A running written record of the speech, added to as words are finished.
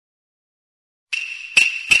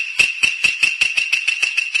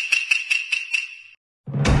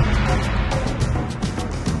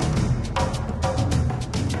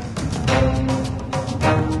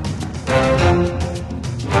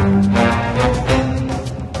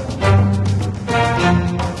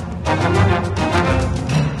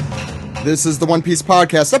This is the One Piece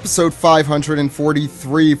Podcast, episode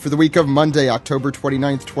 543 for the week of Monday, October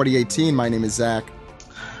 29th, 2018. My name is Zach.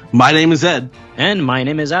 My name is Ed. And my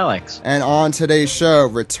name is Alex. And on today's show,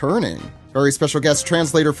 returning, very special guest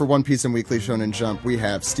translator for One Piece and Weekly Shonen Jump, we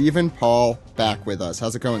have Stephen Paul back with us.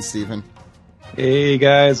 How's it going, Stephen? Hey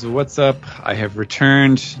guys, what's up? I have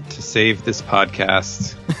returned to save this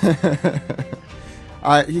podcast.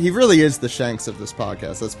 He really is the Shanks of this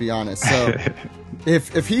podcast, let's be honest. So,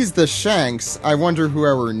 if he's the Shanks, I wonder who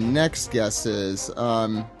our next guest is.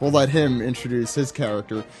 We'll let him introduce his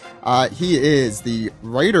character. He is the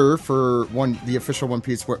writer for the official One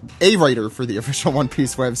Piece, a writer for the official One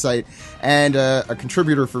Piece website, and a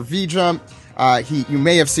contributor for V-Jump. You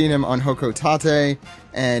may have seen him on Hokotate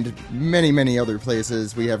and many, many other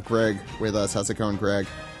places. We have Greg with us. How's it going, Greg?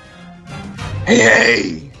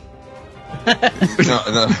 Hey! No.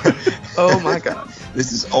 Oh my god.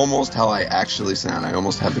 This is almost how I actually sound. I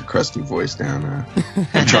almost have the crusty voice down.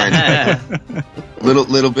 I'm trying to...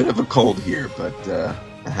 little bit of a cold here, but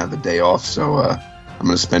I have the day off, so I'm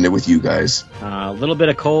going to spend it with you guys. A little bit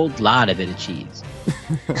of cold, lot of bit of cheese.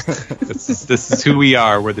 This is who we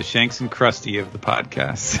are. We're the Shanks and Krusty of the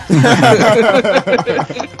podcast.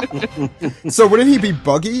 So wouldn't he be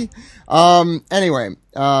Buggy? Anyway,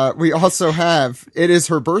 we also have, it is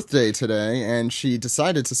her birthday today, and she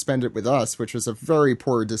decided to spend it with us, which was a very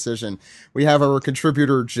poor decision. We have our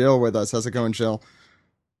contributor, Jill, with us. How's it going, Jill?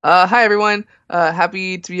 Hi, everyone.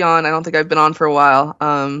 Happy to be on. I don't think I've been on for a while.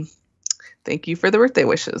 Thank you for the birthday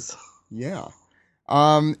wishes. Yeah.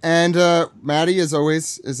 And Maddie, as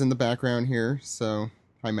always, is in the background here. So,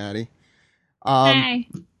 hi, Maddie. Hi.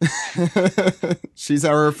 She's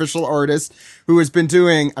our official artist who has been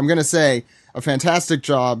doing, I'm going to say, a fantastic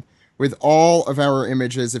job with all of our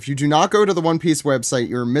images. If you do not go to the One Piece website,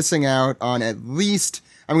 you're missing out on at least,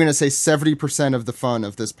 I'm going to say 70% of the fun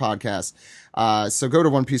of this podcast. So go to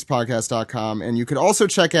onepiecepodcast.com, and you could also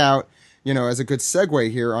check out, as a good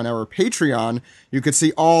segue here on our Patreon, you could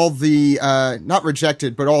see all the, not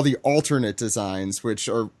rejected, but all the alternate designs, which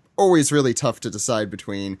are always really tough to decide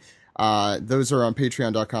between. Those are on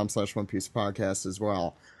patreon.com/onepiecepodcast as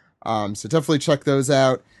well. So definitely check those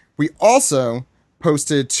out. We also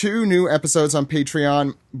posted 2 new episodes on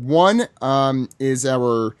Patreon. One, is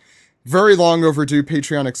our very long overdue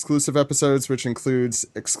Patreon exclusive episodes, which includes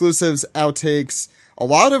exclusives, outtakes, a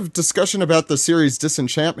lot of discussion about the series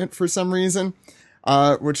Disenchantment for some reason,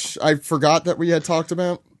 which I forgot that we had talked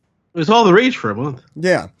about. It was all the rage for a month.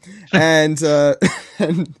 Yeah. And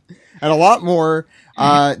and a lot more.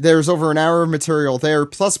 There's over an hour of material there.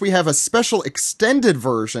 Plus, we have a special extended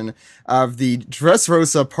version of the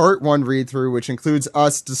Dressrosa Part 1 read-through, which includes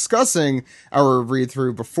us discussing our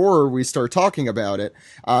read-through before we start talking about it.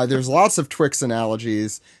 There's lots of Twix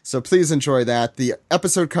analogies, so please enjoy that. The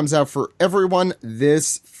episode comes out for everyone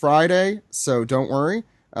this Friday, so don't worry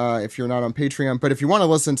if you're not on Patreon. But if you want to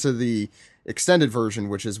listen to the extended version,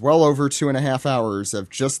 which is well over 2.5 hours of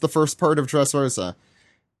just the first part of Dressrosa,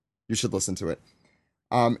 you should listen to it.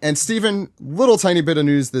 And Stephen, little tiny bit of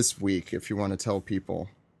news this week, if you want to tell people.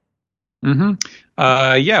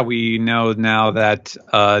 Yeah, we know now that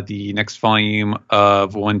the next volume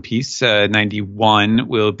of One Piece, 91,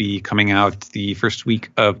 will be coming out the first week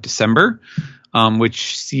of December,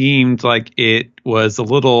 which seemed like it was a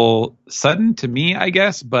little sudden to me, I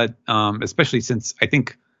guess, but especially since I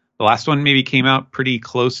think the last one maybe came out pretty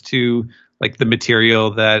close to like the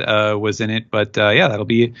material that was in it, but yeah, it'll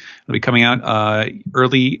be coming out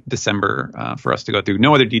early December for us to go through.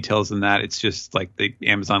 No other details than that. It's just like the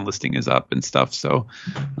Amazon listing is up and stuff, so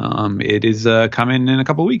it is coming in a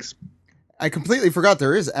couple weeks. I completely forgot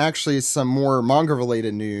there is actually some more manga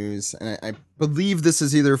related news, and I believe this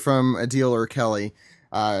is either from Adil or Kelly.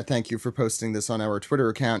 Thank you for posting this on our Twitter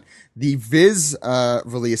account. The Viz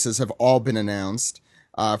releases have all been announced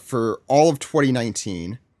for all of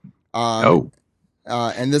 2019. And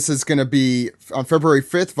this is going to be on February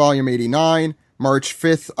 5th, volume 89, March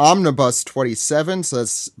 5th, Omnibus 27, so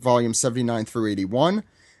that's volume 79 through 81,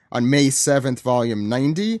 on May 7th, volume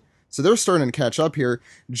 90, so they're starting to catch up here,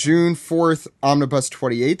 June 4th, Omnibus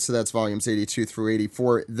 28, so that's volumes 82 through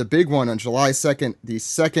 84, the big one on July 2nd, the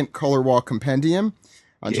second Color Wall Compendium,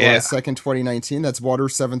 on July 2nd, 2019, that's Water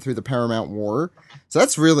 7 through the Paramount War, so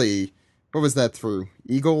that's really... What was that through?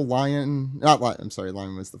 Eagle, lion? Not lion. I'm sorry,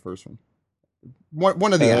 lion was the first one.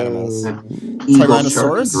 One of the animals.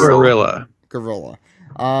 Tyrannosaurus? Gorilla.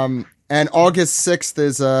 And August 6th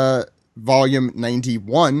is volume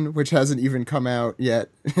 91, which hasn't even come out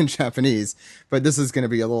yet in Japanese. But this is going to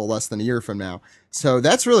be a little less than a year from now. So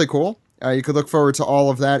that's really cool. You could look forward to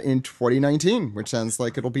all of that in 2019, which sounds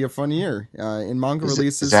like it'll be a fun year in manga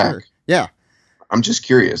releases. Zach, Yeah. I'm just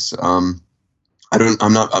curious. I'm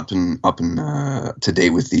not up in to date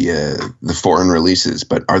with the foreign releases,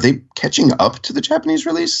 but are they catching up to the Japanese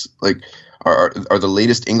release? Like, are the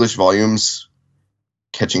latest English volumes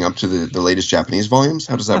catching up to the latest Japanese volumes?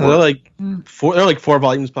 How does that work? They're like 4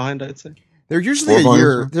 volumes behind, I'd say. They're usually 4 a volumes,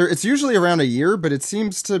 year. huh? It's usually around a year, but it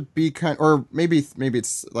seems to be or maybe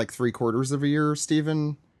it's like 3/4 of a year,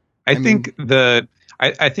 Stephen. I think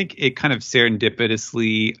it kind of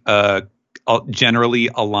serendipitously generally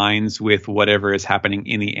aligns with whatever is happening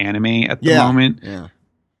in the anime at the moment. Yeah.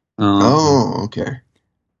 Okay.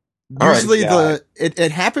 Usually right,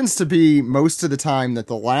 it happens to be most of the time that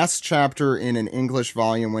the last chapter in an English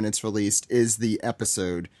volume when it's released is the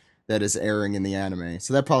episode that is airing in the anime.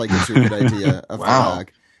 So that probably gives you a good idea of the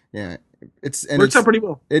lag. Yeah. Works out pretty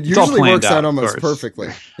well. It It's all usually planned works out out, of almost course. perfectly.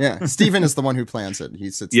 Yeah. Steven is the one who plans it.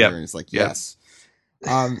 He sits there and he's like, yes.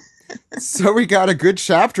 So we got a good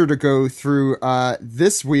chapter to go through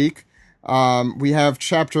this week. We have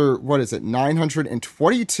chapter,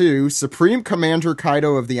 922, Supreme Commander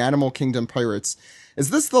Kaido of the Animal Kingdom Pirates. Is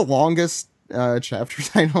this the longest chapter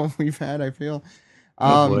title we've had, I feel?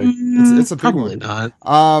 It's a big Probably one. not.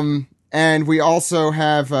 And we also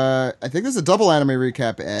have, I think this is a double anime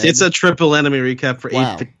recap, Ed. It's a triple anime recap for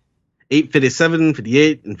 857,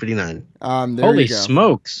 58, and 59. There Holy you go.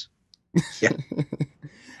 smokes. Yeah.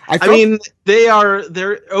 I mean,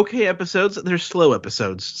 they're okay episodes. They're slow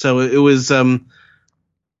episodes. So it was,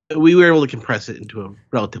 we were able to compress it into a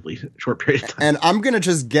relatively short period of time. And I'm going to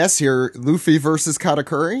just guess here, Luffy versus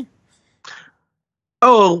Katakuri?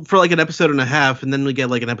 Oh, for like an episode and a half, and then we get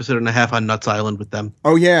like an episode and a half on Nuts Island with them.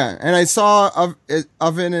 Oh, yeah. And I saw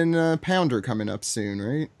Oven and Pounder coming up soon,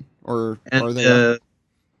 right? Or are they?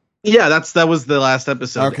 Yeah, that was the last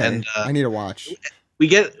episode. Okay, and, I need to watch. We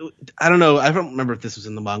get, I don't know, I don't remember if this was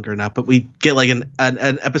in the manga or not, but we get like an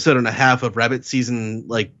episode and a half of Rabbit season,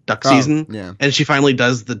 like duck season. Yeah. And she finally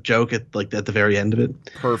does the joke at the very end of it.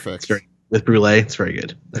 Perfect. With Brule. It's very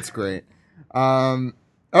good. That's great.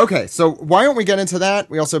 Okay, so why don't we get into that?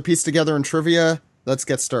 We also pieced together in trivia. Let's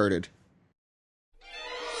get started.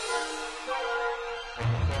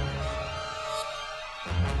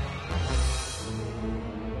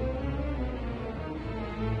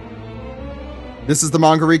 This is the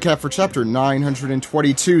manga recap for chapter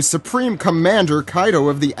 922, Supreme Commander Kaido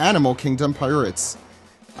of the Animal Kingdom Pirates.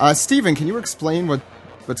 Steven, can you explain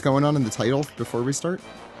what's going on in the title before we start?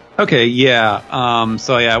 Okay, yeah.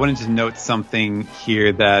 I wanted to note something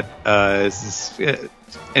here that is an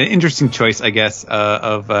interesting choice, I guess,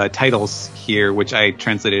 of titles here, which I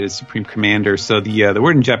translated as Supreme Commander. So the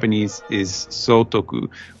word in Japanese is sotoku,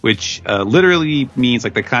 which literally means,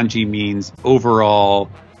 like the kanji means overall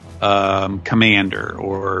commander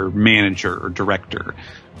or manager or director.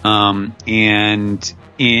 And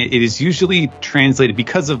it is usually translated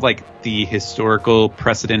because of like the historical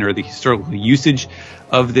precedent or the historical usage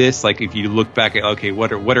of this. Like if you look back at, okay,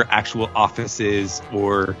 what are actual offices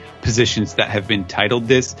or positions that have been titled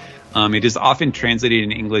this? It is often translated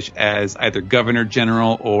in English as either Governor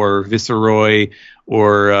General or Viceroy,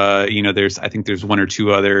 or I think there's one or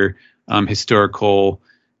two other historical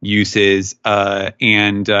uses,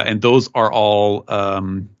 and those are all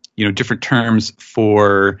different terms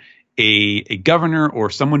for a governor or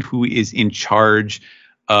someone who is in charge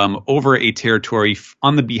over a territory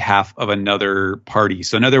on the behalf of another party.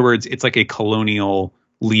 So in other words, it's like a colonial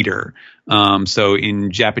leader. So in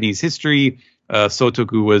Japanese history,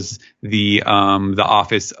 Sotoku was the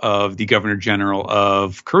office of the Governor General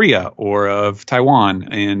of Korea or of Taiwan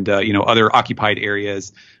and other occupied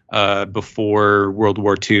areas before World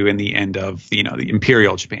War II and the end of the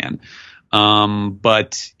Imperial Japan.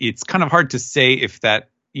 But it's kind of hard to say if that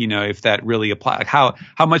really applies.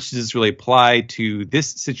 How much does this really apply to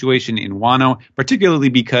this situation in Wano, particularly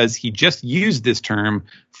because he just used this term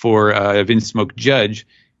for Vinsmoke Judge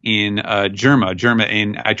in Germa,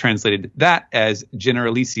 and I translated that as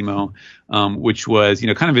Generalissimo, which was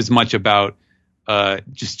kind of as much about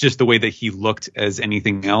just the way that he looked as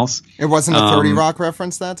anything else. It wasn't a 30 Rock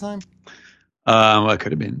reference that time? It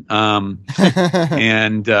could have been. And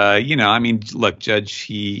look, Judge,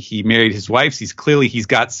 he married his wives. He's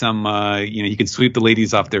got some, he can sweep the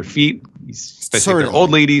ladies off their feet, especially if they're old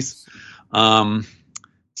ladies.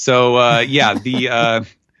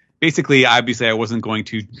 Basically, obviously, I wasn't going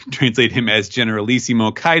to translate him as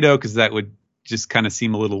Generalissimo Kaido because that would just kind of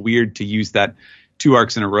seem a little weird to use that 2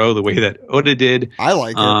 arcs in a row the way that Oda did. I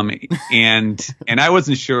like it. And I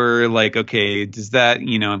wasn't sure, like, okay, does that,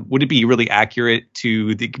 would it be really accurate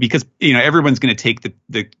because everyone's going to take the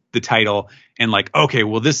the title and like, okay,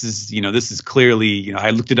 well, this is clearly,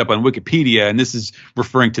 I looked it up on Wikipedia and this is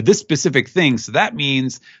referring to this specific thing. So that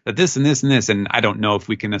means that this and this and this. And I don't know if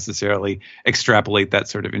we can necessarily extrapolate that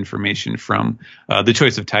sort of information from the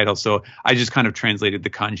choice of title. So I just kind of translated the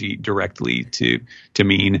kanji directly to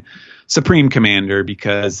mean Supreme Commander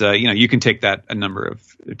because, you can take that a number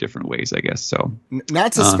of different ways, I guess. So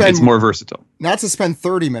not to spend, it's more versatile. Not to spend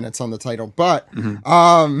 30 minutes on the title, but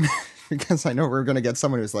because I know we're going to get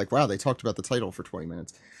someone who's like, wow, they talked about the title for 20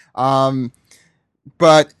 minutes.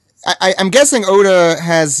 But I'm guessing Oda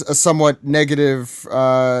has a somewhat negative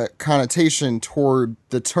connotation toward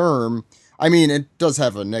the term. I mean, it does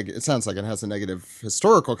have it sounds like it has a negative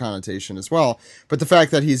historical connotation as well. But the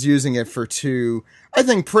fact that he's using it for two, I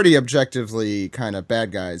think, pretty objectively kind of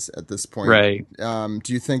bad guys at this point. Right. Do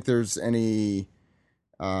you think there's any...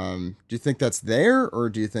 do you think that's there, or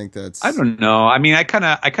do you think that's... I don't know. I mean, I kind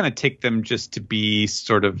of take them just to be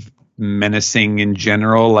sort of menacing in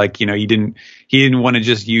general. Like, he didn't want to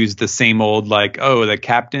just use the same old, like, oh, the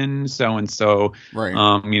captain, so-and-so.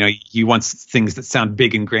 Right. He wants things that sound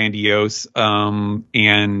big and grandiose, and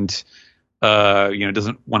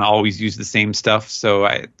doesn't want to always use the same stuff. So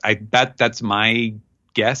that's my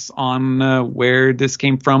guess on where this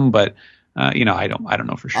came from, but I don't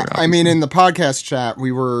know for sure. I mean, in the podcast chat,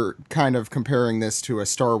 we were kind of comparing this to a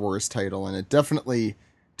Star Wars title, and it definitely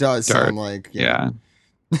does sound like...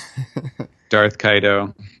 Darth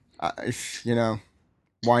Kaido. Why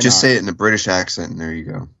not? Just say it in a British accent, and there you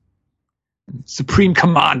go. Supreme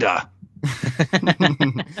Commander.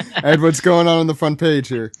 Ed, what's going on the front page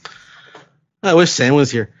here? I wish Sam was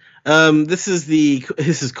here. This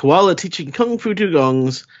is Koala teaching Kung Fu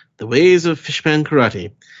Dugongs the ways of Fishman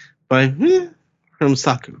Karate by from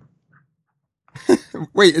Saku.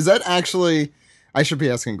 Wait, is that actually... I should be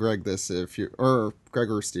asking Greg this or Greg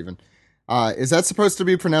or Steven. Is that supposed to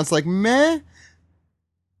be pronounced like meh?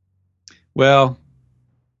 Well,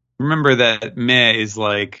 remember that meh is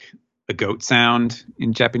like a goat sound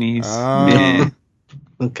in Japanese. Meh.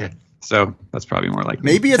 Okay. So that's probably more like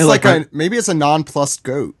maybe it's maybe it's a nonplussed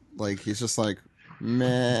goat. Like he's just like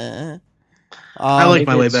meh. I like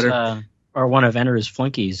my way better. Or one of Enter's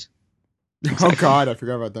flunkies. Oh God, I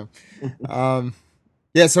forgot about them.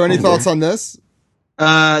 Yeah. So, any thoughts on this?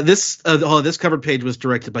 This cover page was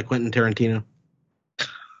directed by Quentin Tarantino.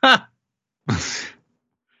 I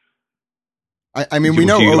mean, we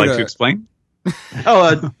know. Would you Oda. like to explain?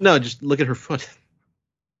 No, just look at her foot.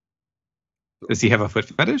 Does he have a foot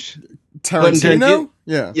fetish? Tarantino?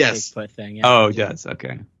 Yeah. Yes. Foot thing. Yeah. Oh, he does.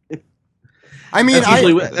 Okay. I mean,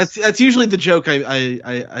 that's usually the joke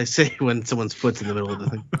I say when someone's foot's in the middle of the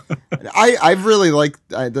thing. I really like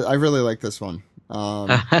this one.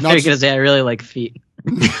 I was going to say I really like feet.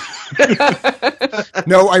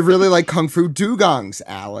 No, I really like Kung Fu Dugongs,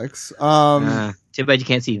 Alex. Too bad you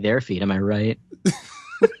can't see their feet. Am I right?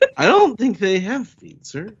 I don't think they have feet,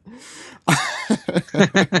 sir.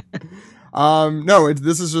 No,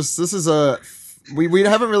 this is a we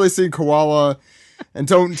haven't really seen Koala, and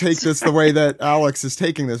don't take this the way that Alex is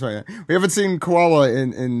taking this right now. We haven't seen Koala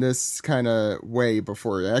in this kind of way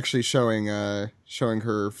before. Actually showing her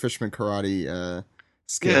Fishman Karate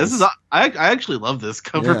skills. Yeah, this is I actually love this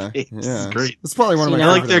cover page. This is great. It's probably one of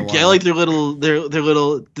my favorites. I like their little. Did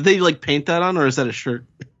they like paint that on, or is that a shirt?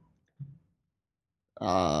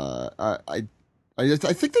 I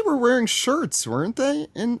think they were wearing shirts, weren't they,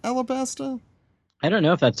 in Alabasta? I don't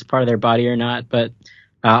know if that's part of their body or not, but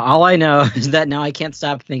all I know is that now I can't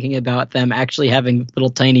stop thinking about them actually having little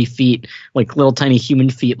tiny feet, like little tiny human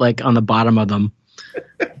feet, like on the bottom of them.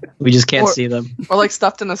 We just can't see them. Or like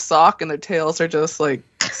stuffed in a sock, and their tails are just like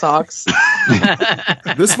socks.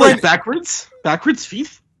 This went backwards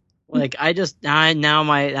feet. Like I just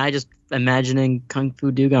imagining Kung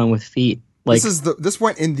Fu Dugong with feet. Like this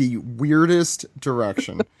went in the weirdest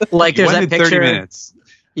direction. Like there's that picture. 30 minutes.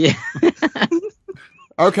 Yeah.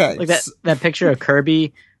 Okay. Like that picture of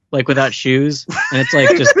Kirby, like without shoes, and it's like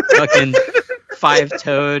just fucking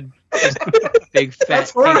 5-toed, big fat. That's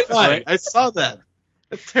horrifying. I saw that.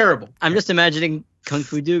 That's terrible. I'm just imagining Kung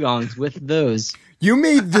Fu Dugongs with those. You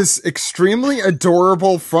made this extremely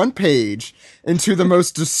adorable front page into the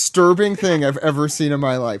most disturbing thing I've ever seen in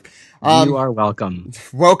my life. You are welcome.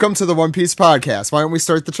 Welcome to the One Piece podcast. Why don't we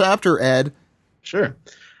start the chapter, Ed? Sure.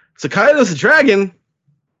 So Kaido's a dragon.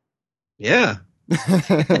 Yeah.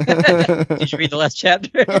 Did you read the last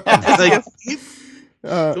chapter? Come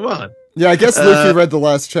on. Yeah, I guess Luffy read the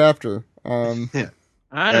last chapter. Yeah.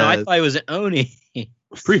 I don't know. I thought it was an Oni.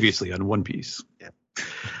 Previously on One Piece. Yeah.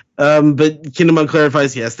 But Kinemon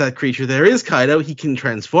clarifies, yes, that creature there is Kaido. He can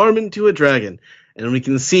transform into a dragon. and we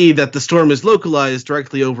can see that the storm is localized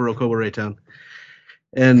directly over Okobore town.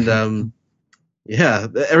 And yeah,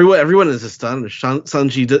 everyone is astonished.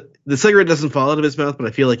 Sanji, the cigarette doesn't fall out of his mouth, but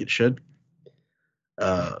I feel like it should.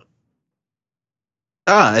 And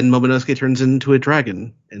Momonosuke turns into a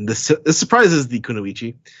dragon, and this surprises the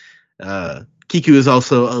Kunoichi. Kiku is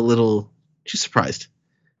also a little surprised.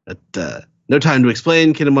 But no time to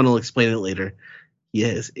explain. Kinemon will explain it later. He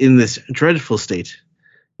is in this dreadful state.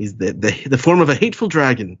 He's the form of a hateful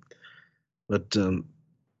dragon. But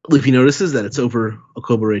Luffy notices that it's over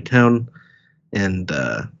Okobore town, and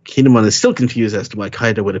Kinemon is still confused as to why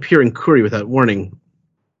Kaido would appear in Kuri without warning.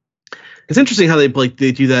 It's interesting how they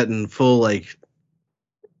do that in full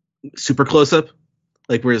super close up,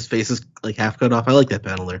 where his face is half cut off. I like that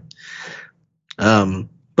panel there.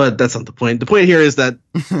 But that's not the point. The point here is that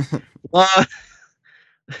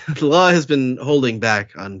Law has been holding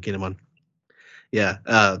back on Kinemon. Yeah.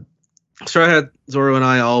 Straw Hat, Zoro, and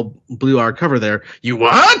I all blew our cover there. You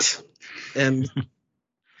what? And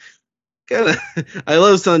I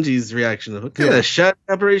love Sanji's reaction. What kind of shut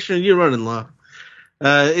operation are you running, Law?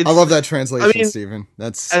 I love that translation, Steven.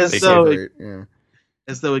 That's great. Yeah.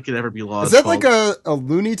 As though it could ever be Law's Is that fault. like a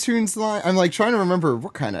Looney Tunes line? I'm trying to remember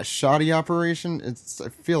what kind of shoddy operation. I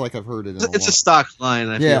feel like I've heard it. It's a stock line.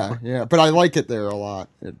 I feel. Yeah, but I like it there a lot.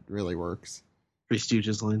 It really works. Three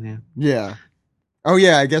Stooges line, yeah. Yeah. Oh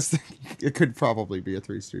yeah, I guess it could probably be a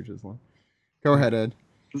Three Stooges line. Go ahead, Ed.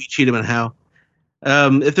 We cheat him and how?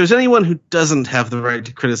 If there's anyone who doesn't have the right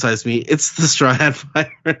to criticize me, it's the Straw Hat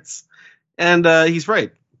Pirates, and he's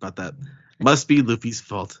right about that. Must be Luffy's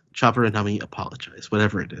fault. Chopper and Nami apologize,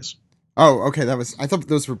 whatever it is. Oh, okay. I thought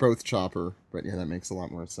those were both Chopper, but yeah, that makes a lot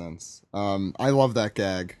more sense. I love that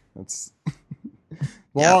gag. That's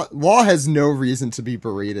Law has no reason to be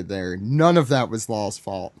berated there. None of that was Law's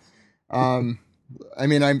fault. I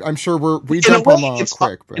mean, I'm sure we jump on Law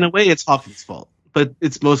quick. But... In a way, it's Hawkins' fault, but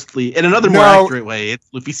it's mostly in another more accurate way. It's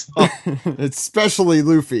Luffy's fault. It's especially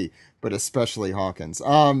Luffy, but especially Hawkins.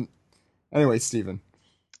 Anyway, Steven.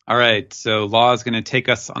 All right, so Law is going to take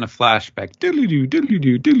us on a flashback. Doodly-doo,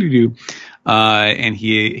 doodly-doo, doodly-doo. And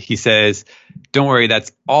he says, don't worry,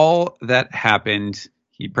 that's all that happened.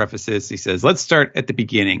 He prefaces, he says, let's start at the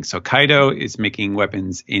beginning. So Kaido is making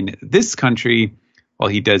weapons in this country while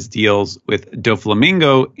he does deals with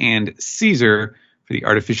Doflamingo and Caesar for the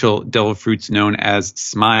artificial devil fruits known as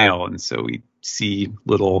Smile. And so we see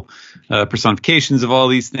little personifications of all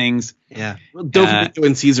these things. Yeah, well, Doflamingo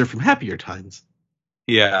and Caesar from happier times.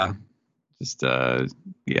 Yeah, just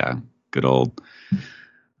good old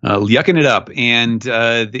yucking it up. And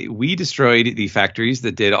we destroyed the factories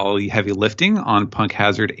that did all the heavy lifting on Punk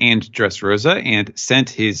Hazard and Dressrosa and sent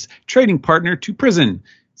his trading partner to prison.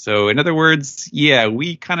 So in other words, yeah,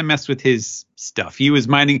 we kind of messed with his stuff. They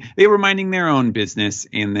were minding their own business,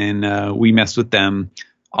 and then we messed with them.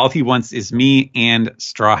 All he wants is me and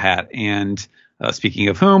Straw Hat. And speaking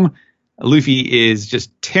of whom, Luffy is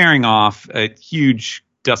just tearing off a huge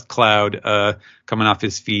dust cloud coming off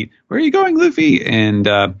his feet. Where are you going, Luffy? And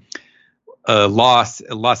Law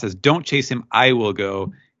says, don't chase him, I will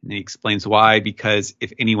go. And he explains why, because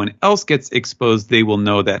if anyone else gets exposed, they will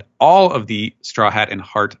know that all of the Straw Hat and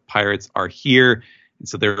Heart pirates are here. And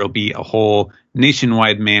so there will be a whole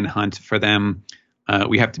nationwide manhunt for them.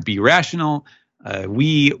 We have to be rational.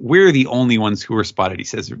 We're the only ones who were spotted, he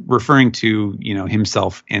says, referring to,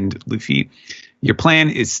 himself and Luffy. Your plan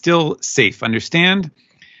is still safe, understand?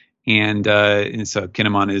 And so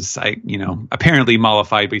Kinemon is, apparently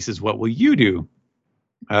mollified, but he says, what will you do?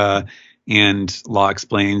 And Law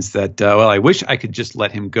explains that, I wish I could just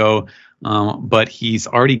let him go, but he's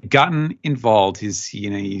already gotten involved.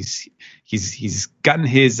 He's gotten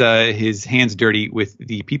his hands dirty with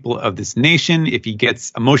the people of this nation. If he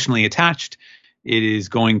gets emotionally attached, it is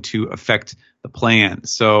going to affect the plan.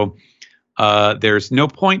 So there's no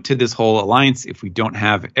point to this whole alliance if we don't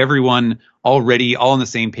have everyone already all on the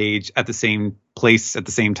same page at the same place at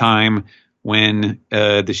the same time when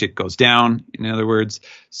the shit goes down, in other words.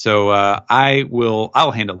 So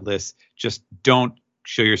I'll handle this. Just don't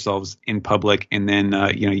show yourselves in public. And then,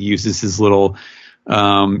 uses his little,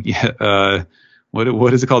 what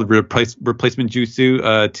is it called? Replacement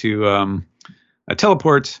jutsu to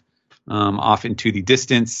teleport off into the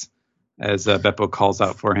distance as Beppo calls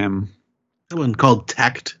out for him. Someone called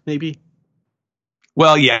tact, maybe?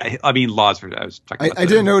 Well, yeah, I mean, I was talking about I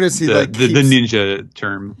didn't notice the ninja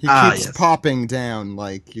term. He keeps popping down,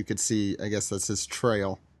 like you could see. I guess that's his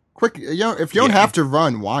trail. Quick, if you don't have to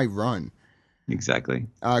run, why run? Exactly.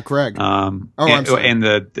 Greg. I'm sorry. And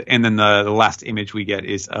then the last image we get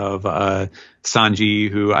is of Sanji,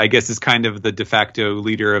 who I guess is kind of the de facto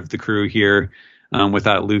leader of the crew here.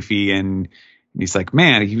 without Luffy, and he's like,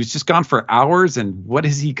 man, he was just gone for hours, and what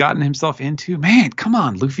has he gotten himself into? Man, come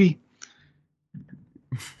on, Luffy.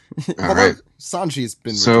 All right. Sanji's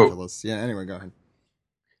been ridiculous. Yeah, anyway, go ahead.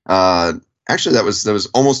 Actually, that was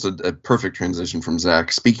almost a perfect transition from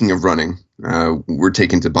Zach. Speaking of running, we're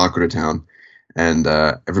taken to Bakura Town, and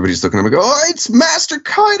everybody's looking at him and go, oh, it's Master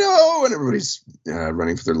Kaido! And everybody's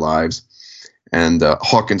running for their lives. And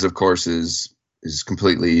Hawkins, of course, is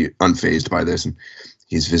completely unfazed by this, and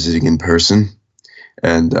he's visiting in person.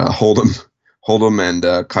 And Hold'em and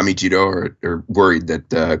Kamichiro are worried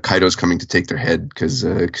that Kaido's coming to take their head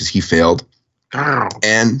because he failed.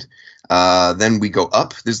 And then we go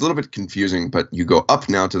up. This is a little bit confusing, but you go up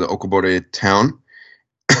now to the Okobore town,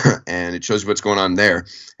 and it shows you what's going on there.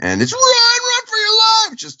 And it's run for your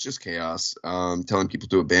life! Just chaos. Telling people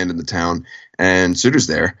to abandon the town. And Suda's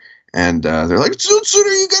there. And they're like, Suda,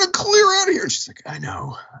 you gotta clear out of here. And she's like, I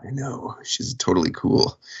know. She's totally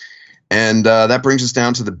cool. And that brings us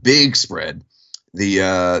down to the big spread.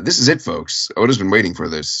 This is it, folks. Oda's been waiting for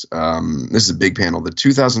this. This is a big panel. The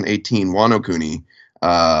 2018 Wano Kuni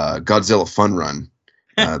Godzilla Fun Run.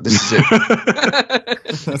 This is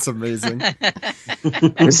it. That's amazing.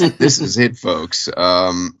 This is it, folks.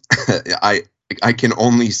 I can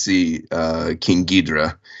only see King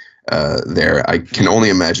Ghidra there. I can only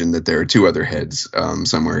imagine that there are two other heads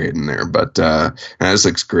somewhere hidden there. But this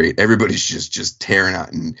looks great. Everybody's just tearing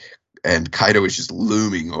out, and Kaido is just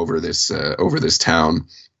looming over this town.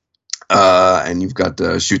 And you've got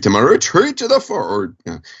Shutemaru retreat to the fort,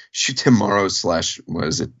 or Shutemaru / what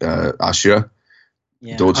is it? Ashura?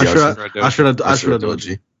 Yeah. Doji Ashura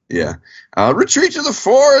Doji. Yeah. Retreat to the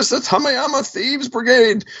forest, the Tamayama Thieves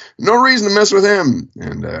Brigade. No reason to mess with him.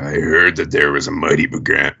 And I heard that there was a mighty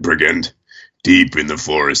brigand deep in the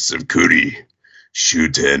forests of Kuri,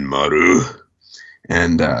 Shutenmaru.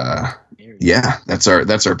 And yeah, that's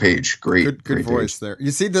our page. Great voice page. there. You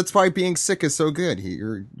see, that's why being sick is so good.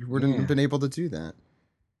 You wouldn't have been able to do that.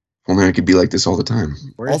 Only I could be like this all the time.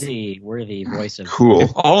 Worthy voice of Cool.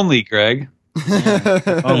 If only, Greg.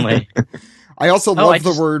 Yeah, only. I also love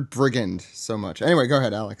the word brigand so much. Anyway, go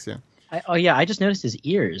ahead, Alex. Yeah. I just noticed his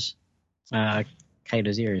ears.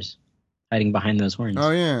 Kaido's ears. Hiding behind those horns.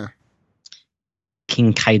 Oh, yeah.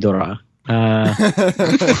 King Kaidora.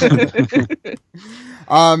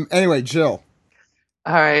 Anyway, Jill.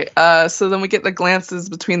 All right. So then we get the glances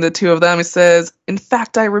between the two of them. He says, in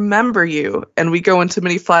fact, I remember you. And we go into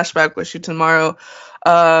mini flashback with Shutenmaru.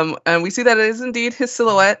 And we see that it is indeed his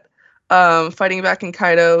silhouette fighting back in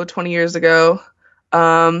Kaido 20 years ago.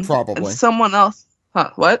 Probably. And someone else.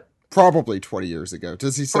 Huh, what? Probably 20 years ago.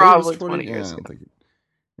 Does he say Probably it was 20 years ago.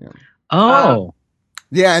 Yeah. Oh.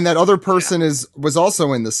 Yeah, and that other person was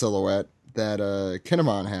also in the silhouette that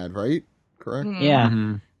Kinemon had, right? Correct? Yeah.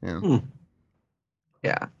 Mm-hmm. Yeah.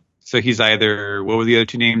 Yeah. So he's either, what were the other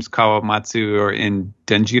two names? Kawamatsu or in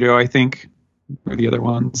Denjiro, I think, were the other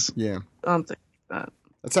ones. Yeah. I don't think that.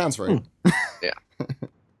 That sounds right. Yeah.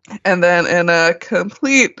 And then in a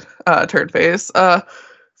complete turn face,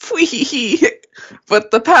 Fwee.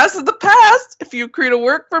 But the past is the past. If you agree to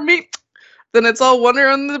work for me, then it's all wonder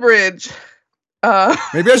on the bridge.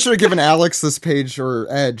 Maybe I should have given Alex this page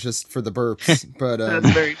or Ed just for the burps, but that's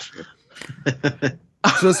very true.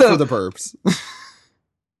 just for the burps.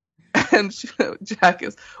 And Jack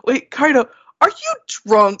is, wait, Kaido, are you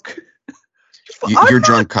drunk? You're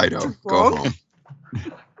drunk, Kaido. Go home.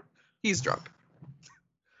 He's drunk.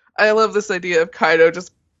 I love this idea of Kaido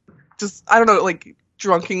just I don't know, like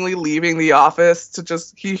drunkenly leaving the office to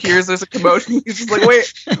just, he hears there's a commotion. He's just like,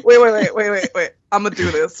 wait. I'm gonna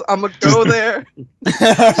do this. I'm gonna go there.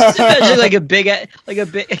 Just imagine like a big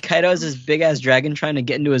Kaido's this big ass dragon trying to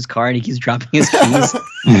get into his car and he keeps dropping his keys.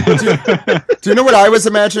 Do you know what I was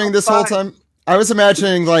imagining this whole time? I was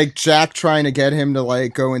imagining like Jack trying to get him to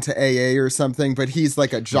like go into AA or something, but he's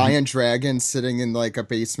like a giant dragon sitting in like a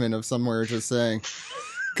basement of somewhere just saying,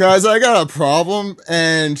 guys, I got a problem,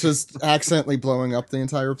 and just accidentally blowing up the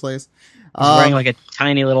entire place. He's wearing like a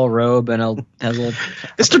tiny little robe and has a little...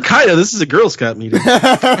 Mr. Kaido, this is a Girl Scout meeting.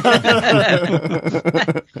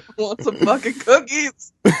 Want some fucking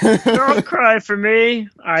cookies? Don't cry for me.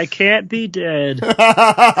 I can't be dead.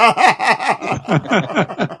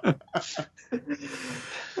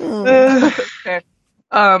 Okay.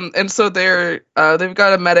 And so they've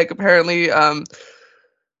got a medic apparently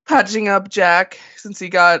patching up Jack since he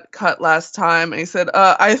got cut last time, and he said,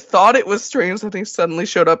 I thought it was strange that he suddenly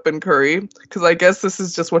showed up in Curry, because I guess this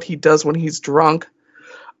is just what he does when he's drunk.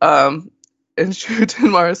 And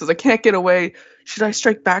Shutenmaru says, I can't get away. Should I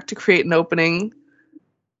strike back to create an opening?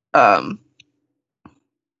 And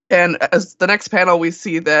And as the next panel, we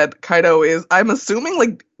see that Kaido is, I'm assuming,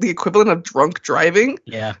 like the equivalent of drunk driving.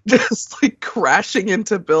 Yeah. Just like crashing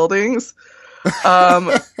into buildings.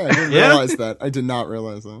 I didn't realize that. I did not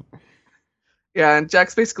realize that. Yeah, and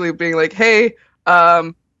Jack's basically being like, hey,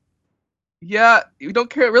 yeah, you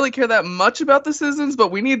don't really care that much about the citizens,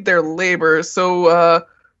 but we need their labor, so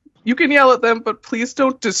you can yell at them, but please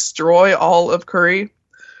don't destroy all of Curry.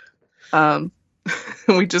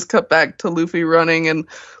 We just cut back to Luffy running and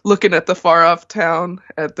looking at the far-off town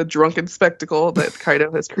at the drunken spectacle that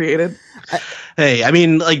Kaido has created. Hey, I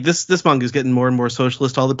mean, like this manga is getting more and more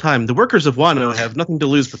socialist all the time. The workers of Wano have nothing to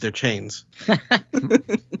lose but their chains.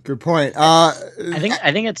 Good point. I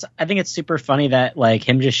think it's super funny that like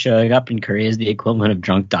him just showing up in Korea is the equivalent of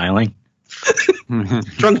drunk dialing.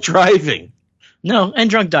 Drunk driving. No, and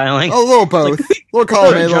drunk dialing. A little both. Little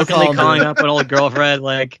column A, little Drunkenly column calling B. up an old girlfriend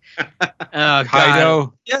like, oh, God.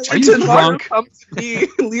 Kaido, Yeah, are you drunk? Come to me,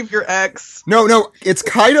 leave your ex. No, it's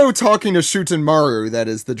Kaido talking to Shuten Maru that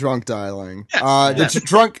is the drunk dialing.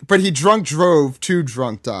 But he drunk drove to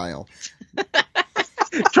drunk dial.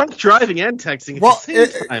 Drunk driving and texting at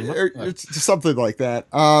the same time. It's something like that.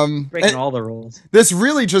 Breaking all the rules. This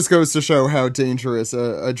really just goes to show how dangerous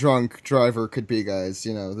a drunk driver could be, guys.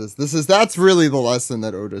 You know, that's really the lesson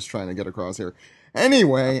that Oda's trying to get across here.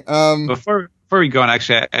 Anyway, Before we go on,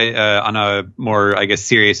 actually, on a more, I guess,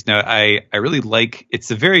 serious note, I really like,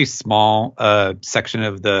 it's a very small section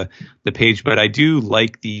of the page, but I do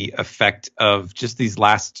like the effect of just these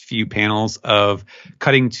last few panels of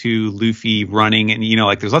cutting to Luffy running, and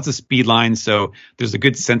like there's lots of speed lines, so there's a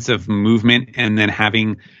good sense of movement, and then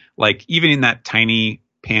having like even in that tiny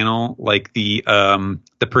panel, like the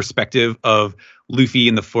perspective of Luffy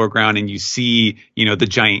in the foreground, and you see, the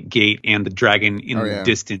giant gate and the dragon in the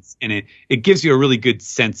distance, and it gives you a really good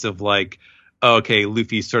sense of like, oh, okay,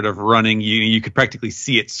 Luffy's sort of running. You could practically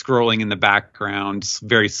see it scrolling in the background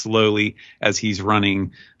very slowly as he's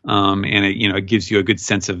running, and it gives you a good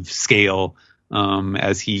sense of scale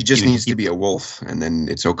as he just needs to be a wolf, and then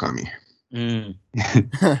it's Okami.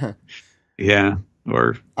 Yeah,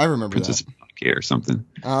 or I remember Princess Mononoke or something.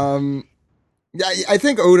 Yeah, I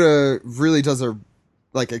think Oda really does a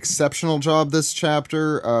exceptional job this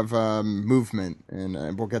chapter of movement,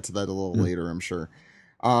 and we'll get to that a little later, I'm sure.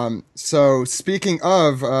 So speaking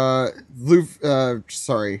of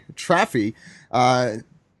Traffy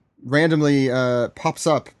randomly pops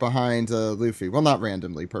up behind Luffy. Well, not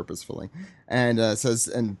randomly, purposefully, and says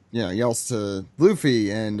and yells to Luffy,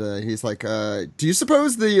 and he's like, "Do you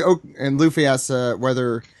suppose and Luffy asks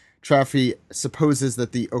whether Traffy supposes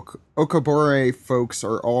that the Okabore folks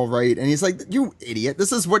are all right, and he's like, "You idiot!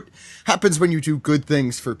 This is what happens when you do good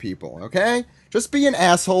things for people. Okay, just be an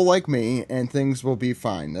asshole like me, and things will be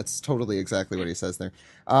fine." That's totally exactly what he says there.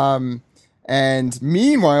 And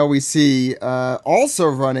meanwhile, we see also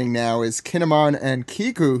running now is Kinemon and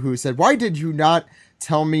Kiku, who said, "Why did you not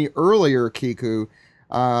tell me earlier, Kiku?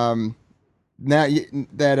 Now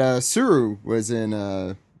that Suru was in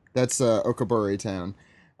that's Okabore town."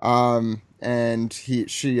 And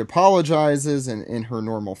she apologizes in her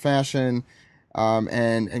normal fashion.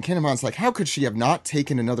 And Kinemon's like, how could she have not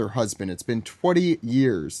taken another husband? It's been 20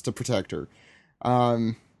 years to protect her.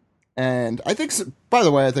 And I think, by the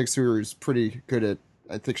way, I think Suru's pretty good at,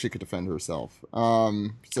 I think she could defend herself.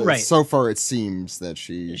 So far it seems that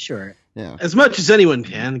she... Sure. Yeah. As much as anyone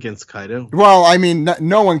can against Kaido. Well, I mean,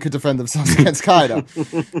 no one could defend themselves against Kaido.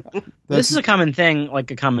 This is a common thing,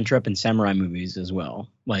 like a common trope in samurai movies as well.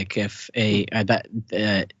 Like if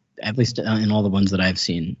at least in all the ones that I've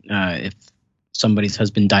seen, if somebody's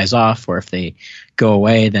husband dies off or if they go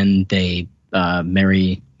away, then they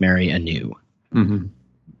marry anew. Mm-hmm.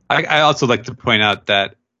 I also like to point out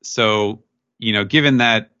that, so, given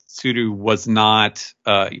that Suru was not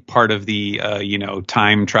part of the,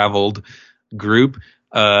 time-traveled group,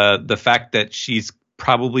 the fact that she's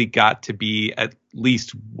probably got to be at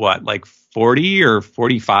least, 40 or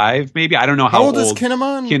 45, maybe? I don't know how old is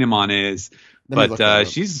Kinemon? Kinemon is, but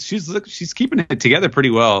she's keeping it together pretty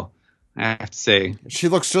well, I have to say. She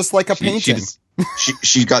looks just like a painting.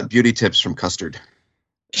 She got beauty tips from Custard.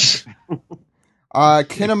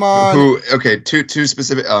 Kinemon. Two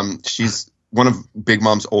specific. She's one of Big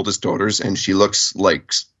Mom's oldest daughters, and she looks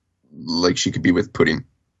like she could be with Pudding.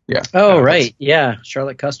 Yeah. Oh, right. Yeah.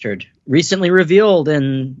 Charlotte Custard. Recently revealed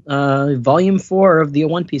in Volume 4 of the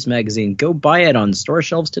One Piece magazine. Go buy it on store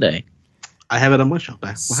shelves today. I have it on my shelf.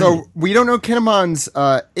 So we don't know Kinemon's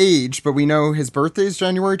age, but we know his birthday is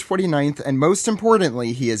January 29th, and most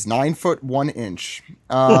importantly, he is 9 foot 1 inch.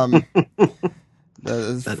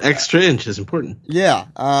 That extra inch is important. Yeah.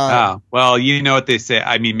 Well, you know what they say.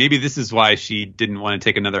 I mean, maybe this is why she didn't want to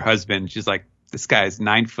take another husband. She's like, this guy's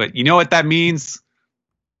 9 foot. You know what that means?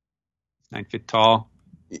 9 feet tall.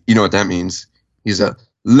 You know what that means? He's a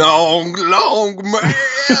long man.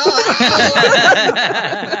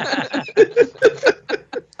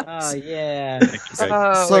 Oh yeah.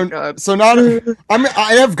 Oh my God. So not.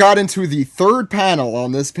 I have got into the third panel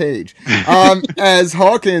on this page, as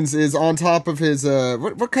Hawkins is on top of his.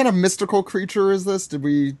 What kind of mystical creature is this? Did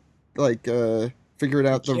we figure it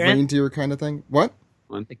out? The Kieran? reindeer kind of thing. What?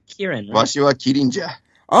 The Kieran. Right? Washua Kirinja.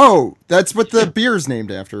 Oh, that's what the beer's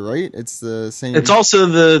named after, right? It's the same. It's also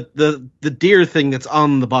the deer thing that's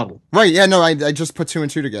on the bottle. Right. Yeah. No, I just put 2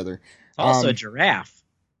 and 2 together. It's also a giraffe,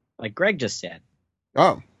 like Greg just said.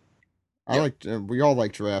 Oh. We all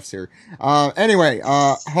like giraffes here. Anyway,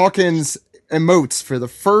 Hawkins emotes for the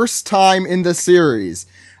first time in the series,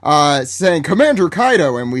 saying Commander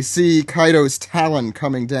Kaido, and we see Kaido's talon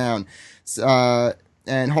coming down.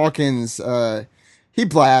 And Hawkins, he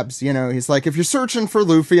blabs, he's like, if you're searching for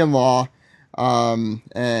Luffy and Law,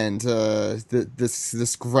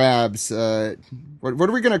 this grabs, what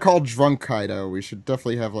are we going to call drunk Kaido? We should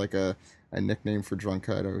definitely have like a nickname for drunk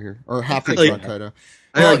Kaido here, or happy drunk Kaido.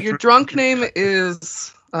 Well, your drunk name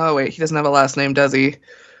is... Oh, wait, he doesn't have a last name, does he?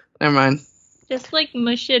 Never mind. Just like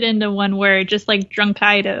mush it into one word, just like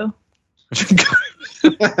Drunkaido.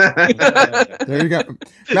 There you go.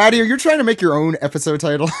 Maddie, are you trying to make your own episode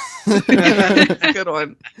title? Good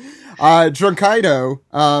one. Drunkaido,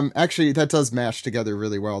 actually, that does mash together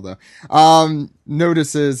really well, though.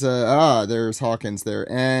 Notices, there's Hawkins there,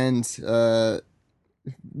 and,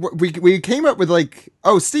 we came up with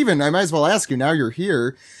Steven, I might as well ask you now you're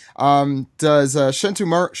here. Does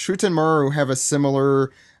Shutenmaru have a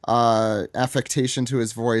similar affectation to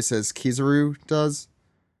his voice as Kizaru does?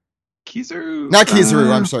 Kizaru? Not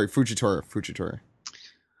Kizaru, I'm sorry, Fujitora.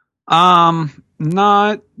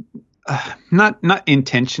 Not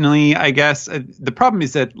intentionally, I guess. The problem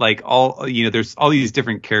is that there's all these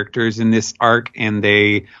different characters in this arc, and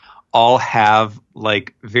they all have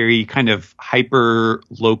very kind of hyper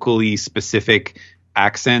locally specific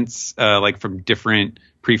accents, from different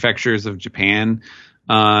prefectures of Japan.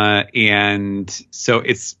 And so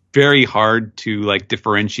it's very hard to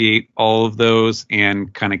differentiate all of those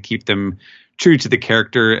and kind of keep them true to the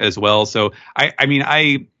character as well. So I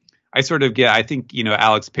sort of I think,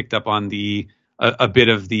 Alex picked up on a bit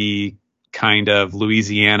of the kind of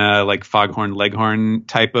Louisiana, Foghorn Leghorn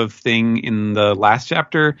type of thing in the last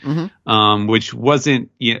chapter, which wasn't,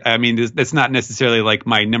 that's not necessarily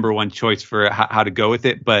my number one choice for how to go with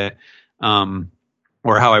it, but,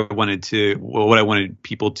 or how I wanted what I wanted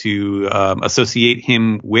people to associate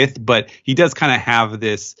him with. But he does kind of have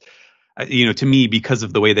this, to me, because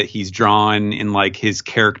of the way that he's drawn in his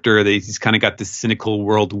character, that he's kind of got this cynical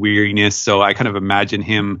world weariness. So I kind of imagine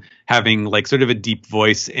him having sort of a deep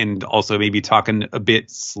voice and also maybe talking a bit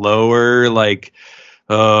slower,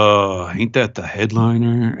 oh, ain't that the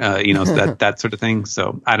headliner? That sort of thing.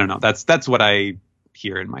 So I don't know. That's what I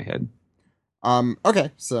hear in my head.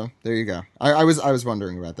 Okay, so there you go. I was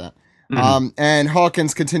wondering about that. And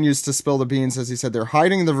Hawkins continues to spill the beans, as he said, they're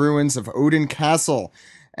hiding in the ruins of Odin Castle.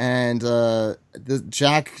 And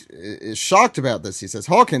Jack is shocked about this. He says,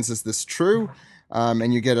 Hawkins, is this true?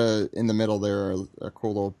 And you get in the middle there, a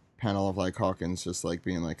cool little panel of Hawkins just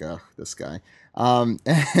being this guy.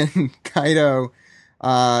 And Kaido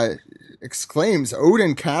exclaims,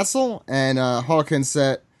 Odin Castle? And Hawkins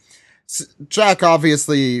said, Jack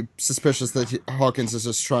obviously suspicious that Hawkins is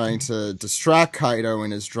just trying to distract Kaido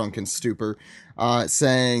in his drunken stupor,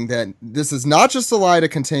 saying that this is not just a lie to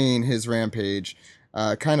contain his rampage,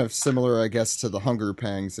 kind of similar, I guess, to the hunger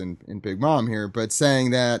pangs in Big Mom here, but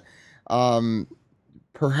saying that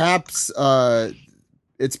perhaps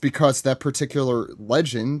it's because that particular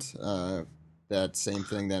legend, that same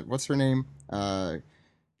thing that, what's her name?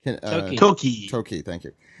 Toki, thank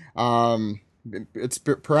you. It's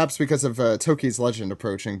perhaps because of Toki's legend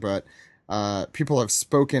approaching, but people have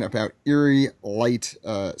spoken about eerie light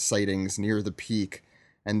sightings near the peak,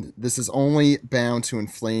 and this is only bound to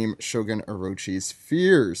inflame Shogun Orochi's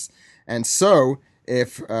fears. And so,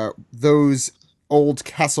 if those old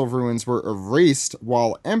castle ruins were erased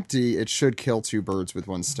while empty, it should kill two birds with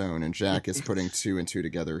one stone, and Jack is putting 2 and 2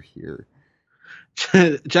 together here.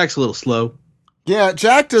 Jack's a little slow. Yeah,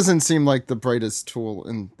 Jack doesn't seem like the brightest tool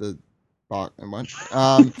in the box. And what?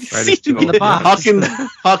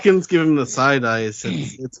 Hawkins give him the side eyes.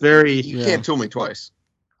 It's very. You can't tool me twice.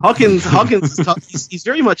 Hawkins he's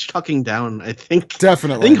very much tucking down, I think.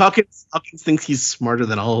 Definitely. I think Hawkins thinks he's smarter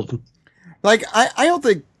than all of them. I don't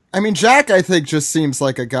think I mean, Jack, I think, just seems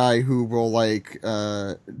like a guy who will, like,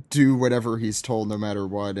 do whatever he's told no matter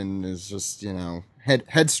what, and is just,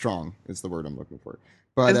 headstrong is the word I'm looking for.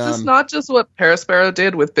 But, Is this not just what Perisparrow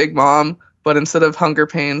did with Big Mom, but instead of hunger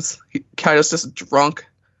pains, Kaido's just drunk?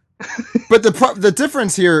 But the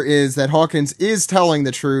difference here is that Hawkins is telling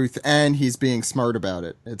the truth, and he's being smart about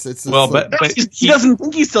it. But he doesn't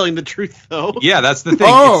think he's telling the truth, though. Yeah, that's the thing.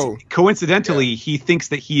 Oh. Coincidentally, he thinks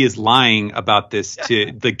that he is lying about this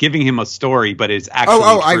to giving him a story, but it's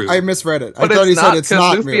actually true. I misread it. But I thought he said it's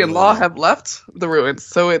not. Luffy and Law have left the ruins,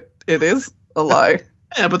 so it is a lie.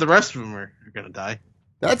 Yeah, but the rest of them are going to die.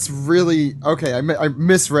 That's really okay. I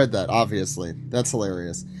misread that. Obviously, that's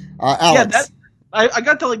hilarious. Alex. Yeah, I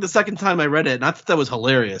got to like the second time I read it, and I thought that was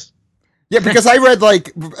hilarious. Yeah, because I read I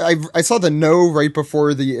saw the no right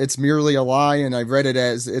before the it's merely a lie, and I read it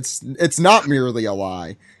as it's not merely a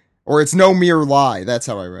lie, or it's no mere lie. That's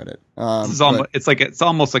how I read it. It's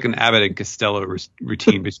almost like an Abbott and Costello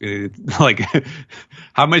routine between like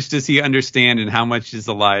how much does he understand and how much is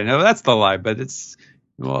a lie. No, that's the lie, but it's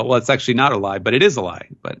actually not a lie, but it is a lie.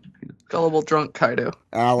 But gullible drunk Kaido.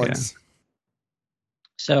 Alex. Yeah.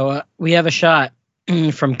 So we have a shot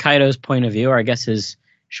from Kaido's point of view, or I guess his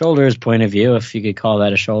shoulder's point of view, if you could call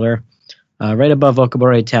that a shoulder, right above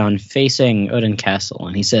Okabore Town, facing Odin Castle.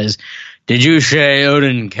 And he says, "Did you say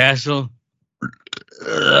Odin Castle?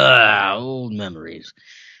 Old memories.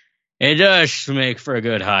 It does make for a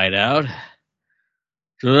good hideout.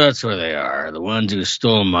 So that's where they are, the ones who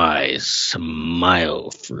stole my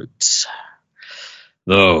smile fruits.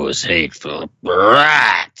 Those hateful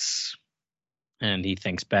brats." And he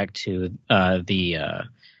thinks back to the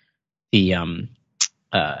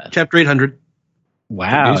chapter 800.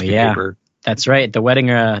 Wow, yeah, that's right. The wedding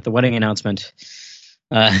announcement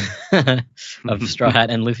of Straw Hat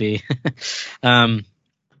and Luffy. And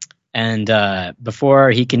before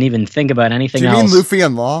he can even think about anything else. Do you mean Luffy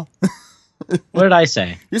and Law? What did I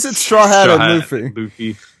say? You said Straw Hat and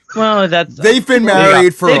Luffy. Well, they've been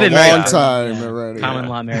married for a long time already. Common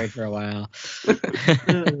law married for a while.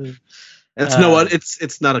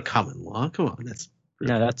 It's not a common law. Come on, that's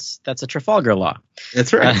a Trafalgar law.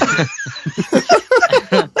 That's right.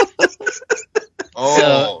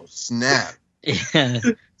 Snap! Yeah.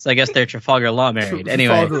 So I guess they're Trafalgar law married.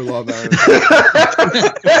 Anyway, Trafalgar law married.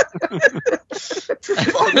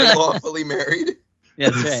 Trafalgar lawfully married.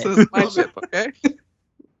 Yeah, that's right. This is my ship, okay?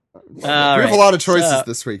 We have a lot of choices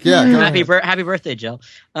this week. Yeah, happy birthday, Jill.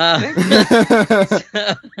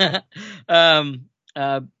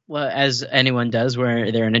 Well, as anyone does,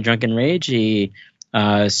 where they're in a drunken rage, he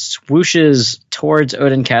swooshes towards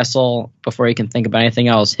Odin Castle before he can think about anything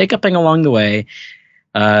else, hiccuping along the way,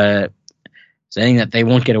 saying that they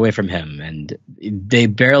won't get away from him, and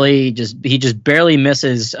he just barely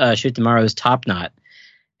misses Shutamaru's top knot,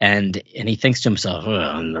 and he thinks to himself,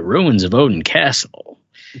 in the ruins of Odin Castle.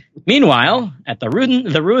 Meanwhile, at the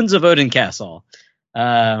ruins of Odin Castle,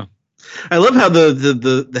 I love how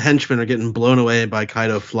the henchmen are getting blown away by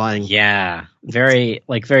Kaido flying. Yeah, very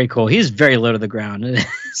cool. He's very low to the ground,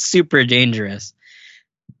 super dangerous.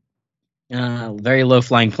 Very low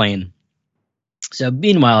flying plane. So,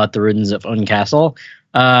 meanwhile, at the ruins of Odin Castle,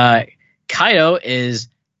 Kaido is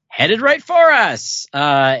headed right for us.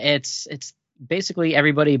 It's basically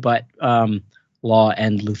everybody but Law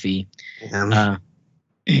and Luffy. Yeah.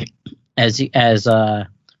 Well,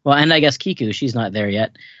 and I guess Kiku, she's not there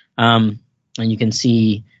yet. And you can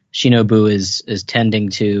see Shinobu is tending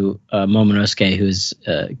to Momonosuke, who's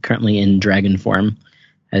currently in dragon form,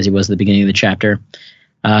 as he was at the beginning of the chapter.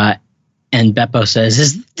 And Beppo says,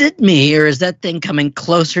 "Is it me, or is that thing coming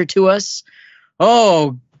closer to us?"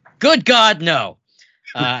 Oh, good God, no!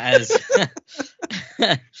 As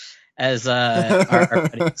our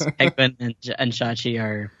buddies Pegman and Shachi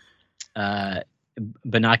are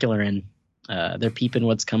binocularing. They're peeping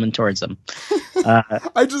what's coming towards them.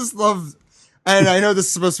 I just love, and I know this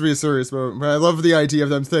is supposed to be a serious moment, but I love the idea of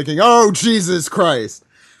them thinking, "Oh, Jesus Christ!"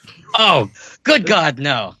 Oh, good God,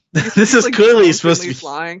 no! This is clearly supposed to be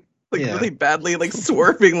flying, really badly,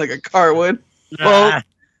 swerving like a car would. Well,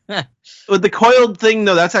 with the coiled thing,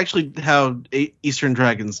 no, that's actually how Eastern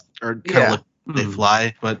dragons are kind of look. They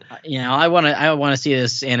fly, but I want to see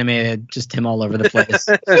this animated, just him all over the place.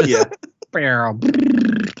 Yeah.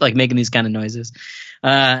 Like making these kind of noises.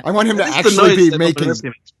 I want him to actually be making.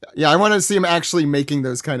 Yeah, I want to see him actually making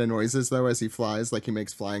those kind of noises though as he flies, like he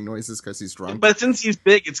makes flying noises because he's drunk. But since he's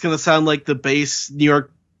big, it's going to sound like the base New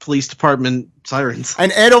York Police Department sirens.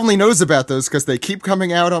 And Ed only knows about those because they keep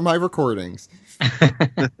coming out on my recordings. So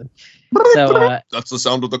that's the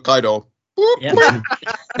sound of the Kaido. Yeah.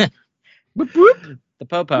 The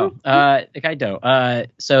Popo. The Kaito.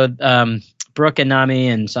 So Brooke and Nami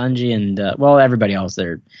and Sanji and everybody else.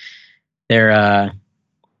 They're super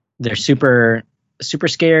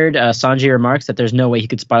scared. Sanji remarks that there's no way he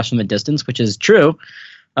could spot us from a distance, which is true.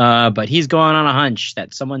 But he's going on a hunch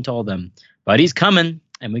that someone told him. But he's coming,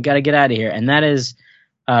 and we got to get out of here. And that is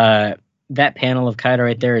that panel of Kaido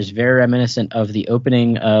right there is very reminiscent of the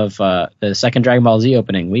opening of the second Dragon Ball Z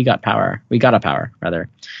opening. We got power. We got a power, rather.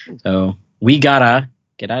 So we gotta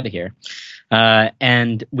get out of here.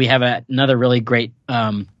 And we have another really great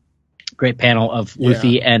panel of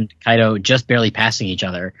Luffy and Kaido just barely passing each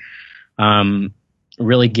other.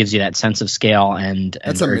 Really gives you that sense of scale and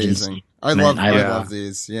That's urgency. amazing. I love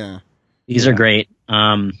these. Yeah, these are great.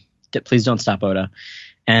 Please don't stop Oda.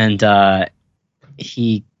 And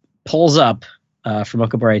he pulls up from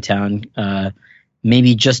Okabore Town,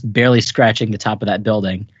 maybe just barely scratching the top of that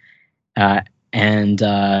building, and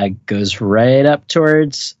goes right up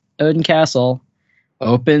towards Odin Castle,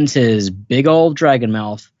 opens his big old dragon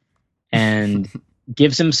mouth, and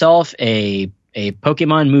gives himself a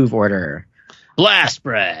Pokemon move order. Blast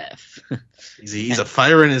breath. He's a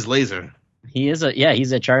fire in his laser. He's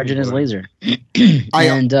a charge in his laser. Go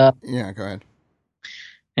ahead.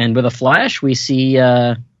 And with a flash, we see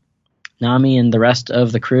Nami and the rest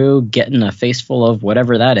of the crew getting a face full of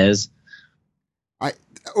whatever that is.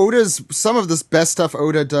 Some of this best stuff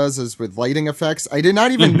Oda does is with lighting effects. I did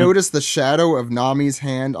not even notice the shadow of Nami's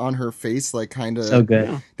hand on her face, like kind of. So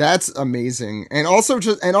good. That's amazing, and also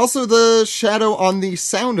the shadow on the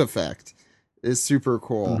sound effect is super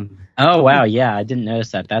cool. Oh wow, yeah, I didn't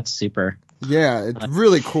notice that. That's super. Yeah, it's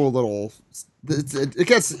really cool little. It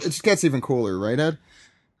gets even cooler, right, Ed?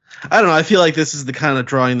 I don't know. I feel like this is the kind of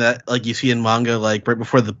drawing that like you see in manga, like right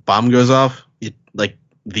before the bomb goes off, like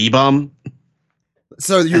the bomb.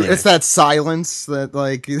 So it's that silence that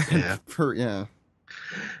like yeah,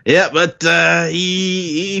 but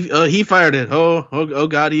he fired it. Oh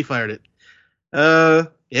God, he fired it.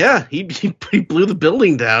 He blew the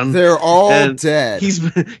building down. They're all dead. He's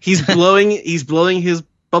blowing his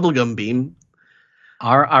bubblegum beam.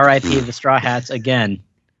 R.I.P. the Straw Hats again.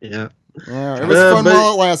 Yeah. Yeah, it was fun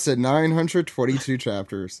while it lasted. 922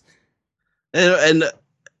 chapters. And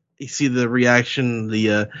you see the reaction.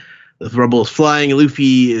 The rubble is flying.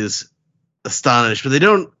 Luffy is astonished, but they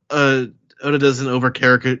don't. Oda doesn't over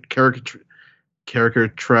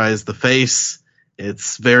caricaturize the face.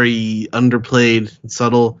 It's very underplayed and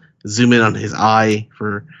subtle. Zoom in on his eye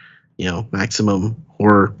for maximum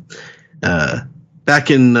horror. Back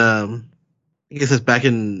in I guess it's back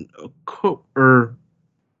in Bakura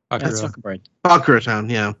Town,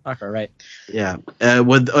 yeah. Bakura, right? Yeah,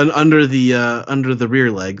 under the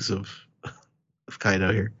rear legs of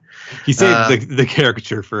Kaido here. He saved the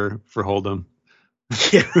caricature for Hold'em.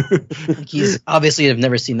 Yeah, he's obviously have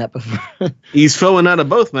never seen that before. He's foaming out of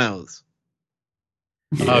both mouths.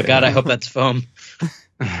 Oh God, I hope that's foam.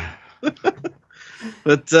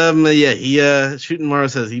 But he Shooting Maro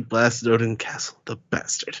says he blasted Odin Castle, the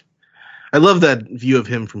bastard. I love that view of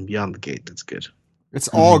him from beyond the gate. That's good. It's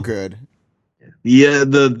all good. Yeah,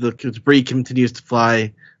 the debris continues to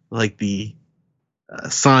fly like the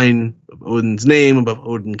sign of Odin's name above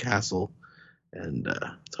Odin Castle, and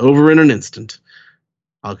it's over in an instant.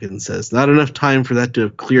 Hawkins says, not enough time for that to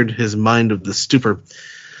have cleared his mind of the stupor.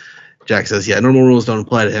 Jack says, yeah, normal rules don't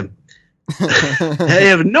apply to him. I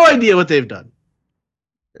have no idea what they've done.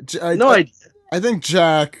 No idea. I think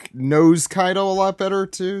Jack knows Kaido a lot better,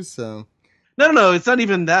 too, so... No, it's not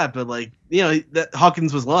even that, but, that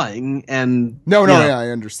Hawkins was lying, and... No, I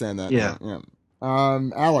understand that. Yeah.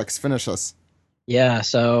 Alex, finish us. Yeah,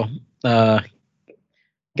 so, I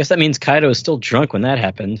guess that means Kaido is still drunk when that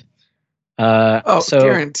happened.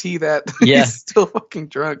 Guarantee that. Yeah. He's still fucking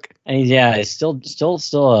drunk. And he's still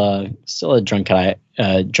a drunk Kaido.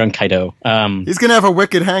 He's gonna have a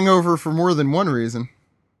wicked hangover for more than one reason.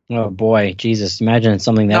 Oh boy, Jesus! Imagine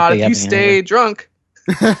something that not big. Not if you stay drunk.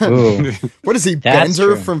 Ooh. What is he, That's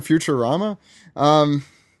Bender true. from Futurama? Or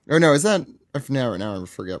no, is that now I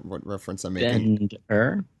forget what reference I'm making.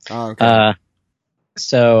 Bender. Oh, okay.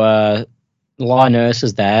 So Law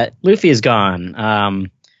notices that Luffy is gone.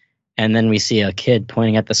 And then we see a kid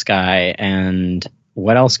pointing at the sky, and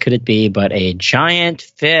what else could it be but a giant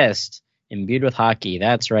fist imbued with hockey?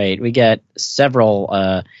 That's right. We get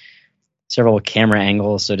several camera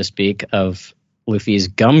angles, so to speak, of Luffy's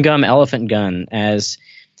Gum Gum Elephant Gun as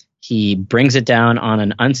he brings it down on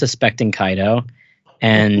an unsuspecting Kaido,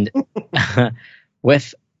 and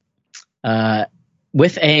with a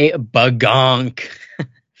bagonk,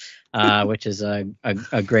 which is a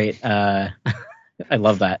great. I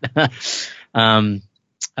love that.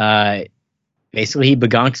 basically he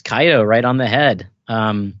begonks Kaido right on the head.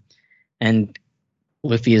 And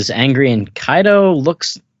Luffy is angry, and Kaido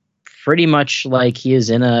looks pretty much like he is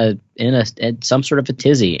in some sort of a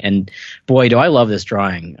tizzy. And boy, do I love this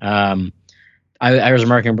drawing. I was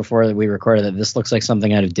remarking before that we recorded that this looks like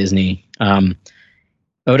something out of Disney.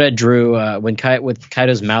 Oda drew with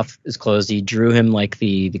Kaido's mouth is closed. He drew him like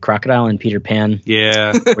the crocodile in Peter Pan.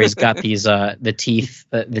 Yeah, where he's got these the teeth.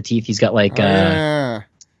 The teeth. He's got like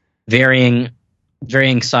varying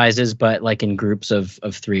sizes, but like in groups of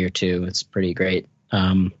 3 or 2. It's pretty great.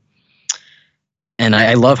 And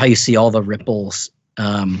I love how you see all the ripples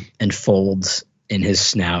and folds in his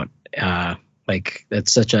snout. Like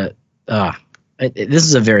that's such a this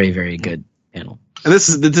is a very, very good panel. And this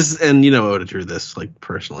is and Oda drew this like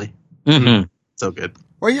personally. Mm-hmm. So good.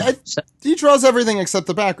 Well, he draws everything except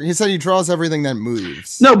the background. He said he draws everything that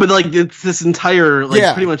moves. No, but like it's this entire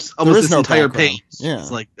pretty much almost this entire background. page. Yeah,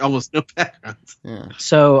 it's like almost no background. Yeah.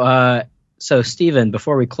 So Steven,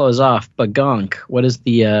 before we close off, Bagonk, what is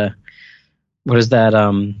that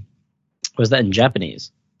in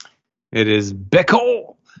Japanese? it is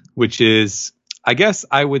Beko, which is, I guess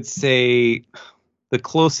I would say, the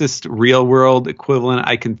closest real world equivalent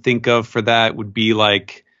I can think of for that would be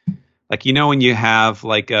like when you have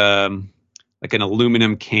like an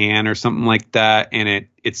aluminum can or something like that, and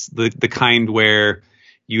it's the kind where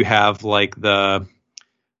you have like the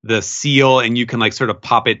seal and you can like sort of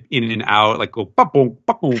pop it in and out, like go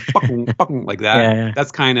like that. Yeah.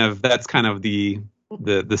 That's kind of the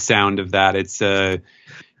sound of that. It's sounds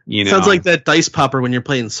like that dice popper when you're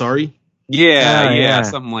playing Sorry. Yeah,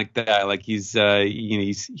 something like that. Like he's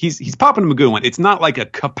popping him a good one. It's not like a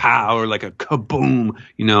kapow or like a kaboom,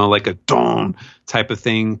 like a dom type of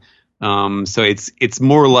thing. So it's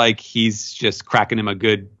more like he's just cracking him a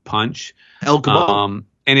good punch. El Kabong.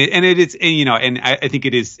 And I think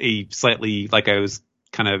it is a slightly, like I was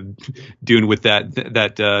kind of doing with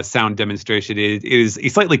that sound demonstration. It is a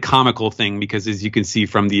slightly comical thing because, as you can see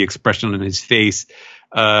from the expression on his face,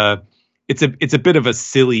 it's a bit of a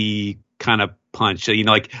silly kind of punch.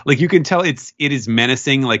 Like you can tell it is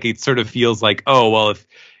menacing. Like it sort of feels like, oh well,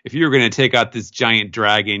 if you were going to take out this giant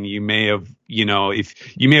dragon, you may have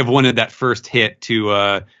wanted that first hit to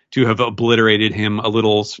have obliterated him a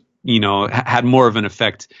little. Had more of an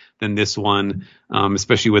effect than this one,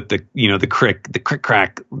 especially with the crick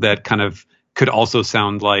crack that kind of could also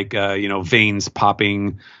sound like veins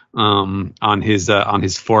popping on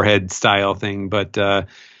his forehead style thing. But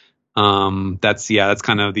that's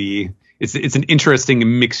kind of it's an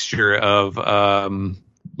interesting mixture of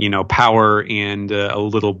power and a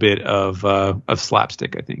little bit of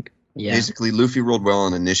slapstick, I think. Yeah. Basically, Luffy rolled well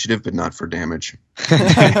on initiative, but not for damage.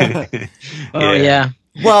 Yeah.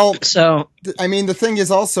 Well, so I mean, the thing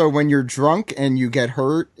is also when you're drunk and you get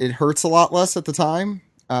hurt, it hurts a lot less at the time.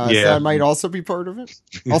 So that might also be part of it.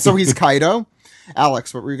 Also, he's Kaido.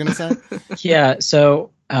 Alex, what were you going to say? Yeah.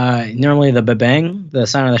 So normally the babang, the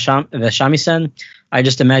sound of the shamisen, I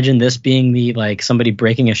just imagine this being the like somebody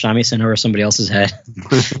breaking a shamisen over somebody else's head.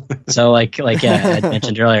 So like I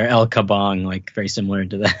mentioned earlier, El Kabong, like very similar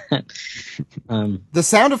to that. The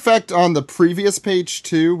sound effect on the previous page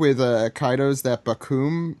too, with Kaido's that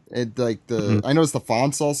Bakum, I noticed the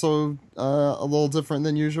font's also a little different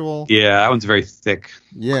than usual. Yeah, that one's very thick.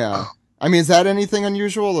 Yeah. I mean, is that anything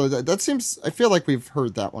unusual? Or that seems, I feel like we've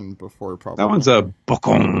heard that one before, probably. That one's a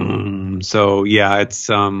Bokong. So, yeah, it's,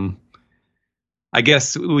 I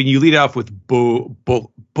guess when you lead off with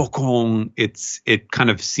Bokong, it kind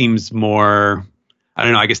of seems more, I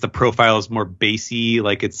don't know, I guess the profile is more bassy.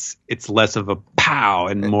 Like it's less of a pow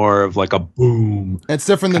and more of like a boom. It's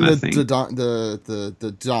different than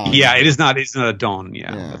the don. Yeah, it's not a don.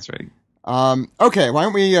 Yeah, that's right. Okay, why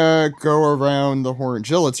don't we go around the horn?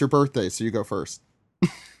 Jill, it's your birthday, so you go first.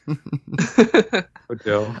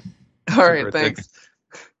 Jill. All right, thanks.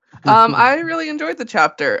 I really enjoyed the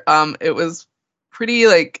chapter. It was pretty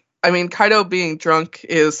Kaido being drunk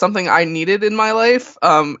is something I needed in my life.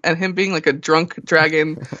 And him being like a drunk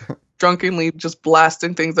dragon, drunkenly just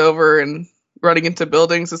blasting things over and running into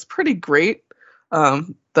buildings is pretty great.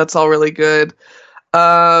 That's all really good.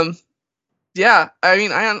 Yeah, I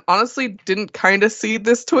mean, I honestly didn't kind of see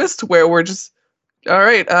this twist where we're just, all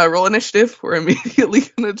right, roll initiative. We're immediately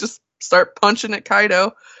going to just start punching at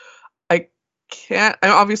Kaido.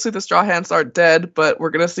 Obviously the Straw Hats aren't dead, but we're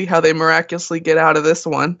going to see how they miraculously get out of this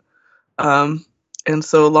one. And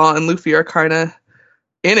so Law and Luffy are kind of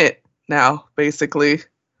in it now, basically.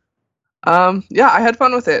 Yeah, I had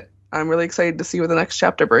fun with it. I'm really excited to see what the next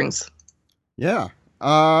chapter brings. Yeah.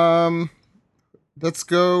 Let's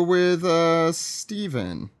go with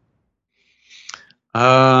Steven.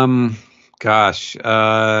 Kind Gosh,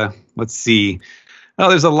 let's see. Oh,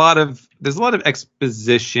 there's a lot of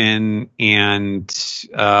exposition and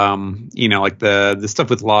like the stuff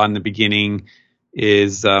with Law in the beginning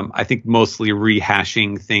is I think mostly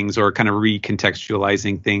rehashing things or kind of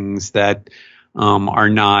recontextualizing things that are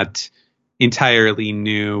not entirely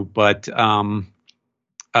new. But the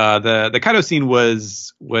Kaido scene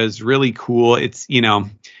was really cool. It's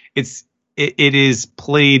it is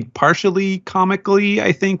played partially comically,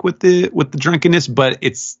 I think, with the drunkenness, but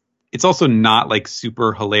it's also not like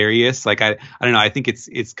super hilarious. Like I don't know. I think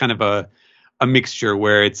it's kind of a mixture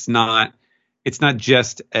where it's not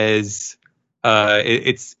just as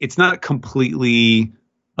it's not completely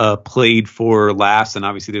played for laughs, and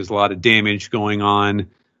obviously there's a lot of damage going on.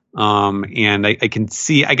 And I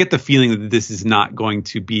get the feeling that this is not going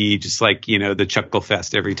to be just like, the chuckle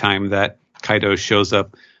fest every time that Kaido shows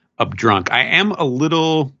up drunk. I am a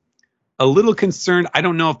little concerned. I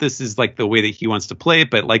don't know if this is like the way that he wants to play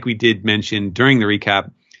it, but like we did mention during the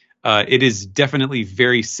recap, it is definitely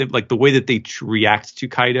very simple. Like the way that they react to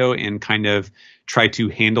Kaido and kind of try to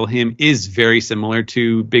handle him is very similar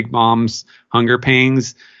to Big Mom's hunger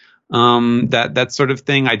pangs. That sort of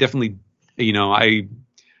thing. I definitely,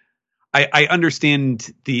 I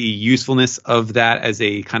understand the usefulness of that as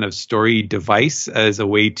a kind of story device, as a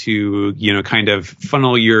way to, kind of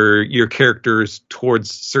funnel your characters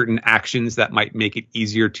towards certain actions that might make it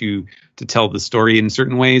easier to tell the story in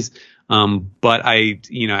certain ways. But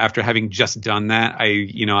after having just done that,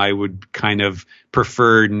 I would kind of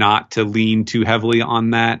prefer not to lean too heavily on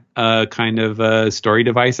that kind of story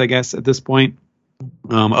device, I guess, at this point.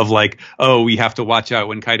 Of like, oh, we have to watch out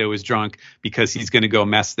when Kaido is drunk because he's going to go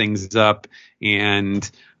mess things up, and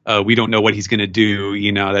we don't know what he's going to do.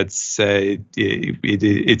 That's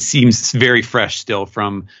it seems very fresh still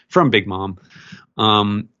from Big Mom.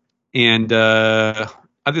 And other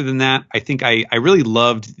than that, I think I really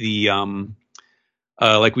loved the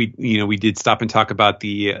like we did stop and talk about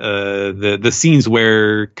the scenes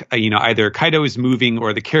where either Kaido is moving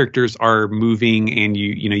or the characters are moving, and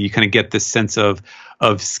you kind of get this sense of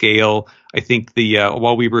scale. I think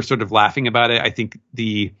while we were sort of laughing about it, I think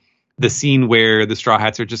the scene where the Straw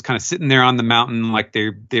Hats are just kind of sitting there on the mountain, like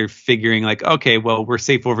they're figuring like, okay, well, we're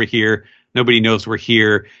safe over here. Nobody knows we're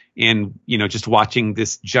here, and just watching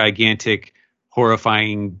this gigantic,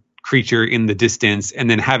 horrifying creature in the distance and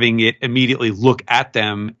then having it immediately look at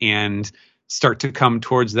them and start to come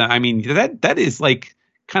towards them. I mean, that is like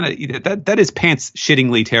kind of that is pants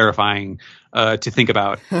shittingly terrifying to think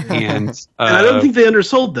about. And I don't think they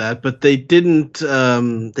undersold that, but they didn't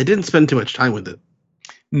spend too much time with it.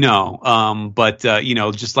 No. But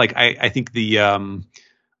just like I think the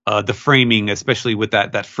framing, especially with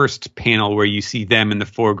that first panel where you see them in the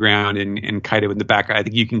foreground and Kaido in the background, I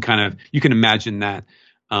think you can imagine that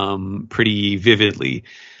pretty vividly.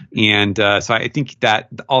 And so I think that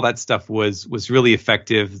all that stuff was really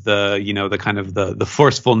effective. The kind of the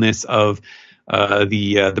forcefulness of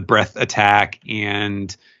the breath attack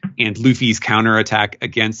and Luffy's counterattack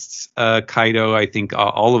against Kaido. I think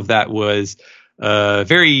all of that was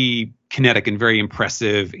very kinetic and very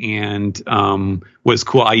impressive, and was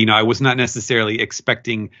cool. I was not necessarily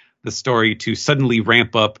expecting the story to suddenly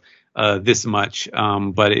ramp up this much,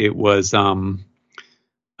 but it was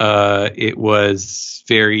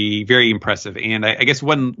very, very impressive. And I guess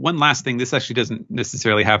one last thing, this actually doesn't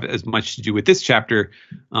necessarily have as much to do with this chapter,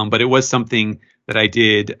 but it was something that I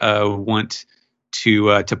did want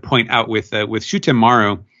to point out with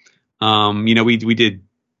Shutemaru. We did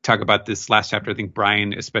talk about this last chapter. I think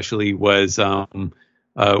Brian especially was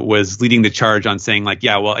leading the charge on saying like,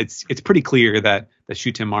 yeah, well, it's pretty clear that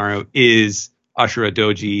Shutemaru is Ashura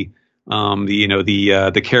Doji.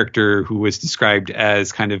 The character who was described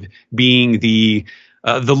as kind of being the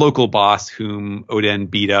local boss whom Oden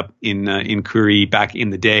beat up in Kuri back in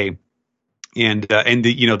the day, and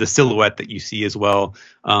the silhouette that you see as well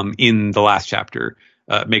in the last chapter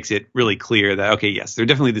makes it really clear that, okay, yes, they're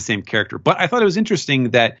definitely the same character. But I thought it was interesting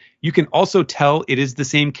that you can also tell it is the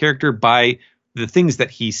same character by the things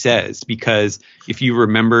that he says, because if you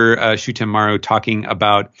remember Shutemaru talking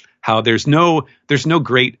about how there's no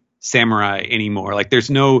great samurai anymore, like there's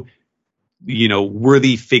no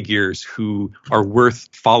worthy figures who are worth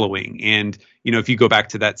following. And if you go back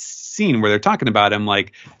to that scene where they're talking about him,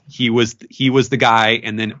 like he was the guy,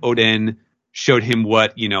 and then Oden showed him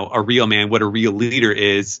what a real man, what a real leader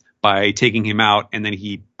is, by taking him out, and then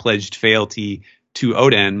he pledged fealty to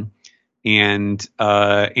Oden, and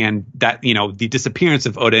that the disappearance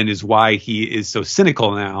of Oden is why he is so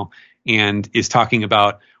cynical now and is talking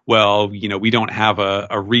about, well, we don't have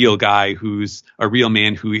a real guy who's a real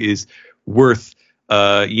man who is worth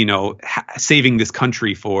saving this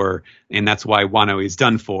country for, and that's why Wano is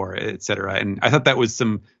done for, etc. And I thought that was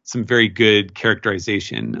some very good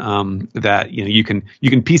characterization, that you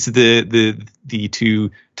can piece the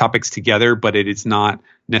two topics together, but it is not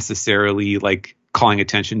necessarily like calling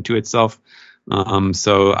attention to itself.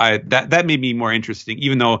 So that made me more interesting,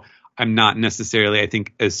 even though I'm not necessarily, I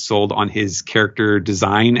think, as sold on his character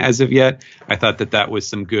design as of yet. I thought that was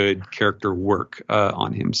some good character work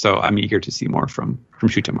on him. So I'm eager to see more from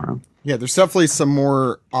Shutamaru. Yeah, there's definitely some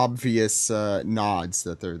more obvious nods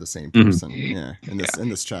that they're the same person. Mm-hmm. Yeah, in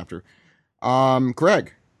this chapter.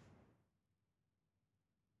 Greg.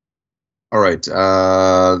 All right.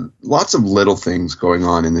 Lots of little things going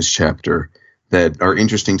on in this chapter that are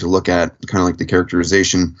interesting to look at, kind of like the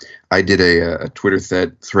characterization. I did a Twitter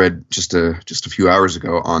thread just a few hours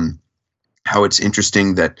ago on how it's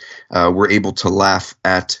interesting that we're able to laugh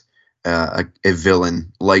at a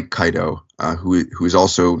villain like Kaido, who is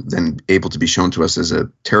also then able to be shown to us as a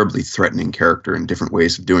terribly threatening character in different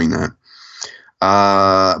ways of doing that.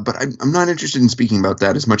 But I'm not interested in speaking about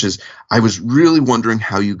that as much as I was really wondering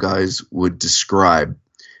how you guys would describe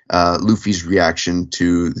Luffy's reaction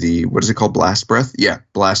to the, what is it called? Blast breath? Yeah,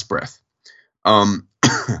 blast breath.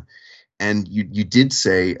 And you did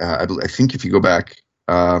say, I think if you go back,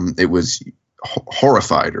 it was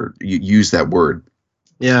horrified, or you used that word.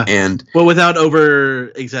 Yeah. Well, without over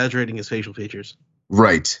exaggerating his facial features.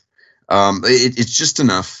 Right. It's just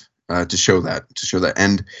enough to show that.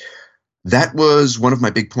 And that was one of my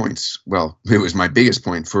big points. Well, it was my biggest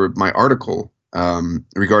point for my article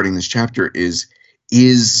regarding this chapter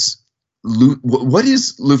what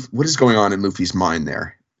is going on in Luffy's mind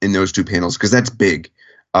there in those two panels, because that's big.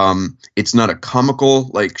 It's not a comical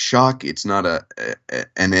like shock. It's not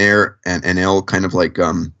an L kind of like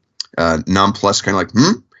nonplus kind of like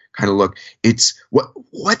kind of look. It's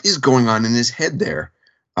what is going on in his head there,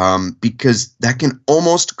 because that can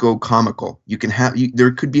almost go comical. You can have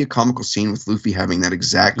there could be a comical scene with Luffy having that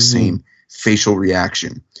exact same facial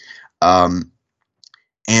reaction,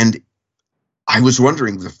 and I was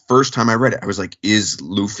wondering the first time I read it, I was like, is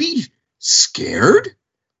Luffy scared?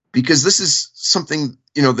 Because this is something,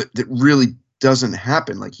 that really doesn't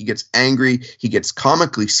happen. Like, he gets angry, he gets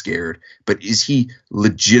comically scared, but is he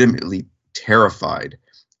legitimately terrified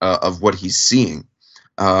of what he's seeing?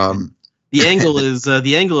 The angle is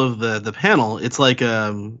the angle of the panel. It's like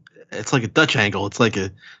a Dutch angle. It's like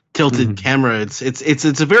a tilted camera. It's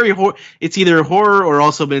a very it's either horror or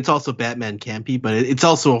also, but it's also Batman campy, but it's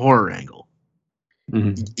also a horror angle.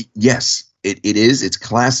 Yes, it is. It's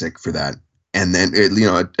classic for that. And then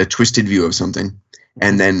a twisted view of something,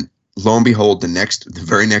 and then lo and behold, the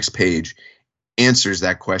very next page answers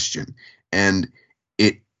that question. And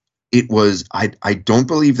it was I don't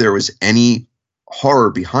believe there was any horror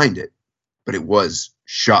behind it, but it was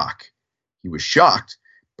shock. He was shocked,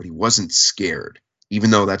 but he wasn't scared,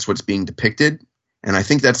 even though that's what's being depicted. And I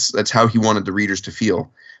think that's how he wanted the readers to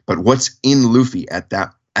feel. But what's in Luffy at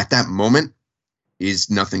that moment is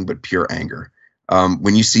nothing but pure anger.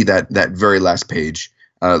 When you see that very last page,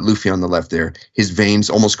 Luffy on the left there, his veins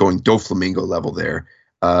almost going Doflamingo level there,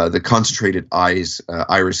 the concentrated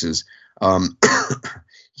irises,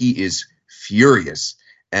 he is furious.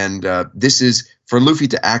 And this is, for Luffy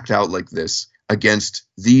to act out like this against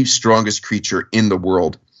the strongest creature in the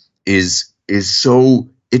world is so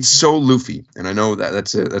Luffy. And I know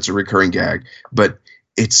that's a recurring gag, but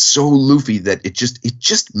it's so Luffy that it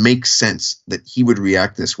just makes sense that he would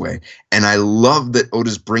react this way. And I love that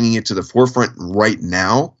Oda's bringing it to the forefront right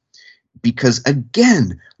now, because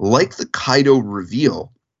again, like the Kaido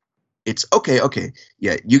reveal, it's okay.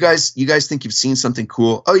 Yeah, you guys think you've seen something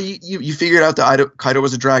cool. Oh, you figured out that Kaido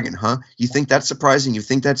was a dragon, huh? You think that's surprising? You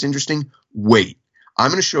think that's interesting? Wait, I'm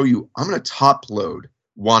going to show you. I'm going to top load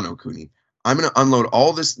Wano Kuni. I'm going to unload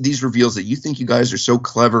all these reveals that you think you guys are so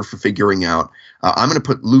clever for figuring out. I'm going to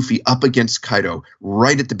put Luffy up against Kaido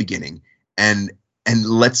right at the beginning, and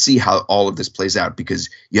let's see how all of this plays out, because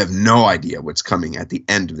you have no idea what's coming at the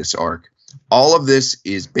end of this arc. All of this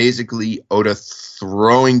is basically Oda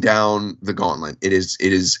throwing down the gauntlet.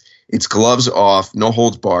 It's gloves off, no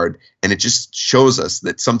holds barred, and it just shows us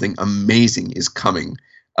that something amazing is coming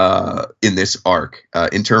in this arc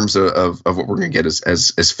in terms of what we're going to get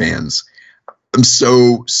as fans. I'm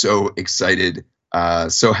so excited,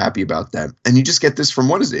 so happy about that. And you just get this from,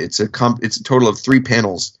 what is it? It's a total of 3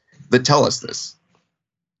 panels that tell us this.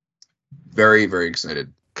 Very, very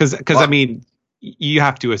excited. Because I mean, you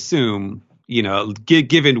have to assume,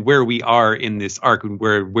 given where we are in this arc and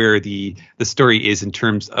where the story is in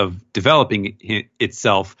terms of developing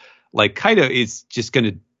itself, like Kaido is just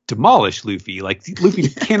going to demolish Luffy. Like Luffy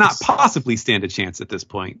cannot possibly stand a chance at this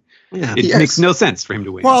point. Yeah. It makes no sense for him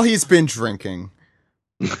to win. Well, he's been drinking.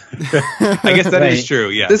 I guess that is Right. true.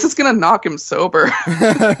 Yeah. This is gonna knock him sober.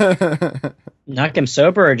 Knock him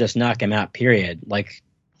sober or just knock him out, period. Like,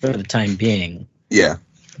 for the time being. Yeah.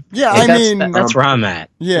 Yeah, Like, I mean, that's where I'm at.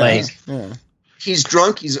 yeah, Like, yeah. He's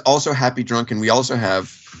drunk. He's also happy drunk, and we also have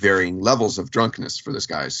varying levels of drunkenness for this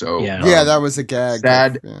guy. So Yeah. Yeah, that was a gag.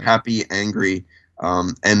 sad, Yeah. happy, angry,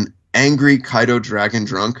 and angry Kaido Dragon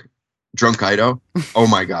drunk Kaido. Oh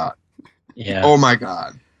my god! yeah. Oh my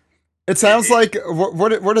god! It sounds like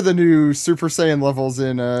what are the new Super Saiyan levels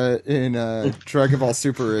in Dragon Ball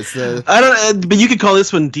Super? Is the I don't. But you could call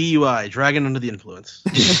this one DUI, Dragon Under the Influence.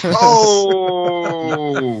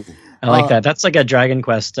 Oh, I like that. That's like a Dragon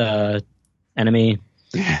Quest enemy.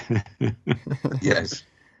 yes.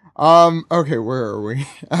 Okay, where are we?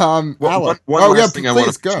 One Alec. last thing I want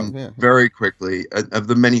please to go. mention Yeah. very quickly of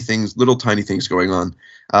the many things, little tiny things going on.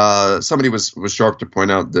 Somebody was sharp to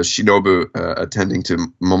point out the Shinobu attending to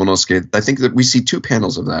Momonosuke. I think that we see two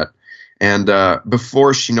panels of that, and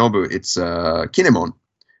before Shinobu, it's Kinemon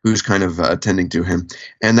who's kind of attending to him,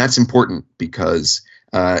 and that's important because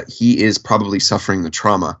he is probably suffering the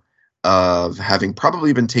trauma of having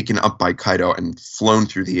probably been taken up by Kaido and flown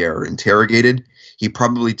through the air, interrogated. He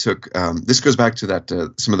probably took. This goes back to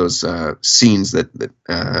that some of those scenes that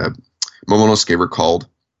Momonosuke recalled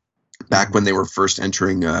back when they were first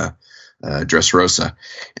entering Dressrosa,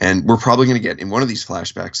 and we're probably going to get in one of these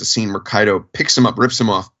flashbacks a scene where Kaido picks him up, rips him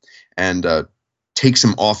off, and takes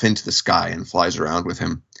him off into the sky and flies around with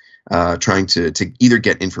him, trying to either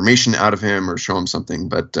get information out of him or show him something.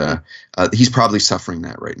 But he's probably suffering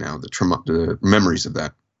that right now, the memories of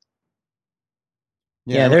that.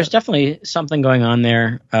 Yeah, there's definitely something going on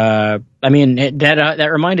there. I mean, that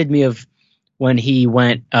reminded me of when he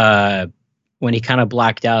went when he kind of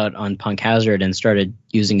blacked out on Punk Hazard and started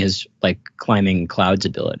using his like climbing clouds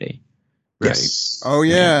ability. Yes. Oh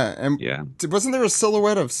yeah, and Yeah. wasn't there a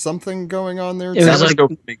silhouette of something going on there? It was That was like-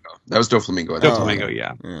 Doflamingo. That was Doflamingo. at that time. Doflamingo,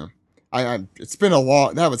 yeah. Yeah. It's been a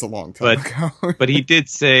long. That was a long time ago. But he did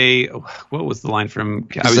say, what was the line from?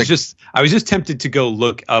 I like- was just tempted to go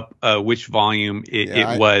look up which volume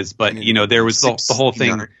it was, but there was the whole thing.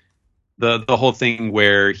 69. The whole thing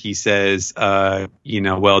where he says, a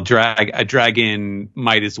dragon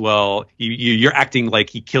might as well. You're acting like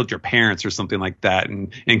he killed your parents or something like that,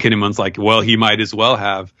 and Kinemon's like, well, he might as well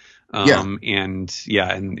have. That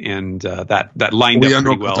lined up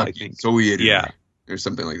pretty well, I think. So we Yeah. or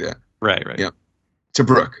something like that. Right. Yeah. To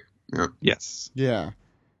Brooke. Yeah. Yes. Yeah.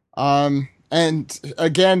 And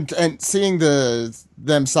again, and seeing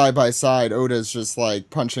them side by side, Oda's just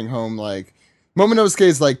like punching home like Momonosuke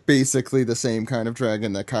is like basically the same kind of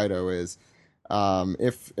dragon that Kaido is,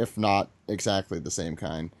 if not exactly the same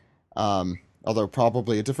kind. Although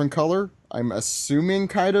probably a different color. I'm assuming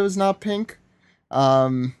Kaido's not pink.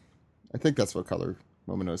 I think that's what color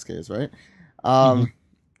Momonosuke is, right?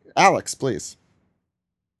 Alex, please.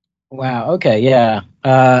 Wow. Okay. Yeah.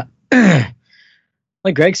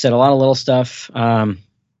 Like Greg said, a lot of little stuff.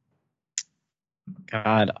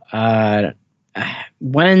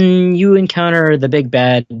 When you encounter the big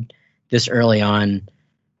bad this early on,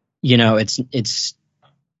 it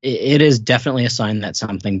is definitely a sign that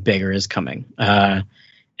something bigger is coming, and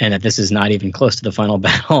that this is not even close to the final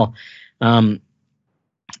battle. And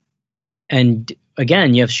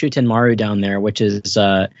again, you have Shuten Maru down there, which is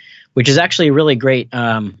actually really great.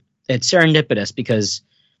 It's serendipitous because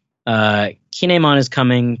Kinemon is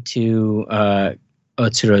coming to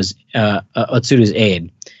Otsuru's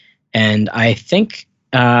aid, and I think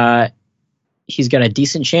he's got a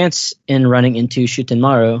decent chance in running into Shuten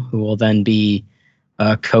Maru, who will then be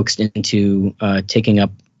coaxed into taking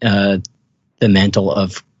up the mantle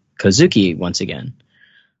of Kozuki once again.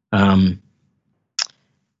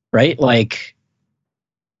 Right? Like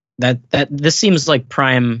that this seems like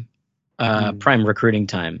prime recruiting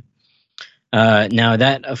time. Now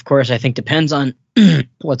that, of course, I think depends on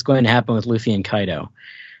what's going to happen with Luffy and Kaido.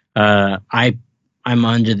 I'm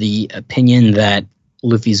under the opinion that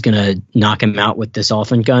Luffy's going to knock him out with this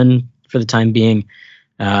elephant gun for the time being.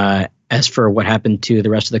 As for what happened to the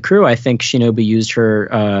rest of the crew, I think Shinobu used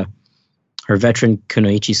her veteran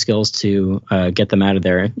kunoichi skills to get them out of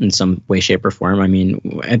there in some way, shape, or form. I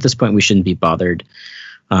mean, at this point, we shouldn't be bothered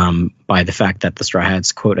by the fact that the Straw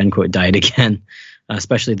Hats, quote unquote, died again.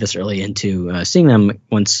 Especially this early into seeing them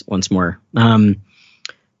once more.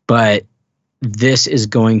 But this is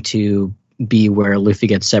going to be where Luffy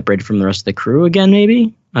gets separated from the rest of the crew again,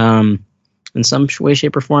 maybe, in some way,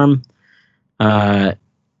 shape, or form. I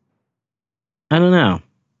don't know.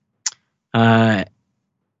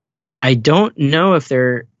 I don't know if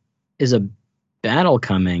there is a battle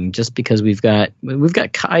coming, just because we've got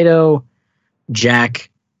Kaido, Jack,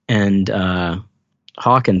 and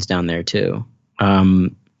Hawkins down there too.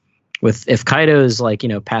 If Kaido is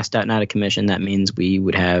passed out and out of commission, that means we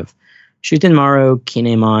would have Shutenmaru,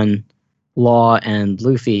 Kinemon, Law, and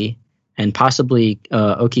Luffy, and possibly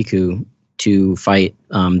Okiku to fight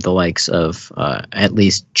the likes of at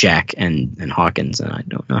least Jack and Hawkins, and I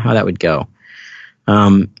don't know how that would go.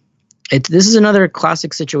 This is another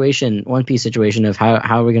classic situation, One Piece situation, of how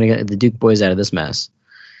are we going to get the Duke boys out of this mess.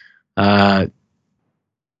 Of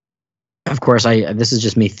course, this is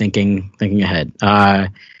just me thinking ahead.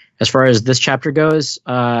 As far as this chapter goes,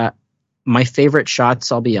 my favorite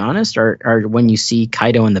shots, I'll be honest, are when you see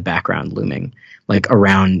Kaido in the background looming, like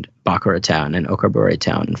around Bakura Town and Okabura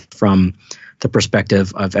Town from the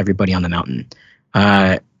perspective of everybody on the mountain.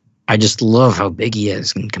 I just love how big he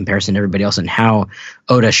is in comparison to everybody else, and how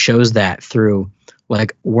Oda shows that through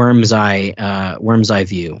like worm's eye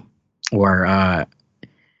view, or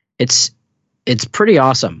it's pretty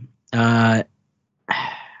awesome. I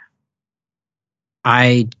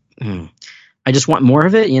just want more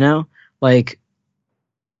of it, like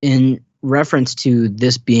in reference to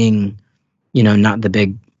this being, not the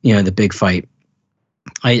big fight.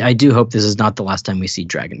 I do hope this is not the last time we see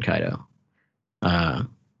Dragon Kaido.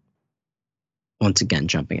 Once again,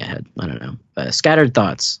 jumping ahead. I don't know. Scattered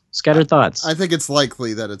thoughts. I think it's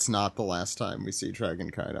likely that it's not the last time we see Dragon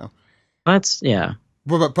Kaido. Yeah.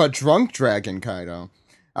 But drunk Dragon Kaido.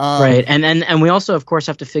 Right, and we also, of course,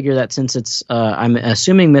 have to figure that since it's, I'm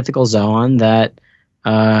assuming Mythical Zoan, that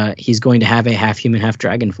he's going to have a half human, half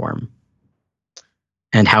dragon form.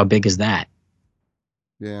 And how big is that?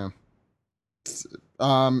 Yeah.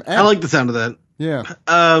 I like the sound of that. Yeah.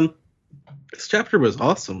 This chapter was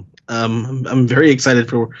awesome. I'm very excited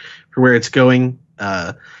for where it's going.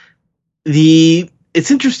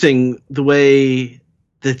 It's interesting the way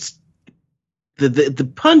that's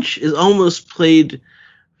the punch is almost played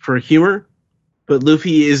for humor, but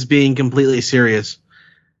Luffy is being completely serious,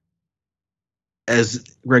 as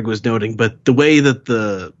Greg was noting. But the way that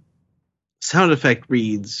the sound effect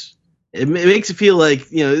reads, it makes it feel like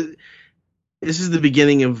this is the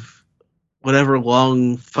beginning of whatever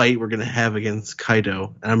long fight we're going to have against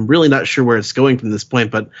Kaido. And I'm really not sure where it's going from this point,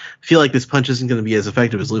 but I feel like this punch isn't going to be as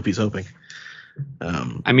effective as Luffy's hoping.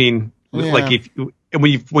 I mean, like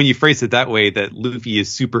when you phrase it that way, that Luffy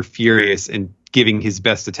is super furious and giving his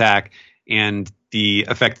best attack, and the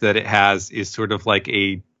effect that it has is sort of like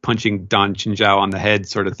a punching Don Chinzhao on the head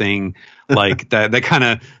sort of thing, like that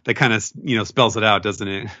kind of spells it out, doesn't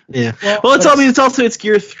it? Yeah. Well, it's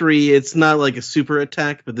Gear 3. It's not like a super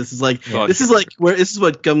attack, but this is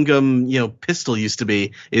what Gum Gum Pistol used to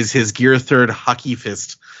be, is his Gear 3 hockey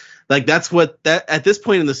fist. Like that's at this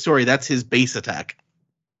point in the story, that's his base attack.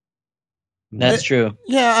 That's true.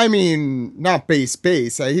 Yeah, I mean, not base.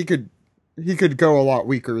 He could go a lot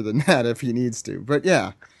weaker than that if he needs to. But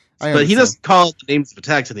yeah. But he doesn't call the names of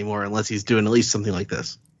attacks anymore unless he's doing at least something like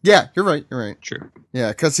this. Yeah, you're right. True. Yeah,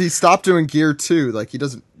 because he stopped doing Gear 2. Like, he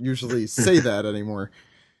doesn't usually say that anymore.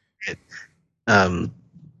 But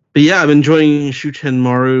yeah, I'm enjoying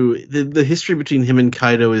Shutenmaru. The history between him and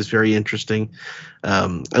Kaido is very interesting.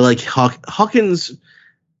 I like Hawkins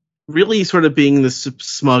really sort of being this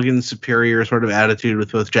smug and superior sort of attitude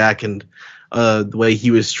with both Jack and the way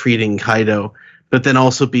he was treating Kaido, but then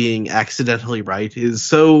also being accidentally right is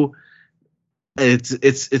so. It's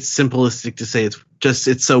simplistic to say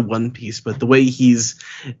it's so One Piece, but the way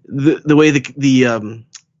the way the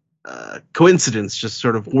coincidence just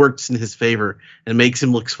sort of works in his favor and makes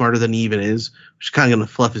him look smarter than he even is, which is kind of going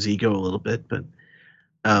to fluff his ego a little bit. But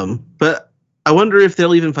I wonder if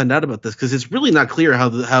they'll even find out about this, because it's really not clear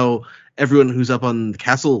how everyone who's up on the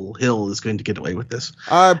castle hill is going to get away with this.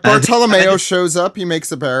 Bartolomeo shows up, he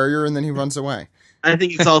makes a barrier, and then he runs away. I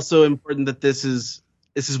think it's also important that this is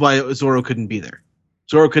why Zoro couldn't be there.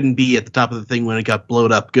 Zoro couldn't be at the top of the thing when it got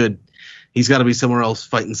blowed up good. He's got to be somewhere else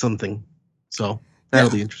fighting something. So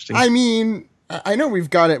that'll be interesting. I mean, I know we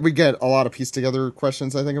get a lot of piece together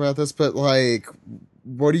questions, I think, about this, but like,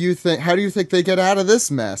 what do you think? How do you think they get out of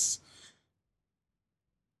this mess?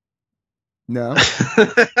 No.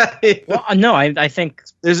 Well, no, I think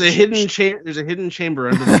there's a hidden chamber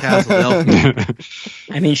under the castle.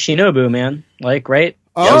 I mean, Shinobu, man, like, right?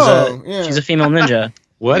 She's a female ninja.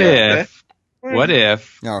 What if?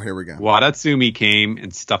 Oh, here we go. Wadatsumi came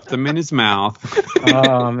and stuffed him in his mouth.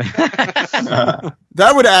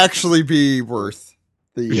 That would actually be worth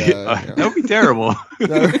the. That would be terrible.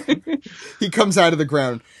 He comes out of the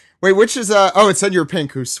ground. Wait, which is it's Senor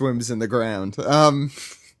Pink who swims in the ground.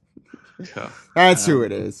 That's who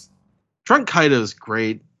it is. Drunk Kaido's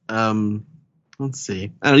great. Let's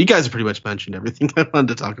see. I don't know. You guys have pretty much mentioned everything I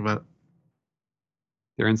wanted to talk about.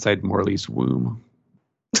 They're inside Morley's womb.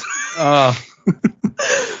 Oh.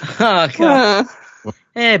 Oh, God.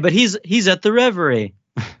 Hey, but he's at the Reverie.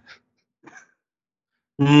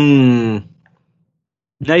 Nice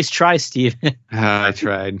try, Steve. I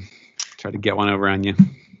tried to get one over on you.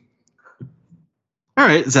 All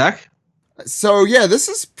right, Zach. So yeah, this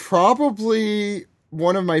is probably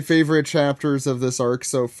one of my favorite chapters of this arc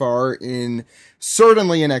so far,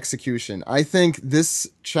 certainly in execution. I think this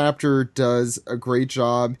chapter does a great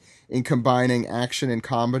job in combining action and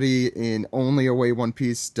comedy in only a way One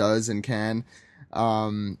Piece does and can.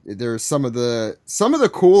 There's some of the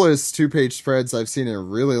coolest 2-page spreads I've seen in a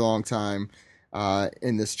really long time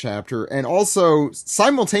in this chapter, and also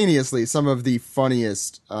simultaneously some of the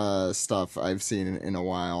funniest stuff I've seen in a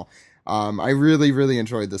while. I really, really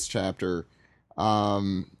enjoyed this chapter.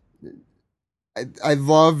 I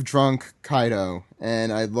love Drunk Kaido,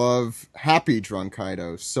 and I love Happy Drunk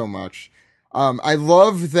Kaido so much. I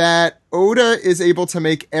love that Oda is able to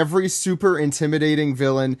make every super intimidating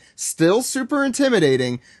villain still super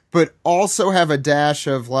intimidating, but also have a dash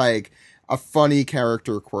of like a funny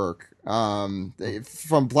character quirk. From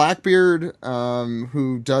Blackbeard,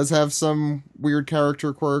 who does have some weird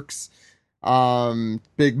character quirks.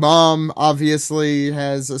 Big Mom obviously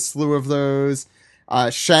has a slew of those.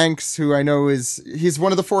 Shanks, who I know he's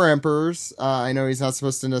one of the 4 emperors. I know he's not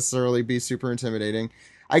supposed to necessarily be super intimidating.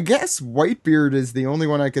 I guess Whitebeard is the only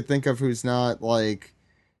one I could think of who's not like,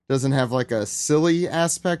 doesn't have like a silly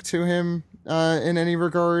aspect to him, in any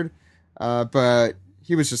regard. But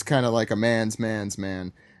he was just kind of like a man's man.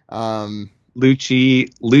 Lucci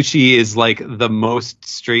is like the most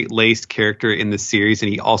straight-laced character in the series, and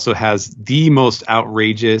he also has the most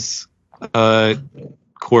outrageous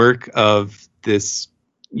quirk of this,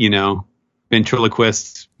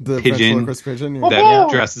 ventriloquist pigeon that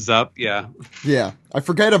dresses up. Yeah, I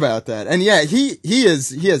forget about that. And yeah, he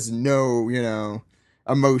has no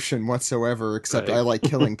emotion whatsoever except right. I like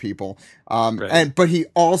killing people. Right. But he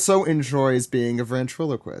also enjoys being a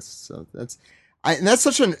ventriloquist. So this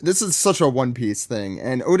is such a One Piece thing,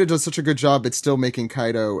 and Oda does such a good job at still making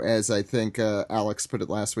Kaido, as I think Alex put it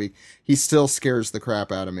last week, he still scares the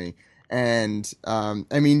crap out of me. And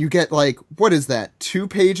you get like, what is that, 2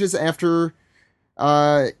 pages after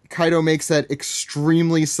Kaido makes that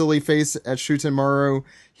extremely silly face at Shutenmaru,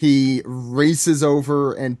 he races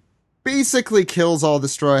over and basically kills all the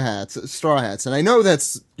straw hats. And I know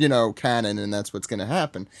that's, canon and that's what's going to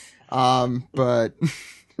happen. But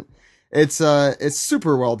it's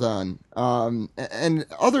super well done. And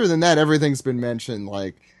other than that, everything's been mentioned.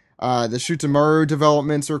 Like, the Shutenmaru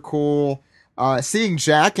developments are cool. Seeing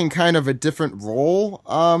Jack in kind of a different role,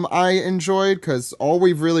 I enjoyed, because all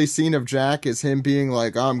we've really seen of Jack is him being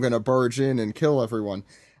like, I'm gonna barge in and kill everyone.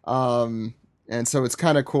 And so it's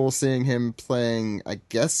kind of cool seeing him playing, I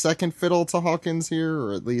guess, second fiddle to Hawkins here,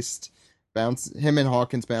 or at least him and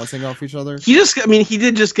Hawkins bouncing off each other. He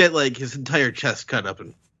did just get like his entire chest cut up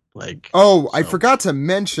and like. Oh, so. I forgot to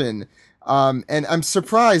mention, and I'm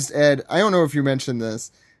surprised, Ed, I don't know if you mentioned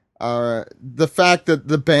this, the fact that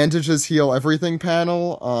the bandages heal everything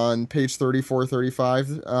panel on page 34,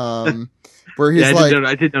 35, where he's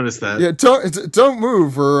I did notice that. Yeah, don't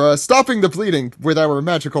move. We're stopping the bleeding with our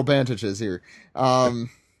magical bandages here. I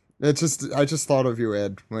just thought of you,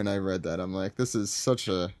 Ed, when I read that. I'm like, this is such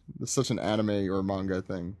an anime or manga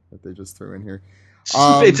thing that they just threw in here.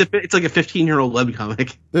 It's like a 15-year-old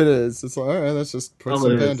webcomic. It is. It's like, all right, let's just put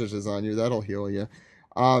some bandages on you. That'll heal you.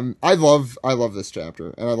 I love this chapter,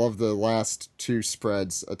 and I love the last 2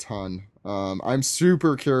 spreads a ton. I'm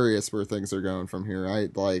super curious where things are going from here.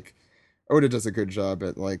 Oda does a good job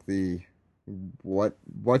at like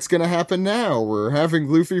what's gonna happen now. We're having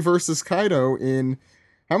Luffy versus Kaido in,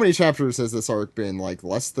 how many chapters has this arc been? Like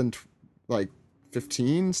less than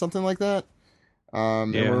 15, something like that.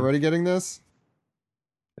 And we're already getting this.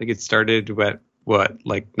 I think it started at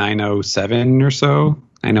like 907 or so.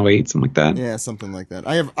 908, something like that. Yeah, something like that.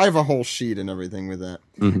 I have a whole sheet and everything with that.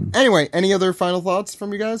 Mm-hmm. Anyway, any other final thoughts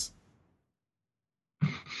from you guys?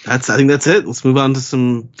 I think that's it. Let's move on to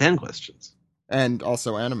some fan questions. And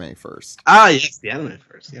also anime first. Yes, the anime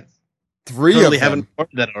first, yes. 3 totally of them. haven't covered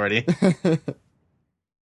that already.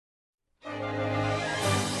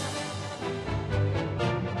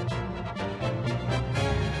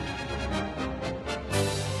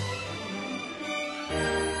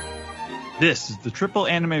 This is the Triple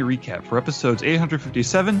Anime Recap for episodes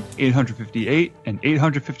 857, 858, and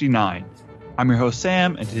 859. I'm your host,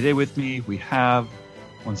 Sam, and today with me we have,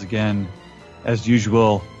 once again, as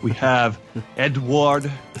usual, we have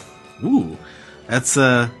Edward Ooh, that's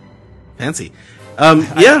fancy.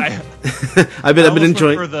 Yeah, I've been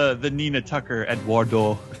enjoying for the Nina Tucker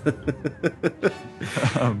Eduardo.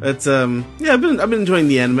 That's yeah, I've been enjoying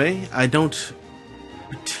the anime. I don't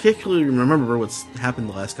particularly remember what's happened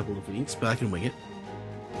the last couple of weeks, but I can wing it.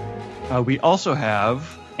 We also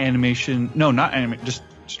have just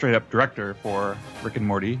straight up director for Rick and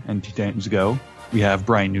Morty and Teen Titans Go. We have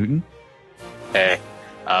Brian Newton. Hey,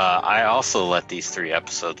 I also let these 3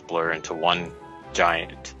 episodes blur into one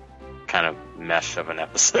giant kind of mesh of an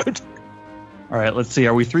episode. All right, let's see.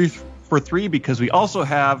 Are we 3 for 3? Because we also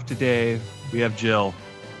have today, we have Jill.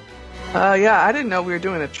 Yeah, I didn't know we were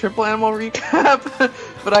doing a triple animal recap,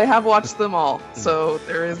 but I have watched them all, so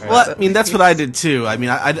there is. Well, I mean, that's what I did too. I mean,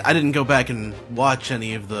 I didn't go back and watch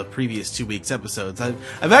any of the previous 2 weeks' episodes.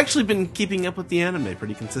 I've actually been keeping up with the anime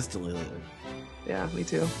pretty consistently lately. Yeah, me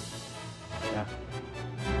too. Yeah.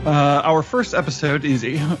 Our first episode is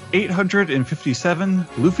 857.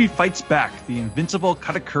 Luffy fights back. The invincible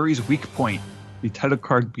Katakuri's weak point. The title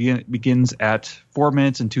card begins at 4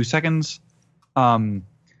 minutes and 2 seconds.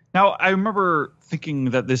 Now, I remember thinking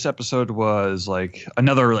that this episode was like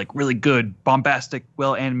another like really good, bombastic,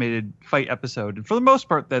 well-animated fight episode. And for the most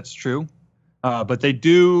part, that's true. But they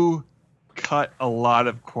do cut a lot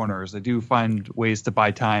of corners. They do find ways to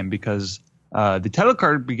buy time because the title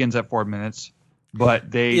card begins at 4 minutes,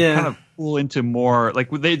 but they kind of pull into more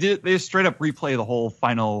like they straight up replay the whole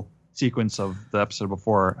final sequence of the episode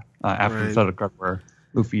before after the title card where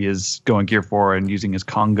Luffy is going Gear 4 and using his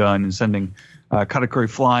Kong gun and sending Katakuri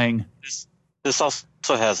flying. This also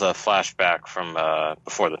has a flashback from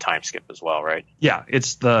before the time skip as well, right? Yeah,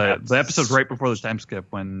 it's the episode right before the time skip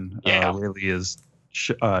when Rayleigh is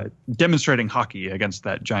demonstrating hockey against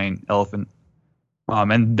that giant elephant.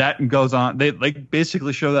 And that goes on. They like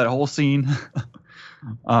basically show that whole scene.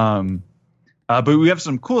 But we have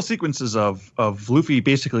some cool sequences of Luffy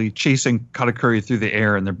basically chasing Katakuri through the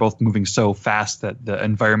air, and they're both moving so fast that the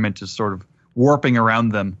environment is sort of warping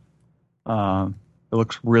around them. It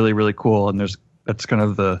looks really, really cool, and that's kind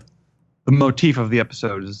of the motif of the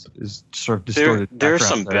episode is sort of distorted.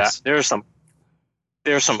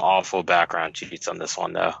 There's some awful background cheats on this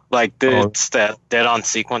one though. Like it's that dead on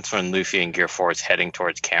sequence when Luffy in Gear 4 is heading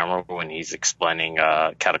towards camera when he's explaining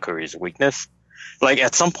Katakuri's weakness. Like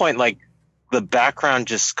at some point, like the background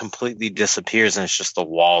just completely disappears and it's just the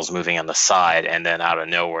walls moving on the side, and then out of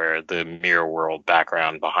nowhere the mirror world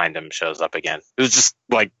background behind him shows up again. It was just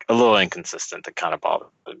like a little inconsistent. That kind of bothered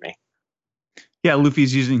me. Yeah,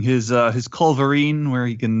 Luffy's using his culverine where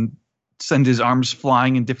he can send his arms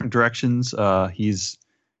flying in different directions. He's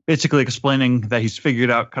basically explaining that he's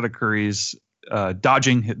figured out Katakuri's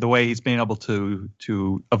dodging, the way he's been able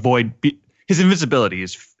to avoid his invincibility,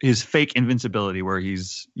 his fake invincibility, where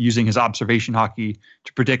he's using his observation hockey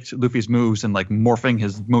to predict Luffy's moves and like morphing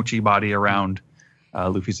his mochi body around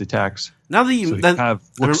Luffy's attacks. Now that he kind of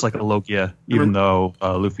looks like a Logia, even though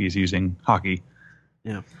Luffy is using hockey.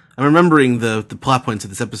 Yeah, I'm remembering the plot points of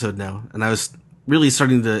this episode now, and I was really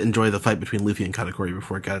starting to enjoy the fight between Luffy and Katakuri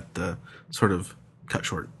before it got sort of cut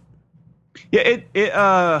short.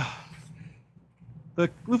 Yeah, the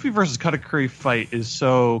Luffy versus Katakuri fight is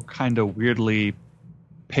so kind of weirdly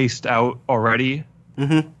paced out already.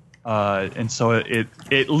 Mm-hmm. And so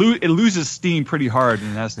it loses steam pretty hard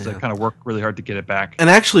and has to kind of work really hard to get it back. And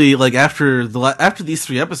actually, like after these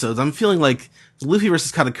 3 episodes, I'm feeling like the Luffy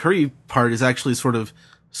versus Katakuri part is actually sort of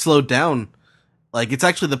slowed down. Like it's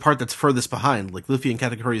actually the part that's furthest behind. Like Luffy and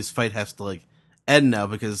Katakuri's fight has to like end now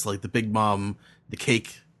because like the Big Mom, the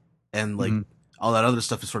cake, and like all that other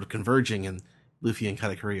stuff is sort of converging, and Luffy and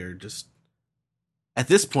Katakuri are just at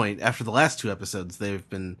this point after the last 2 episodes they've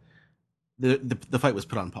been the fight was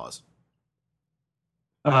put on pause.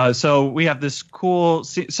 So we have this cool.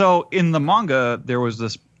 So in the manga, there was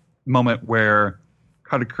this moment where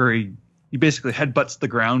Katakuri he basically headbutts the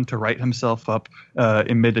ground to right himself up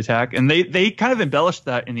in mid attack, and they kind of embellished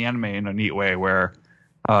that in the anime in a neat way where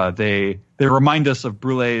they remind us of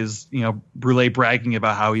Brulee's Brule bragging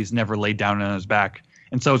about how he's never laid down on his back,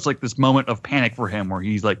 and so it's like this moment of panic for him where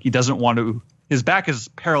he's like he doesn't want to. His back is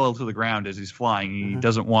parallel to the ground as he's flying. He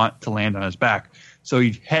doesn't want to land on his back. So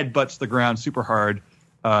he headbutts the ground super hard.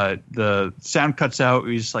 The sound cuts out.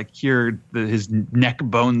 We just like hear his neck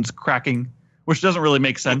bones cracking, which doesn't really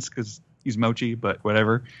make sense because he's Mochi, but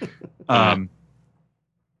whatever. Yeah,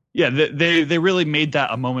 they really made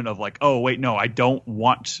that a moment of like, oh, wait, no, I don't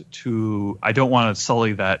want to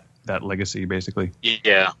sully that legacy, basically.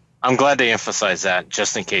 Yeah. I'm glad they emphasized that,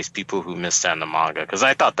 just in case people who missed that in the manga, because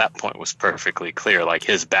I thought that point was perfectly clear. Like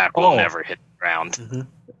his back will never hit the ground.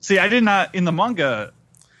 See, I did not in the manga.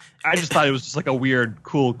 I just thought it was just like a weird,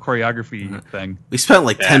 cool choreography thing. We spent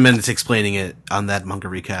like 10 minutes explaining it on that manga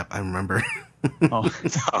recap. I remember. Oh,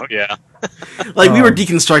 Oh yeah. Like we were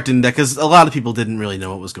deconstructing that because a lot of people didn't really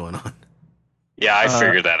know what was going on. Yeah, I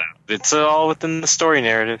figured that out. It's all within the story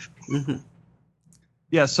narrative. Mm-hmm.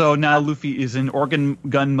 yeah. So now Luffy is in organ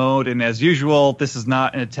gun mode, and as usual, this is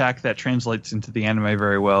not an attack that translates into the anime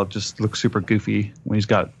very well. It just looks super goofy when he's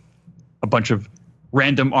got a bunch of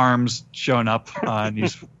random arms showing up,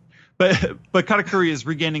 and but Katakuri is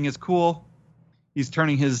regaining his cool. He's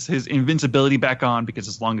turning his invincibility back on because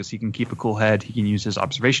as long as he can keep a cool head, he can use his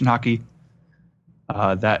observation hockey.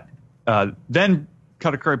 Then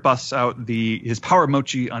Katakuri busts out his power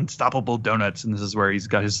mochi unstoppable donuts, and this is where he's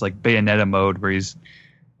got his like Bayonetta mode where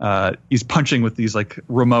he's punching with these like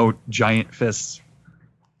remote giant fists.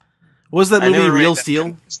 Was that movie Real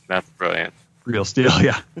Steel? That's brilliant. Real Steel,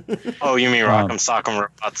 yeah. Oh, you mean Rock'em Sock'em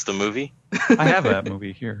Robots the movie? I have that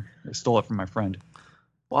movie here. I stole it from my friend.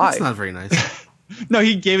 Why? That's not very nice. No,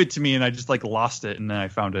 he gave it to me, and I just like lost it, and then I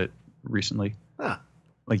found it recently,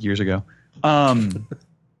 like years ago.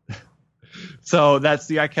 So that's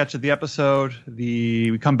the eye catch of the episode.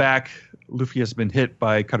 We come back. Luffy has been hit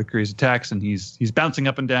by Katakuri's attacks, and he's bouncing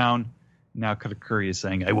up and down. Now Katakuri is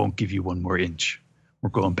saying, "I won't give you one more inch. We're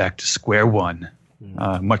going back to square one,"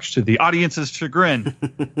 much to the audience's chagrin.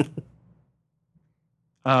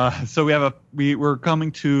 So we're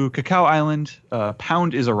coming to Cacao Island.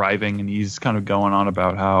 Pound is arriving, and he's kind of going on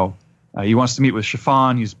about how he wants to meet with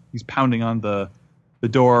Chiffon. He's pounding on the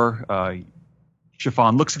door.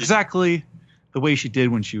 Chiffon looks exactly the way she did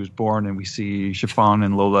when she was born, and we see Chiffon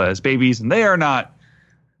and Lola as babies, and they are not.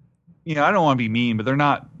 I don't want to be mean, but they're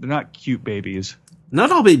not cute babies.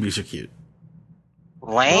 Not all babies are cute.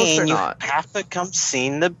 Lane, you have to come see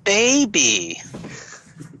the baby.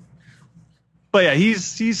 But yeah,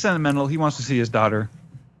 he's sentimental. He wants to see his daughter.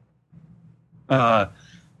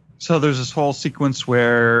 So there's this whole sequence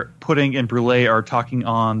where Pudding and Brûlée are talking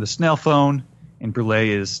on the snail phone, and Brûlée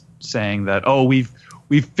is saying that,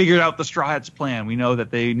 we've figured out the Straw Hats' plan. We know that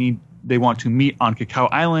they want to meet on Cacao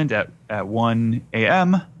Island at 1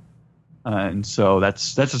 a.m. And so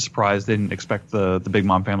that's a surprise. They didn't expect the Big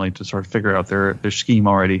Mom family to sort of figure out their scheme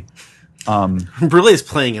already. Brûlée's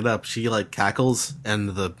playing it up. She like cackles, and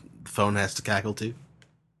the phone has to cackle too.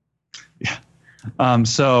 Yeah.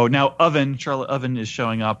 So now Charlotte Oven is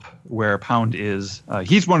showing up where Pound is.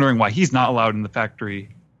 He's wondering why he's not allowed in the factory.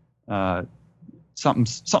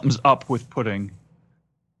 Something's up with Pudding.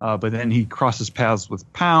 But then he crosses paths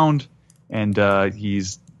with Pound, and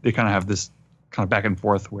they kind of have this kind of back and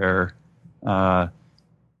forth where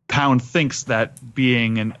Pound thinks that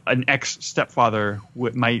being an ex-stepfather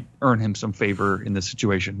might earn him some favor in this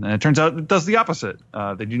situation. And it turns out it does the opposite.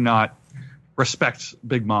 They do not respect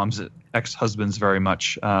Big Mom's ex-husbands very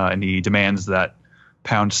much, and he demands that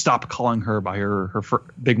Pound stop calling her by her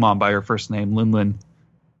Big Mom by her first name, Lin.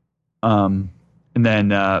 And then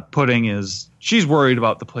Pudding she's worried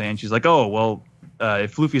about the plan. She's like,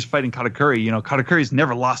 if Luffy's fighting Katakuri, Katakuri's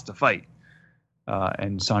never lost a fight.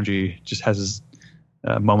 And Sanji just has his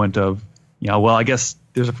moment of, I guess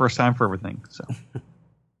there's a first time for everything. So,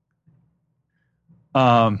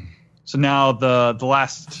 so now the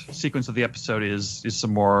last sequence of the episode is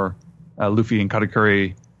some more Luffy and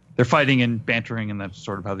Katakuri. They're fighting and bantering, and that's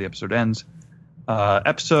sort of how the episode ends.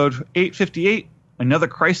 Episode 858, Another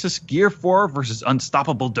Crisis, Gear 4 versus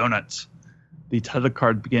Unstoppable Donuts. The title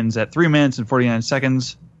card begins at 3 minutes and 49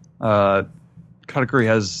 seconds.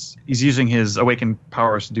 Katakuri he's using his awakened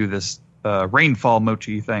powers to do this rainfall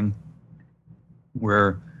mochi thing,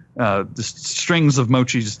 where the strings of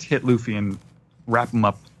mochi just hit Luffy and wrap him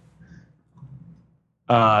up.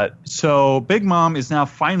 So Big Mom is now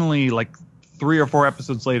finally, like 3 or 4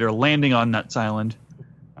 episodes later, landing on Nuts Island.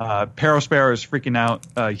 Perospero is freaking out.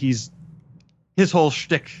 His whole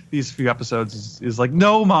shtick these few episodes is like,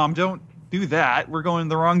 no, Mom, don't do that. We're going in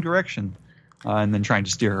the wrong direction. And then trying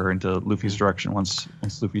to steer her into Luffy's direction once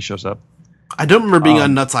Luffy shows up. I don't remember being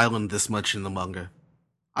on Nuts Island this much in the manga.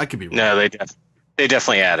 I could be wrong. No, they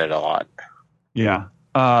definitely added a lot. Yeah.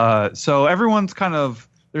 So everyone's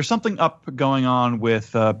there's something up going on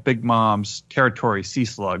with Big Mom's territory, Sea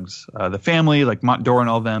Slugs. The family, like Montdor and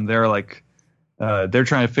all them, they're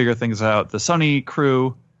trying to figure things out. The Sunny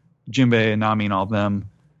crew, Jinbei and Nami and all of them,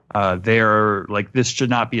 they're like, this should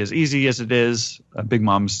not be as easy as it is. Big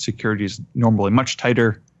Mom's security is normally much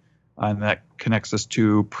tighter. And that connects us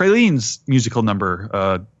to Praline's musical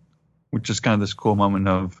number, which is kind of this cool moment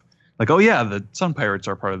of like, oh yeah, the Sun Pirates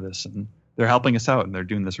are part of this, and they're helping us out, and they're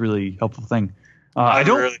doing this really helpful thing. I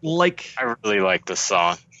really like this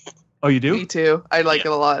song. Oh, you do? Me too. I like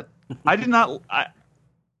it a lot. I did not.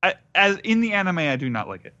 as in the anime, I do not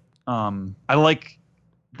like it. I like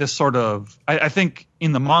this sort of. I think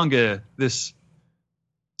in the manga, this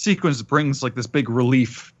sequence brings like this big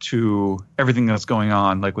relief to everything that's going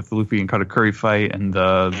on, like with the Luffy and Katakuri fight and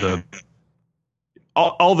the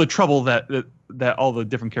all the trouble that all the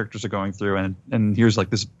different characters are going through, and here's like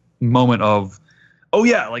this moment of, oh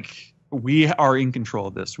yeah, like we are in control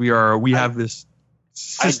of this. We have this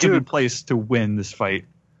system in place to win this fight.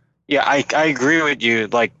 Yeah, I agree with you.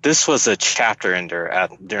 Like, this was a chapter ender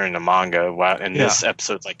during the manga, and this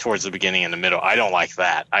episode's like towards the beginning and the middle. I don't like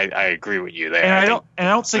that. I agree with you there. And I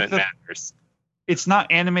don't think that matters. It's not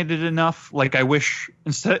animated enough. Like, I wish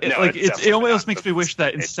instead, No, it almost makes me wish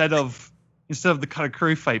that instead of the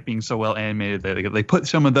Katakuri fight being so well animated, they put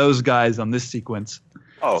some of those guys on this sequence.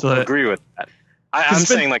 Oh, so I agree with that. I'm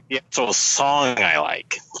saying like the actual song I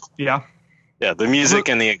like. Yeah. Yeah, the music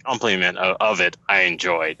and the accompaniment of it I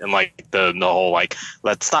enjoyed, and like the whole like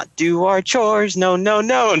let's not do our chores, no,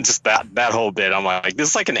 and just that whole bit. I'm like, this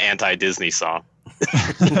is like an anti-Disney song.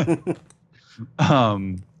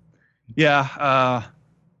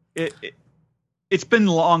 It's been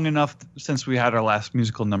long enough since we had our last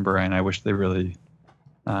musical number, and I wish they really.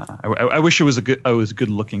 I wish it was a good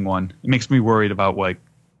looking one. It makes me worried about like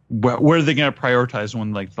where are they going to prioritize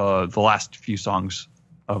when like the last few songs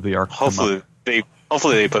of the arc. Hopefully they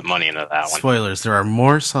put money into that one. Spoilers: there are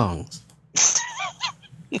more songs.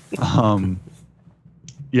 And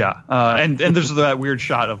there's that weird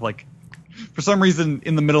shot of like, for some reason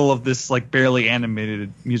in the middle of this like barely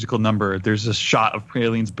animated musical number, there's this shot of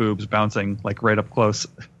Praline's boobs bouncing like right up close.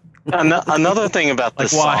 Another thing about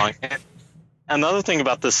this why? song. Another thing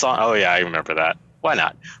about this song. Oh yeah, I remember that. Why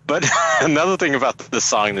not? But another thing about this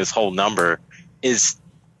song, this whole number, is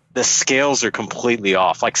the scales are completely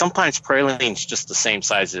off. Like sometimes Praline's just the same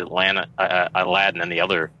size as Aladdin and the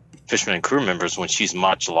other Fishman and crew members when she's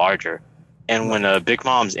much larger. And when Big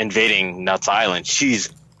Mom's invading Nuts Island, she's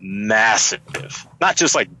massive. Not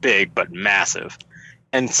just like big, but massive.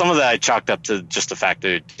 And some of that I chalked up to just the fact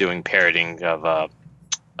they're doing parroting of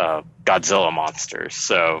Godzilla monsters.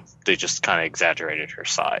 So they just kind of exaggerated her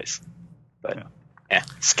size. But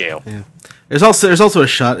scale. Yeah. There's also a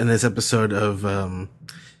shot in this episode of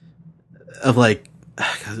like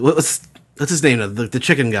what's his name? The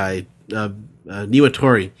chicken guy,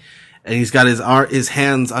 Niwatori, and he's got his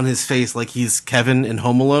hands on his face like he's Kevin in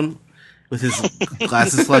Home Alone with his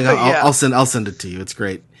glasses flying out. I'll send it to you. It's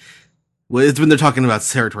great. Well, it's when they're talking about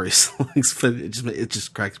territory slings, but it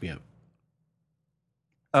just cracks me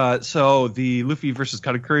up. So the Luffy versus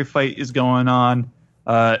Katakuri fight is going on.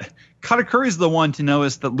 Katakuri's the one to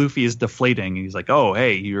notice that Luffy is deflating. He's like, "Oh,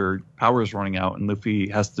 hey, your power is running out," and Luffy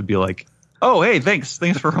has to be like, "Oh, hey, thanks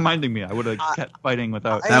for reminding me. I would have kept fighting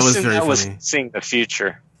without." That was very funny. Was seeing the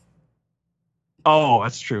future. Oh,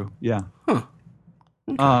 that's true. Yeah. Huh.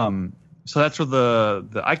 Okay. So that's where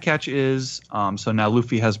the eye catch is. So now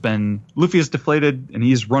Luffy is deflated and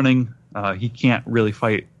he's running. He can't really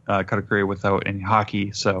fight Katakuri without any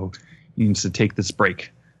haki, so he needs to take this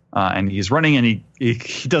break. And he's running, and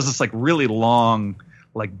he does this like really long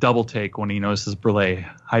like double take when he notices Brule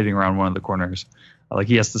hiding around one of the corners. Like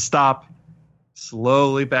he has to stop,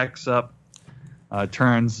 slowly backs up,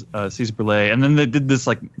 turns, sees Brule, and then they did this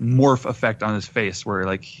like morph effect on his face where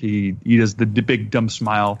like he does the big dumb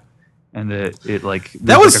smile. And it like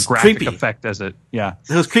that was like a graphic creepy effect as it That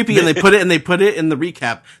was creepy, and they put it in the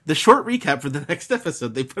recap, the short recap for the next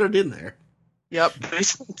episode. They put it in there. Yep, they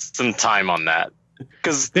spent some time on that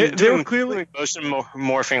because they doing were clearly motion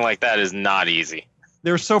morphing like that is not easy.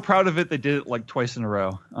 They were so proud of it they did it like twice in a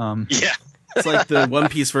row. Yeah, it's like the One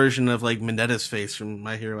Piece version of like Minetta's face from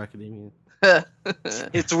My Hero Academia.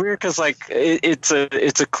 It's weird because like it's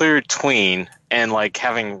a clear tween, and like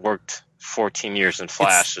having worked 14 years in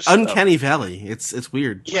Flash. It's uncanny valley. It's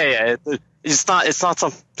weird. Yeah. It's not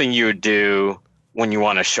something you would do when you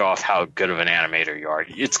want to show off how good of an animator you are.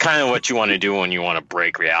 It's kind of what you want to do when you want to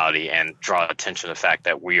break reality and draw attention to the fact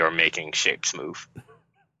that we are making shapes move.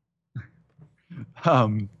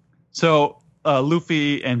 So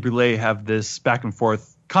Luffy and Brule have this back and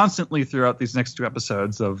forth constantly throughout these next two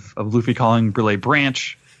episodes of Luffy calling Brule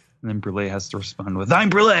Branch, and then Brule has to respond with "I'm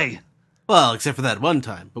Brule." Well, except for that one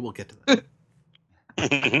time, but we'll get to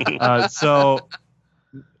that. So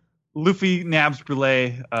Luffy nabs Brule.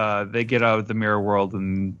 They get out of the mirror world,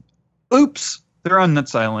 and oops, they're on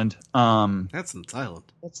Nuts Island. That's Nuts Island.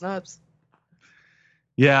 That's nuts.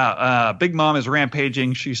 Yeah, Big Mom is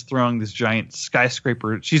rampaging. She's throwing this giant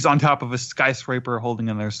skyscraper. She's on top of a skyscraper, holding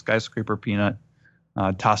another skyscraper peanut,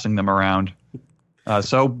 tossing them around.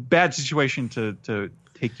 So bad situation to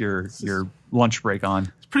take your lunch break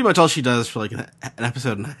on. It's pretty much all she does for like an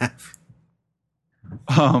episode and a half.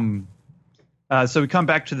 So we come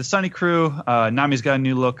back to the Sunny crew. Nami's got a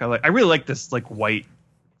new look. I really like this like white,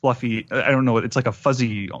 fluffy. I don't know. It's like a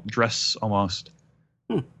fuzzy dress almost.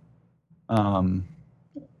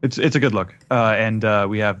 It's a good look. And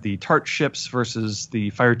we have the Tart ships versus the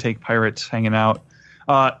Fire Tank pirates hanging out.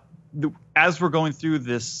 As we're going through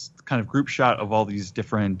this kind of group shot of all these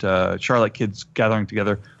different Charlotte kids gathering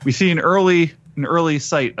together, we see an early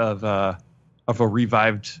sight of a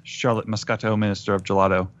revived Charlotte Moscato, Minister of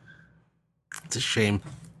Gelato. It's a shame.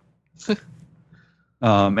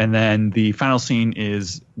 And then the final scene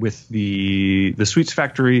is with the Sweets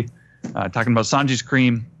Factory, talking about Sanji's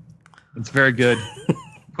cream. It's very good.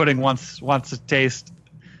 Pudding wants to taste,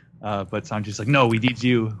 but Sanji's like, no, we need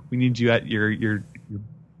you at your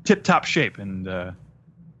tip-top shape. And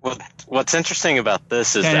what's interesting about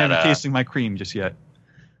this is can't that have tasting my cream just yet.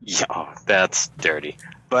 Yeah, that's dirty.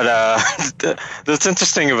 But what's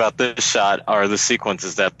interesting about this shot or the sequence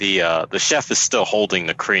is that the chef is still holding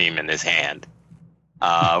the cream in his hand,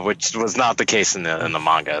 which was not the case in the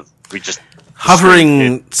manga. We just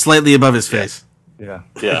hovering slightly above his face. Yeah.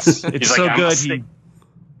 Yes. It's He's so like, good.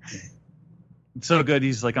 It's so good.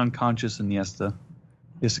 He's like unconscious, and he has to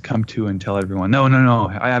come to and tell everyone, no,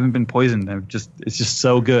 I haven't been poisoned. It's just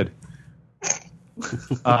so good.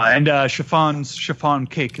 And chiffon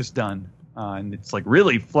cake is done, and it's like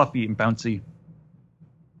really fluffy and bouncy.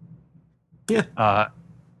 Yeah.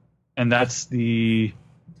 And that's the.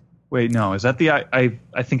 Wait, no, is that the I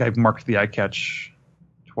think I've marked the eye catch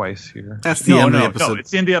twice here. That's the end of the episode. No,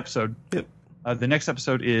 it's the end of the episode. Yep. The next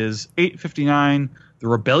episode is 8:59. The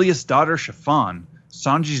rebellious daughter Chiffon.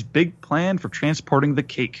 Sanji's big plan for transporting the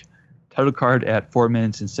cake. Title card at 4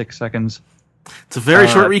 minutes and 6 seconds. It's a very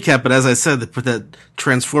short recap, but as I said, they put that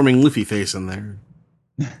transforming Luffy face in there.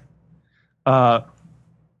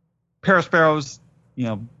 Parasparrow's,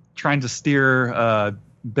 trying to steer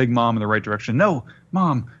Big Mom in the right direction. No,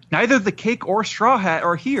 Mom, neither the cake or Straw Hat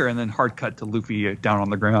are here. And then hard cut to Luffy down on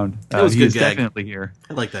the ground. That was a good gag. Definitely here.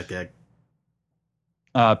 I like that gag.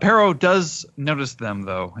 Pero does notice them,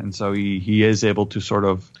 though, and so he is able to sort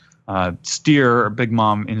of steer Big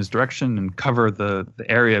Mom in his direction and cover the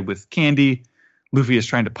area with candy. Luffy is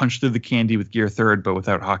trying to punch through the candy with Gear 3rd, but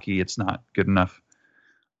without Haki, it's not good enough.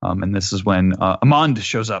 And this is when Amand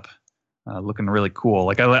shows up, looking really cool.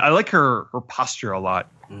 Like I like her posture a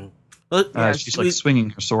lot. Well, she's like swinging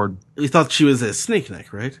her sword. We thought she was a snake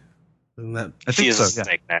neck, right? Isn't that? I think she is so, a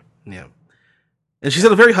snake neck. Yeah. And she's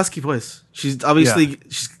got a very husky voice. She's obviously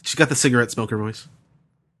she's got the cigarette smoker voice.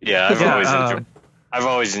 Yeah, I've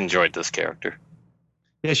always enjoyed this character.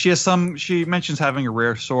 Yeah, she has some. She mentions having a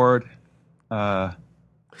rare sword. Shirawo,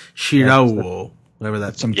 whatever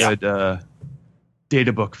that's. Some good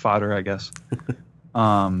data book fodder, I guess.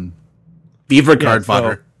 Beaver card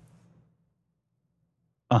fodder.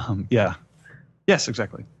 Yeah. Yes,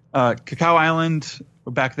 exactly. Cacao Island.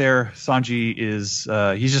 We're back there. Sanji is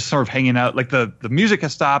he's just sort of hanging out. Like the music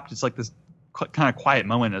has stopped. It's like this kind of quiet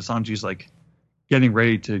moment as Sanji's like getting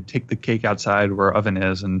ready to take the cake outside where Oven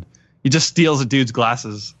is, and he just steals a dude's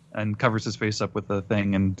glasses and covers his face up with the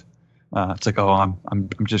thing, and it's like, oh, I'm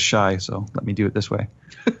just shy, so let me do it this way.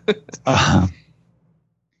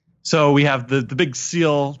 So we have the big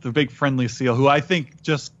seal, the big friendly seal, who I think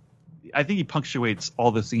he punctuates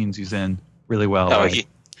all the scenes he's in really well. Oh, Like,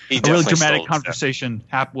 he a really definitely dramatic stole conversation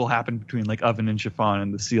will happen between like Oven and Chiffon,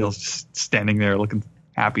 and the seal's just standing there looking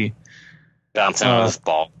happy, bouncing on his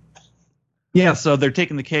ball. Yeah, so they're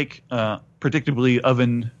taking the cake. Predictably,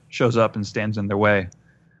 Oven shows up and stands in their way,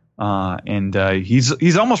 and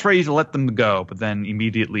he's almost ready to let them go, but then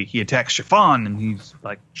immediately he attacks Chiffon, and he's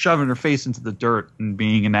like shoving her face into the dirt and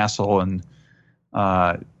being an asshole, and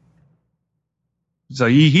so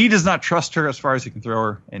he does not trust her as far as he can throw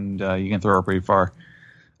her, and you can throw her pretty far.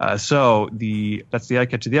 So that's the eye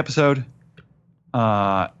catch of the episode.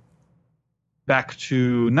 Back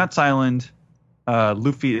to Nuts Island.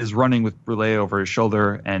 Luffy is running with Brûlé over his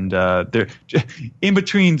shoulder, and they're in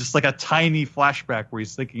between just like a tiny flashback where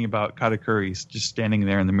he's thinking about Katakuri. He's just standing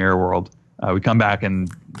there in the mirror world. We come back and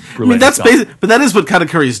Brûlé, I mean, that's basic, but that is what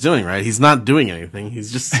Katakuri is doing, right? He's not doing anything.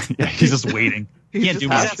 He's just he's just waiting. He can't do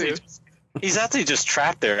much. He's actually just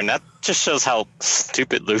trapped there, and that just shows how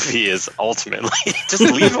stupid Luffy is ultimately. Just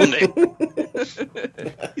leave him there.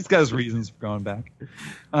 He's got his reasons for going back.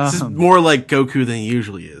 This is more like Goku than he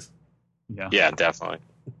usually is. Yeah, definitely.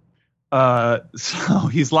 So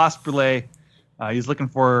he's lost Brûlé. He's looking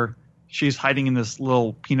for her. She's hiding in this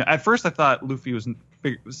little peanut. At first, I thought Luffy was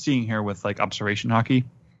seeing her with like observation hockey.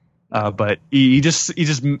 But he just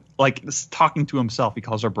like talking to himself. He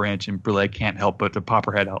calls her Branch, and Brule can't help but to pop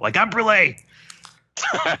her head out like, I'm Brule.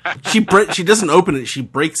 She doesn't open it; she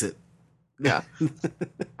breaks it. Yeah.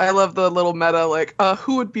 I love the little meta, like,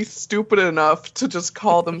 who would be stupid enough to just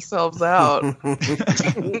call themselves out?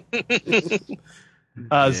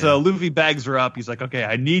 So Luffy bags her up. He's like, okay,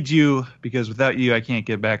 I need you because without you, I can't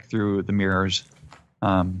get back through the mirrors.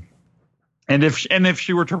 And if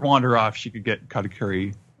she were to wander off, she could get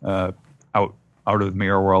Katakuri out of the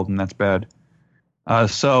mirror world, and that's bad.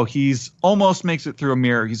 So he's almost makes it through a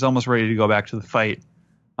mirror. He's almost ready to go back to the fight,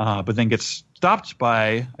 but then gets stopped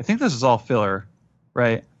by. I think this is all filler,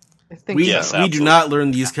 right? I think We so. do not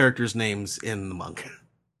learn these characters' names in the manga.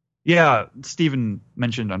 Yeah, Steven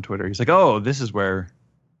mentioned on Twitter. He's like, "Oh, this is where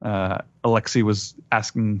Alexi was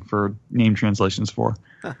asking for name translations for."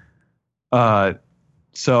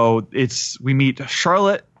 So we meet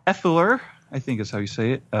Charlotte Effler, I think is how you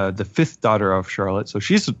say it, the fifth daughter of Charlotte. So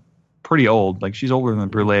she's pretty old. Like she's older than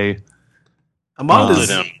Brule. Amand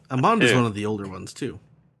is one of the older ones too.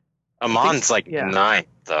 Amon's like 9,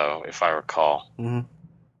 though, if I recall. Mm-hmm.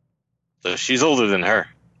 So she's older than her.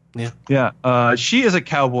 Yeah. She is a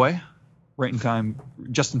cowboy, right in time,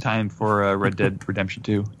 just in time for Red Dead Redemption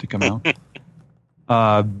 2 to come out.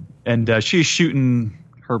 And she's shooting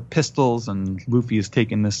her pistols, and Luffy is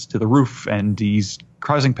taking this to the roof, and he's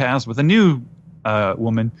crossing paths with a new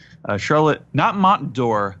woman, Charlotte, not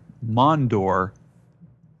Mondor.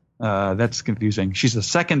 That's confusing. She's the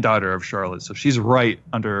second daughter of Charlotte, so she's right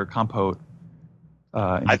under Compote.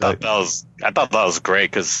 I thought that was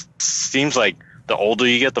great because seems like the older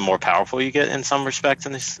you get, the more powerful you get in some respects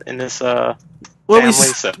in this family.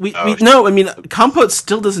 No, I mean Compote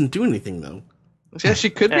still doesn't do anything though. Yeah, she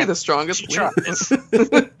could be the strongest. She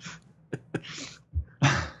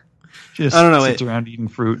just I don't know. sits around eating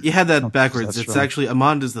fruit. You had that backwards. That's It's strong. actually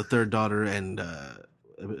Amand is the third daughter, and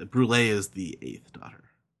Brule is the eighth daughter.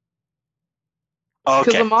 Because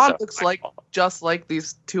Okay, Amand looks just like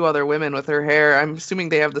these two other women with her hair. I'm assuming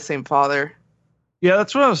they have the same father. Yeah,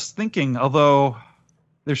 that's what I was thinking. Although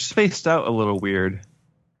they're spaced out a little weird.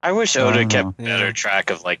 I wish Oda kept Yeah. better track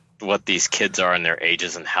of like what these kids are and their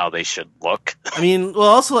ages and how they should look. I mean, well,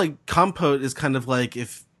 also like Compote is kind of like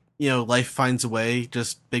if life finds a way,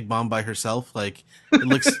 just Big Mom by herself. Like it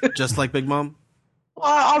looks just like Big Mom. Well,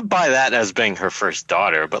 I'll buy that as being her first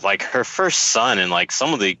daughter, but like her first son and like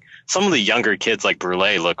some of the younger kids like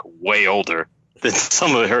Brule look way older than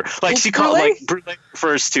some of her. Like she called Brule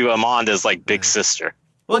refers to Amand as like big sister.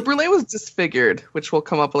 Well, Brule was disfigured, which will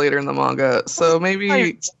come up later in the manga. So maybe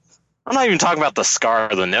I'm not even talking about the scar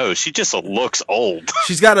of the nose. She just looks old.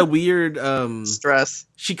 She's got a weird stress.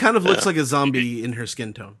 She kind of looks like a zombie in her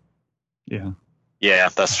skin tone. Yeah. Yeah,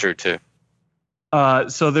 that's true too.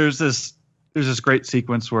 So there's this great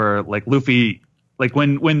sequence where like Luffy, like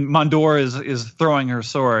when Mondor is throwing her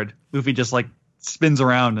sword, Luffy just like spins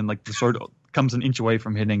around and like the sword comes an inch away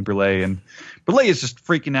from hitting Brule, and Brule is just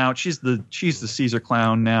freaking out. She's the Caesar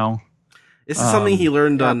clown now. This is something he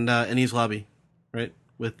learned on Enies Lobby, right?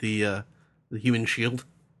 With the human shield.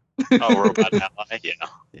 Oh, robot ally, yeah.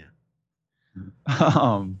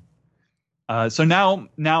 So now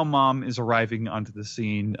Mom is arriving onto the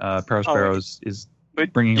scene. Parasparrows is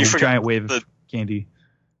bringing a giant wave of candy.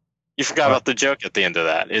 You forgot about the joke at the end of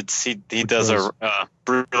that.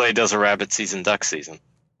 Brule does a rabbit season, duck season.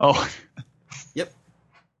 Oh, yep.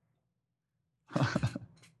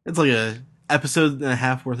 It's like a episode and a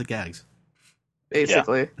half worth of gags,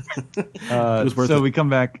 basically. So we come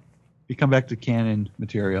back to canon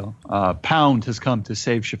material. Pound has come to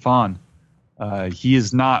save Chiffon. He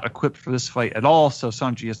is not equipped for this fight at all, so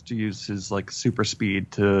Sanji has to use his like super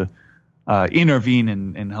speed to intervene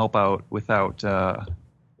and help out without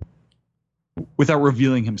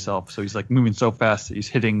revealing himself. So he's like moving so fast that he's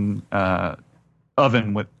hitting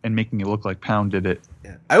Oven and making it look like Pound did it.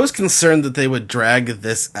 Yeah. I was concerned that they would drag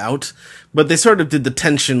this out, but they sort of did the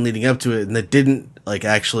tension leading up to it, and they didn't like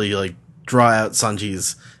actually like draw out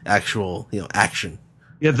Sanji's actual action.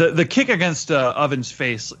 Yeah, the kick against Oven's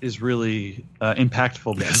face is really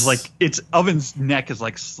impactful because like Oven's neck is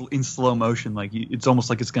like in slow motion, like it's almost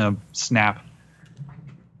like it's gonna snap.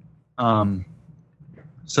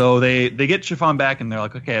 So they get Chiffon back and they're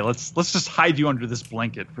like, okay, let's just hide you under this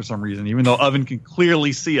blanket for some reason, even though Oven can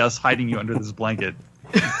clearly see us hiding you under this blanket.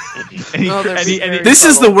 This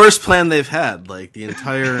is the worst plan they've had, like the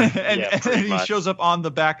entire. and he shows up on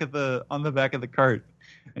the back of the cart.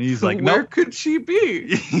 And he's like, where nope. could she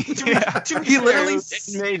be? Yeah. He literally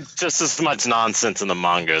It made just as much nonsense in the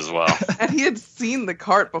manga as well. and he had seen the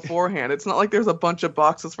cart beforehand. It's not like there's a bunch of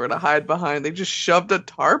boxes for her to hide behind. They just shoved a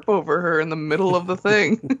tarp over her in the middle of the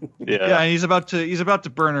thing. Yeah, and he's about to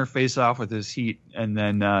burn her face off with his heat, and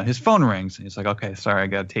then his phone rings. And he's like, "Okay, sorry, I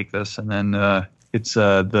gotta take this." And then it's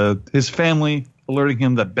his family alerting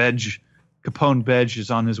him that Capone Bedge is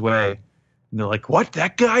on his way, and they're like, "What?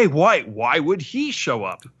 That guy? Why would he show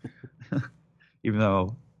up?" Even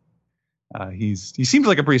though he seems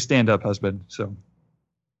like a pretty stand-up husband. So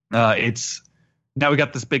it's now we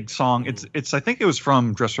got this big song. It's I think it was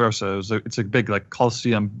from Dressrosa. It's a big like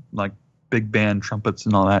Coliseum like big band trumpets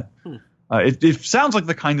and all that. It sounds like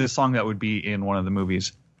the kind of song that would be in one of the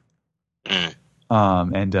movies. And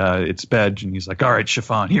it's Bedge, and he's like, "All right,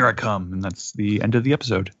 Chiffon, here I come," and that's the end of the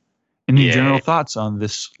episode. Any general thoughts on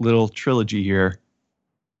this little trilogy here?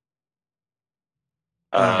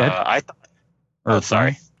 Sorry.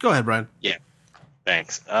 Go ahead, Brian. Yeah,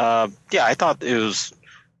 thanks. I thought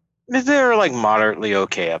they're like moderately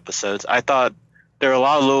okay episodes. I thought there were a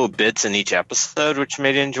lot of little bits in each episode which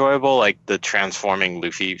made it enjoyable. Like the transforming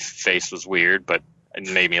Luffy face was weird, but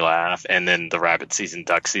it made me laugh. And then the rabbit season,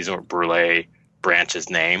 duck season, where Brule Branch's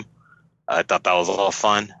name. I thought that was a lot of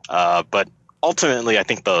fun. But ultimately, I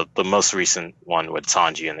think the most recent one with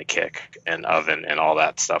Sanji and the kick and Oven and all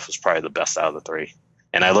that stuff was probably the best out of the three.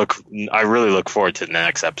 And I really look forward to the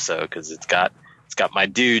next episode because it's got my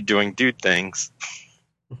dude doing dude things.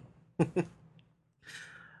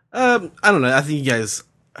 I don't know. I think you guys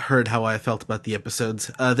heard how I felt about the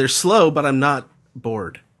episodes. They're slow, but I'm not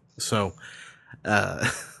bored. So, I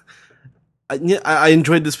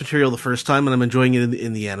enjoyed this material the first time, and I'm enjoying it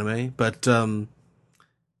in the anime. But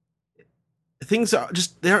things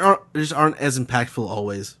just aren't as impactful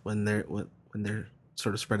always when they're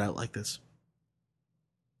sort of spread out like this.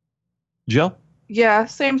 Jill? Yeah,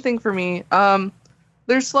 same thing for me.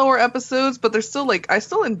 There's slower episodes, but there's still I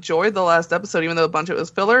still enjoyed the last episode, even though a bunch of it was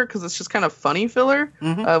filler, because it's just kind of funny filler.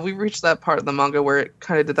 Mm-hmm. We reached that part of the manga where it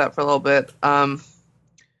kind of did that for a little bit.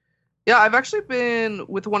 Yeah, I've actually been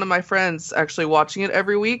with one of my friends actually watching it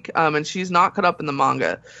every week, and she's not caught up in the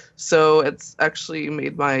manga, so it's actually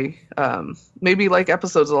made my maybe like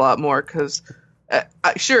episodes a lot more, because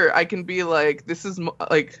sure, I can be like, this is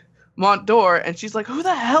like Mont d'Or, and she's like, who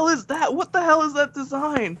the hell is that? What the hell is that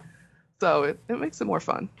design? So it makes it more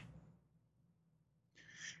fun.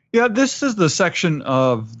 Yeah, this is the section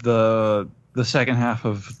of the second half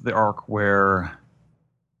of the arc where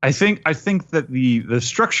I think that the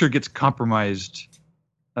structure gets compromised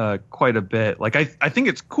quite a bit. Like I think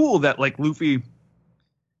it's cool that like Luffy,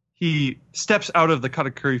 he steps out of the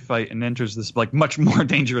Katakuri fight and enters this like much more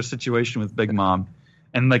dangerous situation with Big Mom,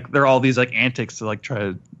 and like there are all these like antics to like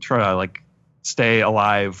try to like stay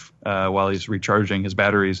alive while he's recharging his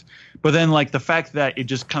batteries. But then like the fact that it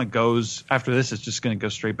just kind of goes after this, it's just going to go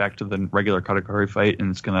straight back to the regular Katakuri fight, and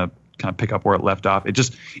it's going to kind of pick up where it left off.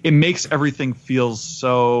 It makes everything feel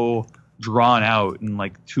so drawn out, and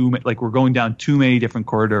like we're going down too many different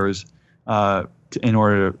corridors in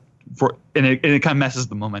order for, and it kind of messes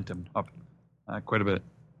the momentum up quite a bit.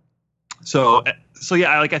 So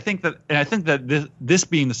yeah, like I think that this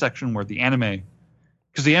being the section where the anime,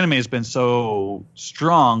 because the anime has been so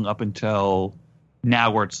strong up until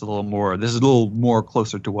now, where it's a little more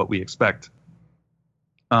closer to what we expect.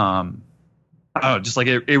 I don't know, just like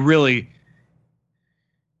it really,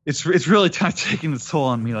 it's really taking its toll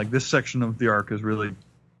on me. Like this section of the arc is really,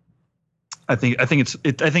 I think it's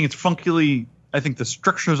funkily. I think the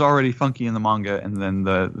structure is already funky in the manga, and then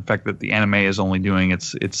the fact that the anime is only doing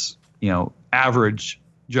its average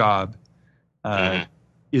job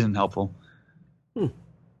isn't helpful.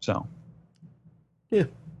 So, yeah.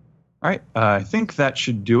 All right. I think that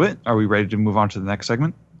should do it. Are we ready to move on to the next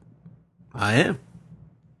segment? I am.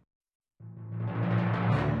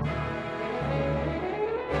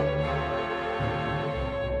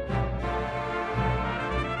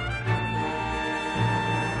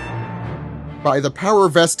 By the power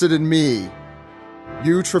vested in me,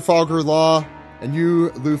 you, Trafalgar Law, and you,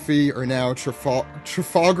 Luffy, are now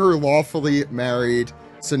Trafalgar lawfully married.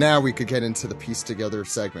 So now we could get into the piece together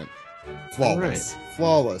segment. Flawless. Right.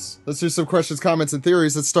 Flawless. Let's do some questions, comments, and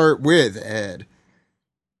theories. Let's start with Ed.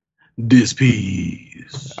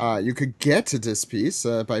 Dispiece. You could get to Dispiece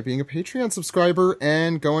by being a Patreon subscriber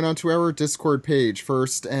and going onto our Discord page.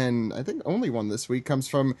 First, and I think only one this week, comes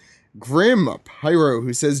from Grim Pyro,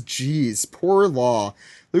 who says, geez, poor Law.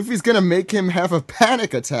 Luffy's gonna make him have a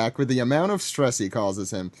panic attack with the amount of stress he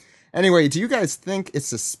causes him. Anyway, do you guys think it's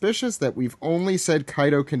suspicious that we've only said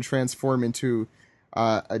Kaido can transform into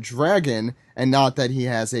a dragon, and not that he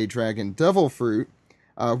has a dragon devil fruit.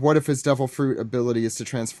 What if his devil fruit ability is to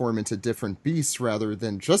transform into different beasts rather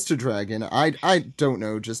than just a dragon? I don't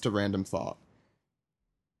know, just a random thought.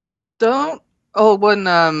 When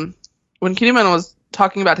Kinemon was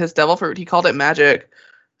talking about his devil fruit, he called it magic.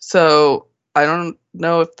 So I don't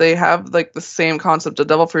know if they have like the same concept of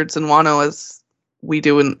devil fruits in Wano as we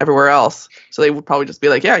do in everywhere else. So they would probably just be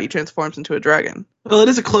like, yeah, he transforms into a dragon. Well, it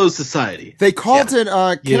is a closed society. They called it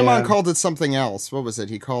Kinemon called it something else. What was it?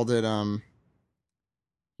 He called it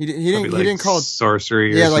he didn't call it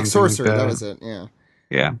sorcery. Yeah, or like something sorcery. Like that was it. Yeah.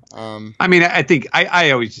 Yeah. I mean, I think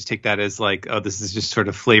I always just take that as like, oh, this is just sort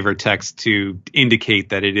of flavor text to indicate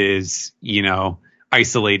that it is,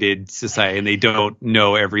 isolated society and they don't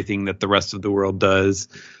know everything that the rest of the world does.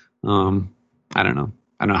 I don't know.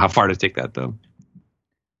 I don't know how far to take that though.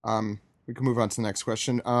 We can move on to the next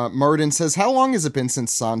question. Martin says, how long has it been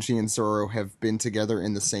since Sanji and Zoro have been together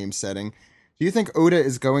in the same setting? Do you think Oda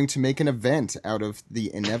is going to make an event out of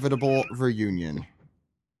the inevitable reunion?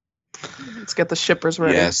 Let's get the shippers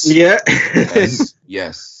ready. Yes. Yeah.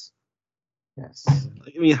 Yes.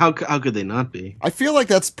 I mean, how could they not be? I feel like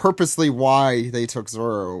that's purposely why they took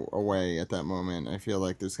Zoro away at that moment. I feel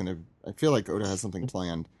like Oda has something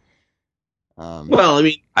planned. Well, I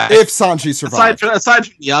mean, if Sanji survives, aside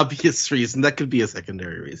from the obvious reason, that could be a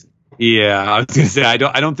secondary reason. Yeah, I was going to say I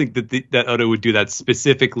don't think that Oda would do that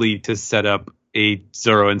specifically to set up a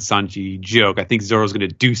Zoro and Sanji joke. I think Zoro's going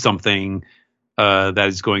to do something that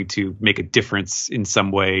is going to make a difference in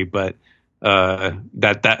some way, but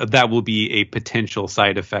that will be a potential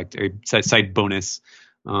side effect, a side bonus,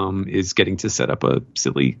 is getting to set up a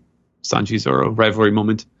silly Sanji Zoro rivalry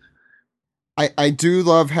moment. I do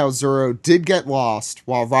love how Zoro did get lost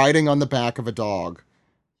while riding on the back of a dog.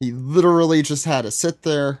 He literally just had to sit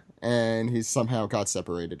there, and he somehow got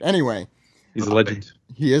separated. Anyway, he's a legend.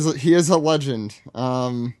 He is a legend.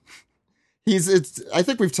 I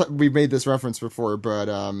think we've made this reference before, but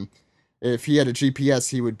if he had a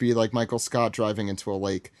GPS, he would be like Michael Scott driving into a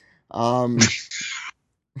lake.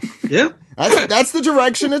 Yeah, that's the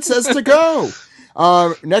direction it says to go.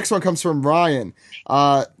 Next one comes from Ryan.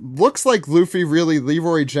 Looks like Luffy really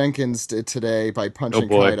Leroy Jenkins did today by punching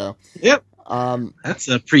Kaido. Yep. That's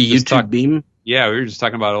a pre-YouTube beam. Yeah, we were just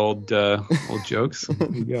talking about old jokes.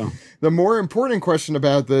 There you go. The more important question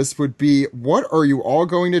about this would be, what are you all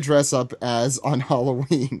going to dress up as on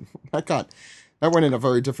Halloween? That went in a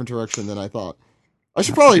very different direction than I thought. I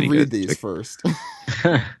should probably read these first.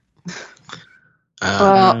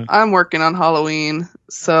 I'm working on Halloween,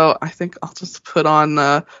 so I think I'll just put on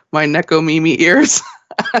my Neko Mimi ears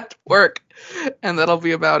at work, and that'll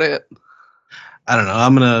be about it. I don't know.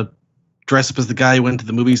 I'm going to dress up as the guy who went to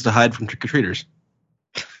the movies to hide from trick-or-treaters.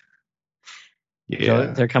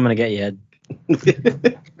 Yeah. They're coming to get you,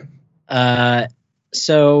 Ed.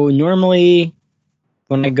 So normally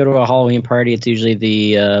when I go to a Halloween party, it's usually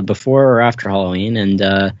the before or after Halloween,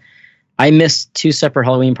 and I missed 2 separate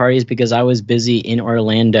Halloween parties because I was busy in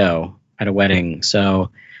Orlando at a wedding.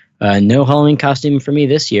 So no Halloween costume for me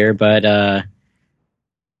this year, but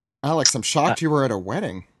Alex, I'm shocked you were at a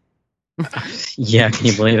wedding. Yeah, can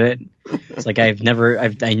you believe it? It's like I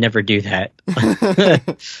never do that.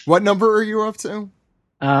 What number are you up to?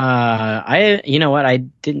 You know what? I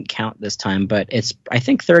didn't count this time, but it's I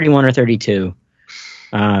think 31 or 32.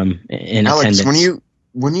 In Alex, attendance.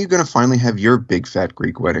 when are you gonna finally have your big fat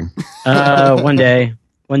Greek wedding? One day,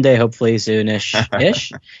 hopefully soonish,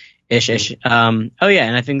 ish. Oh yeah,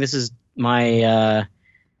 and I think this is my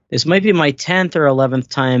this might be my 10th or 11th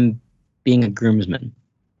time being a groomsman.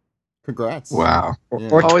 Congrats! Wow.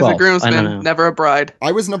 Or always 12, a groomsman, never a bride.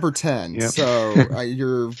 I was number 10, Yep. so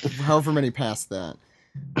you're however many past that.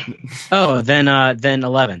 Oh, then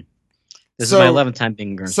 11. This is my 11th time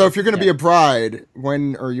being a groomsman. So if you're going to be a bride,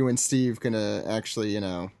 when are you and Steve going to actually,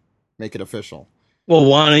 make it official? Well,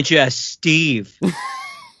 why don't you ask Steve?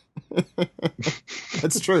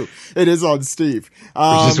 That's true. It is on Steve.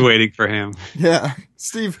 We're just waiting for him. Yeah,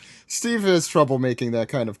 Steve has trouble making that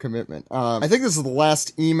kind of commitment. I think this is the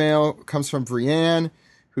last email. It comes from Brienne,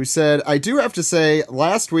 who said, I do have to say,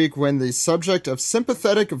 last week when the subject of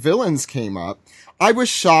sympathetic villains came up, I was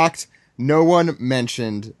shocked no one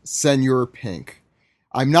mentioned Senor Pink.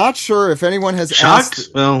 I'm not sure if anyone has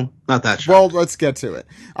asked... Well, not that shocked. Well, let's get to it.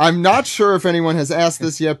 I'm not sure if anyone has asked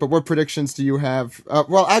this yet, but what predictions do you have?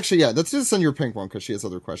 Well, actually, yeah, let's do the Senor Pink one, because she has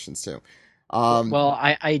other questions, too. Well,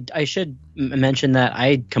 I should mention that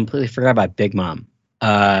I completely forgot about Big Mom.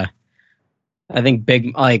 I think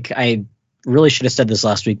I really should have said this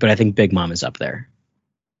last week, but I think Big Mom is up there.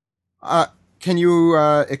 Can you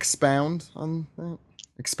expound on that?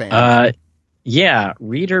 Expand. Yeah,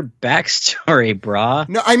 read her backstory, brah.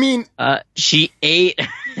 No, I mean, she ate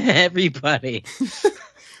everybody.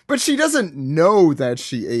 but she doesn't know that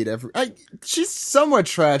she ate she's somewhat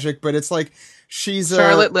tragic, but it's like she's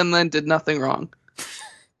Charlotte Linlin did nothing wrong.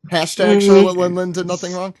 Hashtag Charlotte Linlin did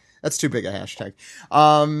nothing wrong. That's too big a hashtag.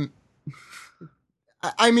 I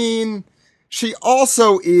mean, she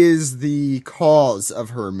also is the cause of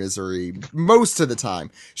her misery most of the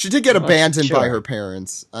time. She did get abandoned by her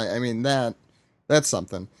parents. I mean, that's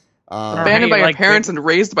something. Abandoned by her parents and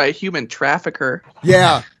raised by a human trafficker.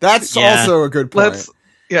 Yeah, that's also a good point.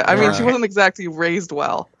 I mean, she wasn't exactly raised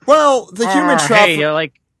well. Well, the human trafficker...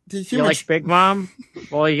 Hey, you like Big Mom?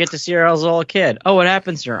 Well, you get to see her as a little kid. Oh, what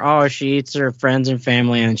happens to her? Oh, she eats her friends and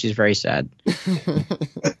family, and she's very sad.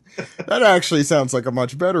 That actually sounds like a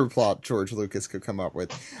much better plot George Lucas could come up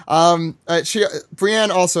with.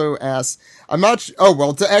 Brienne also asks,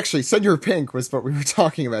 actually, Senor Pink was what we were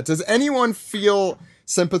talking about. Does anyone feel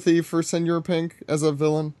sympathy for Senor Pink as a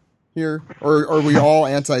villain here? Or are we all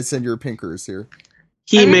anti-Senor Pinkers here?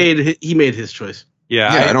 He made his choice.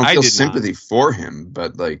 Yeah, I don't feel sympathy for him,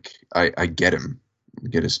 but like I get him. I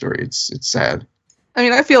get his story. It's sad. I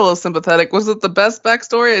mean, I feel a little sympathetic. Was it the best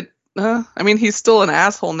backstory? I mean, he's still an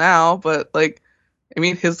asshole now, but like, I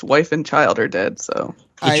mean, his wife and child are dead, so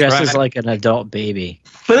he dresses like an adult baby.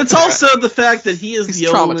 But it's also the fact that he's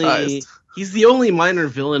the only minor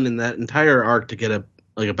villain in that entire arc to get a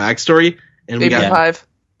backstory, and we got 5.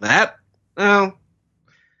 That. Oh,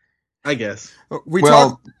 I guess.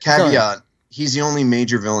 Caveat. He's the only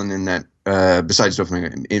major villain in that, besides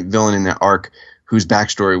Doflamingo, villain in that arc whose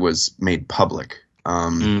backstory was made public.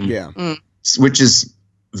 Which is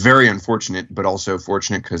very unfortunate, but also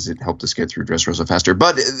fortunate because it helped us get through Dressrosa faster.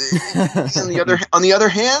 But on the other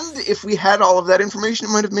hand, if we had all of that information, it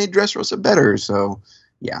might have made Dressrosa better. So,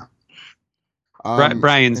 yeah.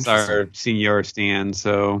 Brian's our senior Stan,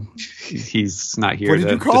 so he's not here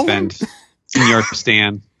to defend Senior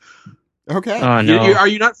Stan. Okay. Oh, no. Are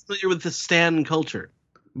you not familiar with the Stan culture?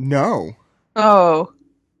 No. Oh.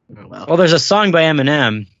 Well, there's a song by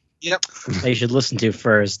Eminem. Yep. That you should listen to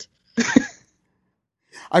first.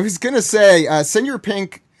 I was going to say, Senor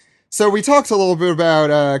Pink... So we talked a little bit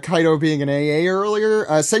about Kaido being an AA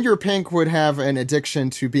earlier. Senor Pink would have an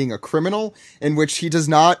addiction to being a criminal, in which he does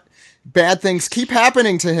not... Bad things keep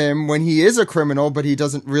happening to him when he is a criminal, but he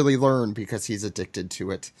doesn't really learn because he's addicted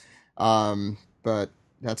to it. But...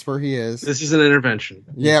 That's where he is. This is an intervention.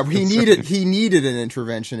 Yeah, he needed an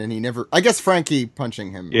intervention, and he never. I guess Frankie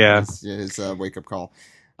punching him. Yeah, his wake up call.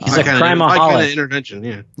 He's a crimeaholic. Kind of intervention.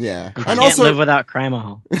 Yeah. Yeah, and also live without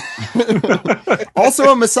crimeaholic.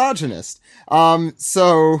 Also a misogynist.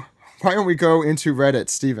 So why don't we go into Reddit,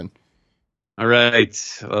 Steven? All right,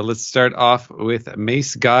 let's start off with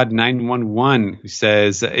Mace God 911, who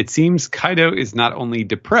says it seems Kaido is not only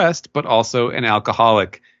depressed but also an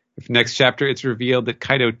alcoholic. If next chapter it's revealed that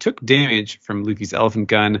Kaido took damage from Luffy's elephant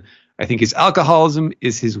gun, I think his alcoholism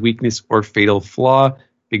is his weakness or fatal flaw.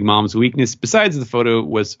 Big Mom's weakness, besides the photo,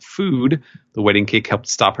 was food. The wedding cake helped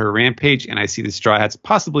stop her rampage, and I see the Straw Hats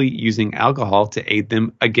possibly using alcohol to aid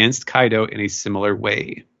them against Kaido in a similar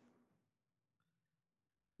way.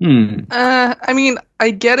 I mean,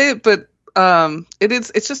 I get it, but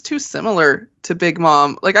it's just too similar to Big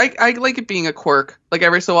Mom. Like I like it being a quirk. Like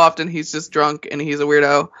every so often he's just drunk and he's a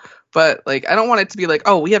weirdo. But like I don't want it to be like,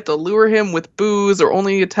 oh, we have to lure him with booze or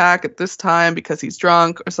only attack at this time because he's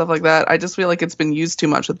drunk or stuff like that. I just feel like it's been used too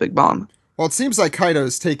much with Big Mom. Well, it seems like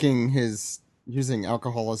Kaido's using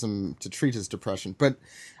alcoholism to treat his depression. But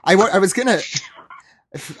I was gonna.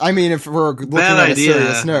 I mean, if we're looking at a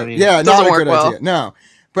serious note, not a good idea. No.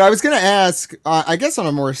 But I was going to ask, I guess on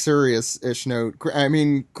a more serious-ish note, I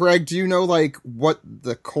mean, Greg, do you know, like, what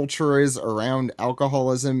the culture is around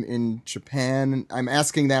alcoholism in Japan? I'm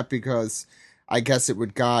asking that because I guess it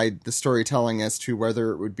would guide the storytelling as to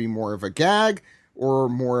whether it would be more of a gag or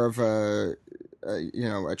more of a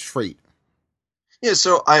trait. Yeah,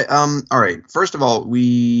 so all right. First of all,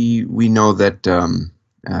 we know that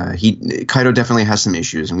Kaido definitely has some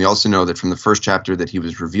issues, and we also know that from the first chapter that he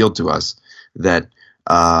was revealed to us that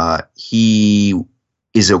he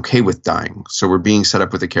is okay with dying. So we're being set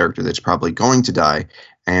up with a character that's probably going to die,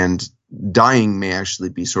 and dying may actually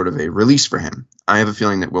be sort of a release for him. I have a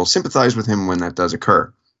feeling that we'll sympathize with him when that does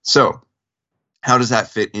occur. So how does that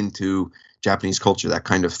fit into Japanese culture, that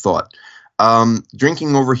kind of thought?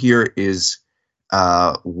 Drinking over here is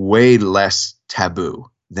way less taboo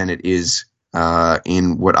than it is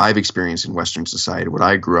in what I've experienced in Western society, what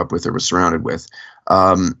I grew up with or was surrounded with.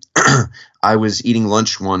 I was eating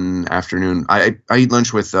lunch one afternoon. I eat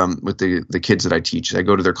lunch with the kids that I teach. I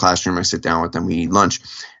go to their classroom, I sit down with them, we eat lunch,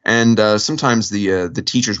 and sometimes the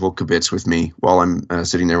teachers will kibitz with me while I'm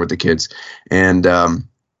sitting there with the kids. And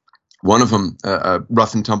one of them, a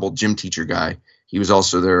rough and tumble gym teacher guy, he was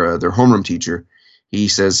also their homeroom teacher. He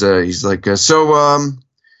says he's like, Greg,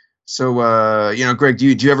 do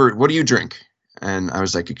you ever, what do you drink? And I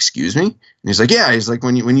was like, excuse me? And he's like, yeah. He's like,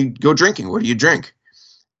 when you go drinking, what do you drink?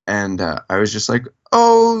 And I was just like,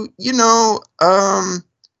 oh,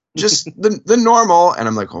 just the normal. And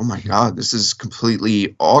I'm like, oh my God, this is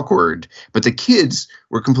completely awkward. But the kids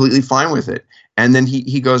were completely fine with it. And then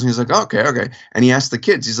he goes and he's like, okay. And he asked the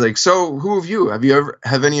kids, he's like, so who of you,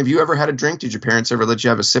 have any of you ever had a drink? Did your parents ever let you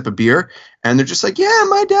have a sip of beer? And they're just like, yeah,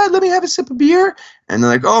 my dad let me have a sip of beer. And they're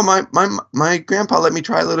like, oh, my grandpa let me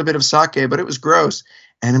try a little bit of sake, but it was gross.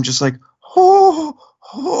 And I'm just like, oh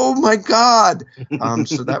my God.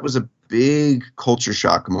 So that was a big culture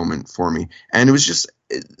shock moment for me. And it was just,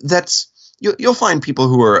 you'll find people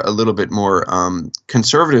who are a little bit more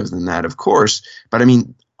conservative than that, of course. But I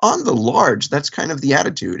mean, on the large, that's kind of the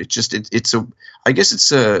attitude. I guess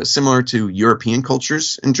it's similar to European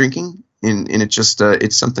cultures in drinking, and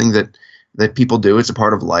it's something that people do. It's a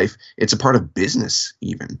part of life. It's a part of business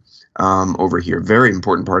even over here. Very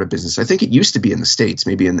important part of business. I think it used to be in the States,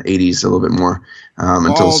 maybe in the 80s a little bit more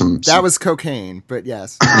until some. That was cocaine, but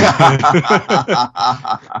yes.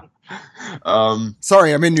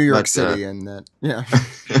 Sorry, I'm in New York City, and that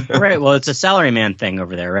Right. Well, it's a salaryman thing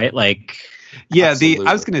over there, right? Like. Yeah, Absolutely.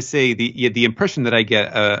 I was going to say the impression that I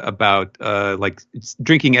get about like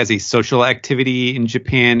drinking as a social activity in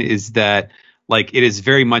Japan is that like it is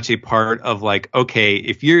very much a part of like,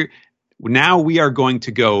 okay, now we are going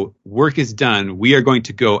to go, work is done, we are going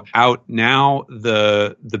to go out now,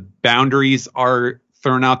 the boundaries are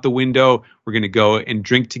thrown out the window, we're going to go and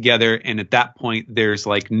drink together, and at that point there's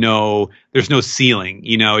no ceiling,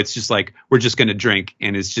 it's just like we're just going to drink,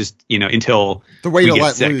 and it's just until the way we to get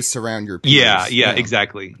let sick. loose around your peers. Yeah,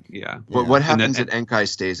 exactly. Yeah. What happens at Enkai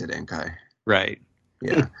stays at Enkai. Right.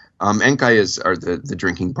 Yeah. Enkai are the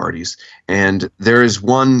drinking parties, and there is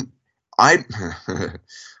one. I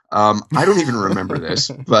don't even remember this,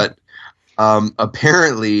 but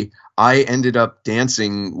apparently I ended up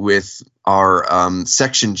dancing with our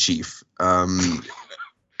section chief in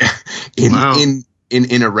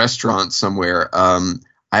a restaurant somewhere.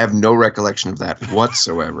 I have no recollection of that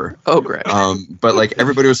whatsoever. Oh, great. But like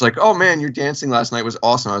everybody was like, "Oh man, your dancing last night was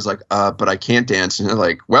awesome." I was like, "But I can't dance." And they're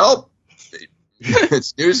like, "Well,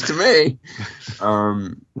 it's news to me."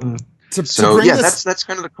 That's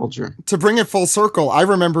kind of the culture. To bring it full circle, I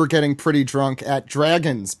remember getting pretty drunk at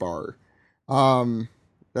Dragon's Bar.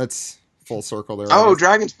 That's full circle there. Oh,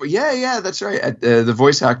 Dragon's Bar. Yeah, that's right. At, the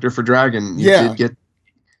voice actor for Dragon.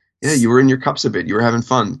 You were in your cups a bit. You were having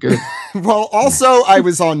fun. Good. Well, also, I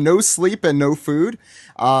was on no sleep and no food,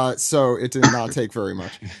 so it did not take very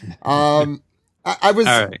much. I was.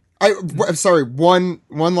 All right. I'm sorry. One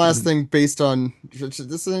last thing based on this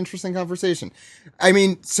is an interesting conversation. I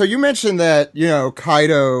mean, so you mentioned that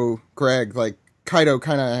Kaido, Greg, like Kaido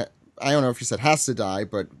kind of, I don't know if you said has to die,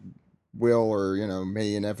 but will or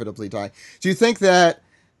may inevitably die. Do you think that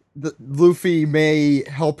Luffy may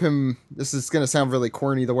help him? This is going to sound really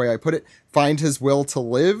corny the way I put it. Find his will to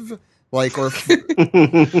live, like, or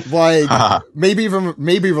like maybe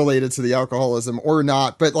related to the alcoholism or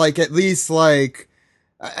not, but like at least like.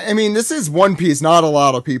 I mean, this is One Piece. Not a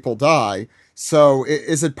lot of people die. So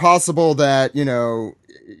is it possible that,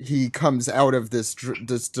 he comes out of this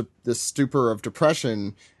stupor of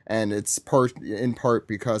depression and it's in part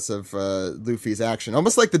because of Luffy's action?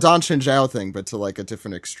 Almost like the Don Shinjao thing, but to like a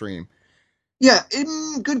different extreme. Yeah,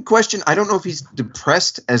 good question. I don't know if he's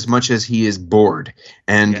depressed as much as he is bored.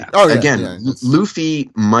 And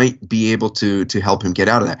Luffy might be able to help him get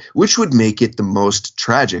out of that, which would make it the most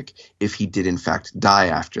tragic if he did in fact die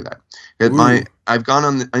after that. I've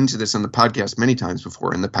gone into this on the podcast many times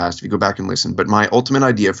before in the past, if you go back and listen, but my ultimate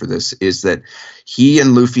idea for this is that he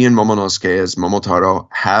and Luffy and Momonosuke as Momotaro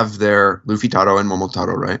have their Luffy Taro and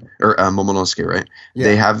Momotaro, right? Or Momonosuke, right? Yeah.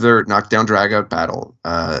 They have their knockdown drag out battle.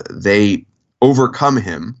 They overcome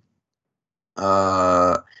him,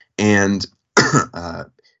 and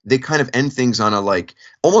they kind of end things on a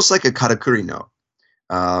almost like a karakuri note.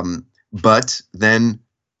 But then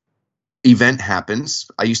event happens.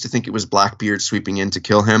 I used to think it was Blackbeard sweeping in to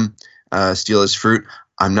kill him, steal his fruit.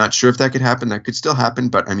 I'm not sure if that could happen. That could still happen,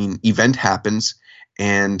 but I mean, event happens,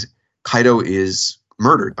 and Kaido is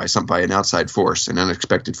murdered by an outside force, an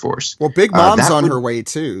unexpected force. Well, Big Mom's on her way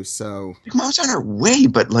too, so Big Mom's on her way,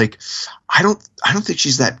 but like, I don't think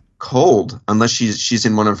she's that cold unless she's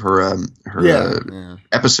in one of her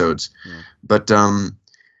episodes. Yeah. But I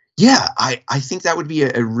think that would be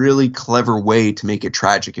a really clever way to make it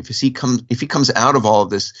tragic. If he comes out of all of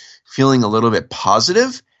this feeling a little bit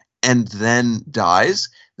positive and then dies,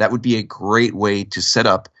 that would be a great way to set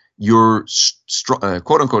up your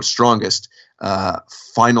quote unquote strongest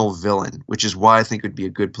final villain, which is why I think it would be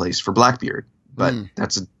a good place for Blackbeard. But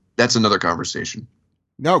that's another conversation.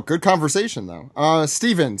 No, good conversation though.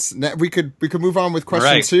 Stevens, we could move on with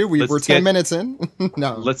question 2. We're 10 minutes in.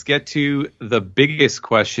 No, let's get to the biggest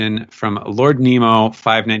question from Lord Nemo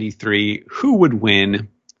 593. Who would win,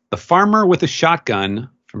 the farmer with a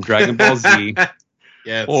shotgun from Dragon Ball Z,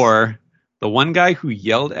 Yes. or the one guy who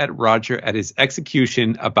yelled at Roger at his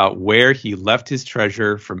execution about where he left his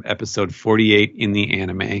treasure from episode 48 in the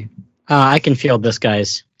anime? I can field this,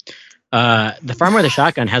 guys. The farmer with a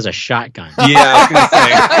shotgun has a shotgun. Yeah,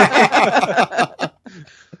 I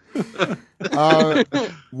was gonna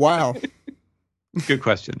say. Wow. Good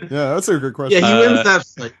question. Yeah, that's a good question. Yeah, he wins that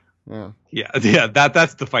fight. Yeah.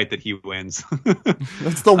 That's the fight that he wins.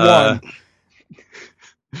 That's the one.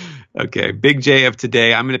 Okay, Big J of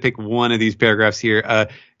today. I'm going to pick one of these paragraphs here.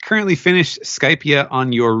 Currently finished Skypia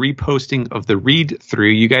on your reposting of the read-through.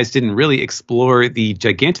 You guys didn't really explore the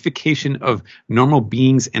gigantification of normal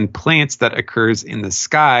beings and plants that occurs in the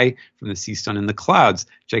sky from the sea stone and the clouds.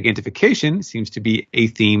 Gigantification seems to be a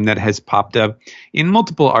theme that has popped up in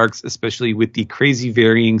multiple arcs, especially with the crazy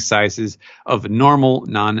varying sizes of normal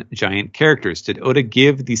non-giant characters. Did Oda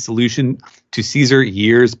give the solution to Caesar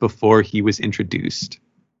years before he was introduced?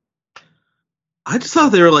 I just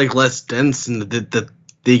thought they were like less dense and that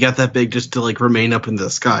they got that big just to like remain up in the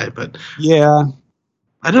sky. But yeah,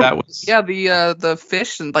 I don't. That was, Yeah, the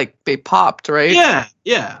fish and like they popped, right? Yeah.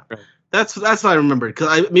 Right. That's what I remember.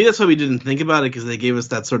 Because maybe that's why we didn't think about it, because they gave us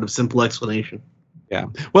that sort of simple explanation. Yeah.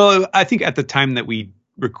 Well, I think at the time that we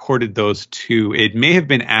recorded those two, it may have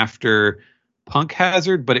been after Punk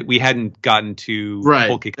Hazard, but we hadn't gotten to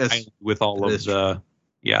Whole Cake Island with all of the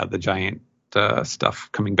giant stuff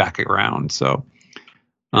coming back around. So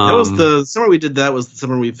that was the summer we did. That was the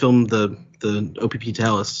summer we filmed the OPP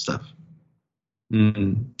Talus stuff.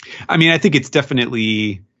 Mm-hmm. I mean, I think it's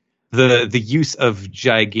definitely the use of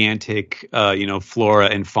gigantic, flora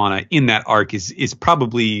and fauna in that arc is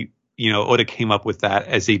probably, Oda came up with that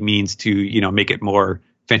as a means to, make it more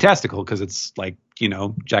fantastical, because it's like,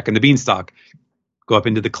 Jack and the Beanstalk, go up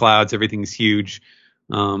into the clouds, everything's huge.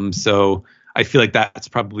 So I feel like that's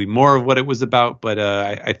probably more of what it was about, but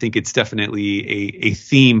I think it's definitely a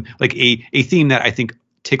theme, like a theme that I think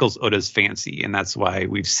tickles Oda's fancy, and that's why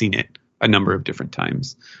we've seen it a number of different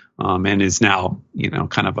times, and is now,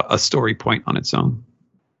 kind of a story point on its own.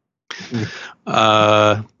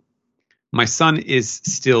 My son is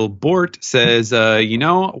still bored, says,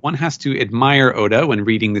 one has to admire Oda when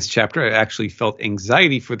reading this chapter. I actually felt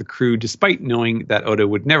anxiety for the crew, despite knowing that Oda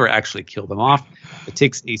would never actually kill them off. It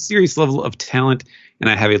takes a serious level of talent, and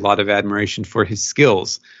I have a lot of admiration for his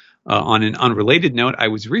skills. On an unrelated note, I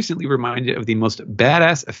was recently reminded of the most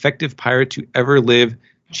badass, effective pirate to ever live,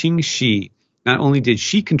 Ching Shi. Not only did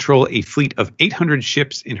she control a fleet of 800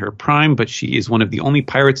 ships in her prime, but she is one of the only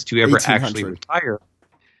pirates to ever actually retire.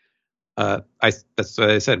 That's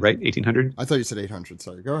what I said, right? 1800? I thought you said 800.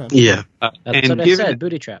 Sorry, go ahead. Yeah. That's what I said,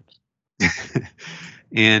 booty traps.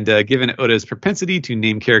 And given Oda's propensity to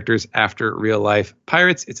name characters after real-life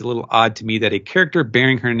pirates, it's a little odd to me that a character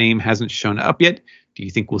bearing her name hasn't shown up yet. Do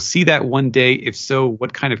you think we'll see that one day? If so,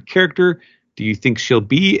 what kind of character do you think she'll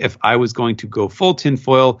be? If I was going to go full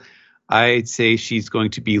tinfoil, I'd say she's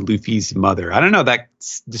going to be Luffy's mother. I don't know. That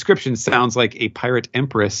description sounds like a pirate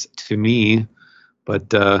empress to me.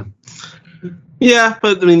 But yeah,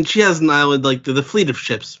 but I mean, she has an island, like the fleet of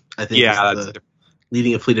ships. I think. Yeah, that's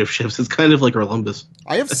leading a fleet of ships. It's kind of like Columbus.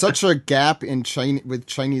 I have such a gap in with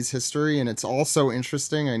Chinese history, and it's all so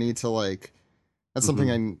interesting. I need to That's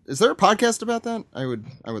something Is there a podcast about that? I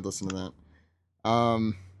would listen to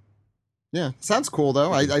that. Yeah, sounds cool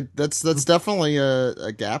though. That's definitely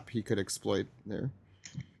a gap he could exploit there.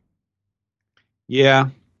 Yeah.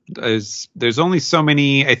 There's only so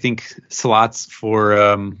many, I think, slots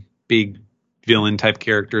for big villain type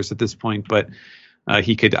characters at this point, but I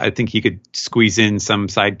think he could squeeze in some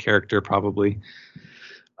side character probably,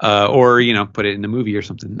 or put it in a movie or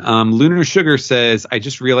something. Lunar Sugar says, I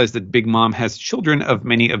just realized that Big Mom has children of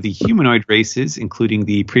many of the humanoid races, including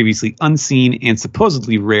the previously unseen and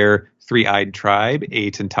supposedly rare three-eyed tribe,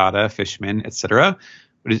 Tentata, Fishmen, etc.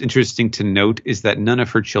 What is interesting to note is that none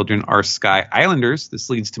of her children are Sky Islanders. This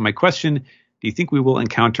leads to my question. Do you think we will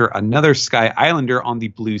encounter another Sky Islander on the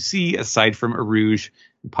Blue Sea aside from Arouge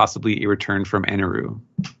and possibly a return from Anaru?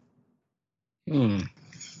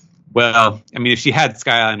 Well, I mean, if she had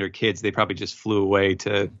Sky Islander kids, they probably just flew away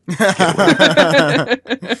to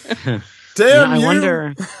Damn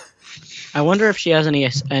you! I wonder if she has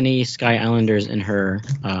any Sky Islanders in her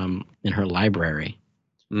library.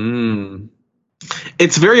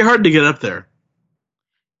 It's very hard to get up there.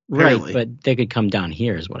 Right, but they could come down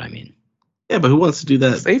here, is what I mean. Yeah, but who wants to do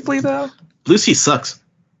that safely though? Blue Sea sucks.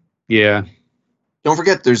 Yeah. Don't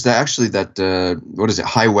forget, there's that what is it,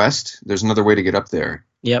 High West? There's another way to get up there.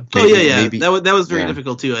 Yep. Maybe, that was very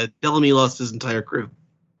difficult too. Bellamy lost his entire crew.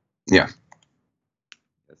 Yeah.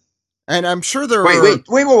 And I'm sure there Wait,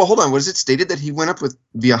 hold on. Was it stated that he went up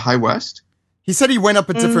via High West? He said he went up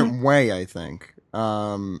a different way, I think.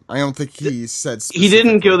 I don't think he said he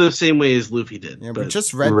didn't go the same way as Luffy did. Yeah, but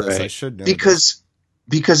just read this. I should know. Because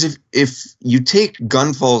if you take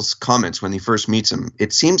Gunfall's comments when he first meets him,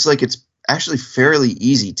 it seems like it's actually fairly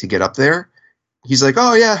easy to get up there. He's like,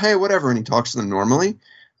 oh yeah, hey, whatever, and he talks to them normally.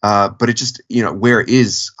 But it just, where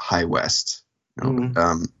is High West?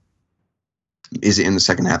 Is it in the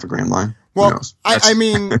second half of Grand Line? Well, I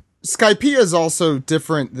mean, Skypiea is also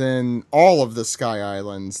different than all of the Sky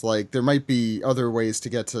Islands. Like, there might be other ways to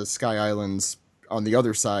get to Sky Islands on the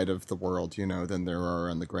other side of the world, than there are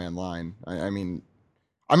on the Grand Line. I mean,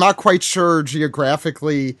 I'm not quite sure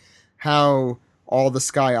geographically how all the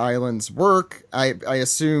Sky Islands work. I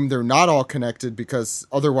assume they're not all connected because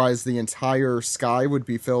otherwise the entire sky would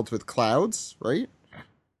be filled with clouds, right?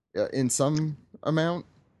 In some amount.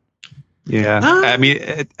 Yeah, I mean,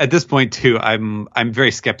 at this point too, I'm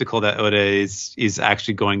very skeptical that Oda is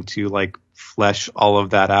actually going to flesh all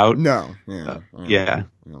of that out. No, yeah,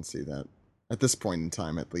 I don't see that at this point in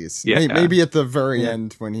time, at least. Yeah, maybe at the very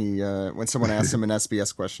end when when someone asks him an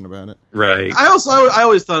SBS question about it. Right. I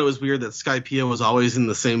always thought it was weird that Skypiea was always in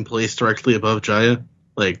the same place directly above Jaya,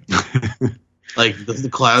 the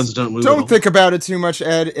clouds don't move. Don't think about it too much,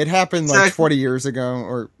 Ed. It happened 20 years ago,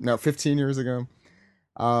 or no, 15 years ago.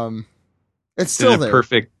 It's still there.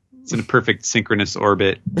 It's in a perfect synchronous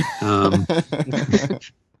orbit. All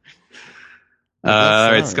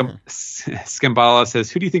right, Skambala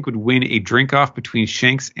says, who do you think would win a drink-off between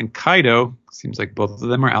Shanks and Kaido? Seems like both of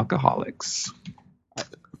them are alcoholics.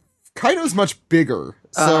 Kaido's much bigger,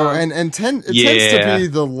 so it tends to be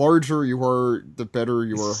the larger you are, the better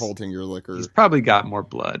you are holding your liquor. He's probably got more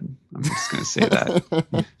blood. I'm just going to say that.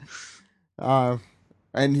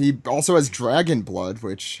 And he also has dragon blood,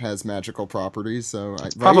 which has magical properties. So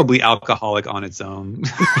probably alcoholic on its own.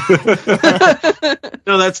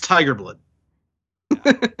 No, that's tiger blood.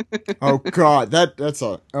 Oh God, that's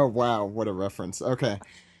oh wow, what a reference. Okay.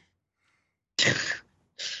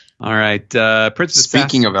 All right, Prince.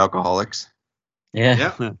 Speaking of alcoholics,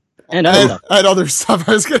 yeah. and other stuff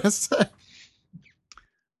I was gonna say.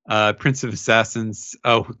 Prince of Assassins.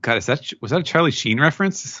 Oh God, was that a Charlie Sheen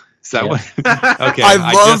reference? Is that what? Okay,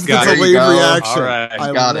 I love the delayed reaction. All right,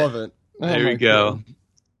 I love it. There we go.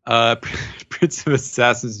 Prince of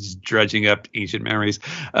Assassins, just dredging up ancient memories.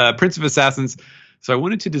 Prince of Assassins. So I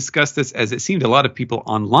wanted to discuss this as it seemed a lot of people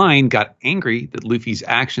online got angry that Luffy's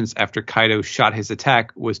actions after Kaido shot his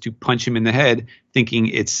attack was to punch him in the head, thinking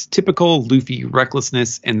it's typical Luffy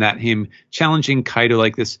recklessness and that him challenging Kaido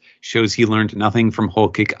like this shows he learned nothing from Whole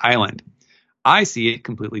Cake Island. I see it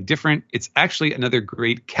completely different. It's actually another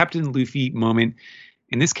great Captain Luffy moment.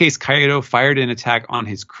 In this case, Kaido fired an attack on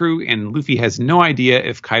his crew, and Luffy has no idea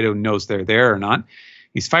if Kaido knows they're there or not.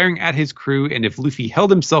 He's firing at his crew, and if Luffy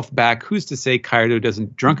held himself back, who's to say Kaido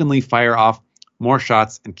doesn't drunkenly fire off more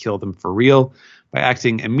shots and kill them for real? By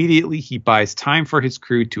acting immediately, he buys time for his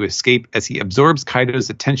crew to escape as he absorbs Kaido's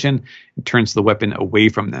attention and turns the weapon away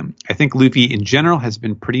from them. I think Luffy in general has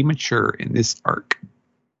been pretty mature in this arc.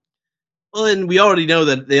 Well, and we already know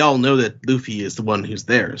that they all know that Luffy is the one who's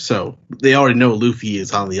there, so they already know Luffy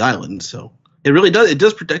is on the island, so it really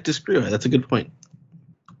does protect his crew. That's a good point.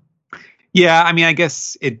 Yeah, I mean, I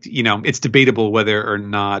guess it's debatable whether or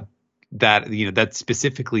not that, that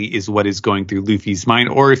specifically is what is going through Luffy's mind,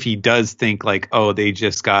 or if he does think they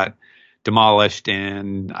just got demolished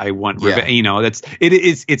and I want revenge.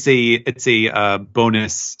 It's a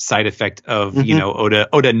bonus side effect of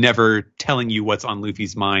Oda never telling you what's on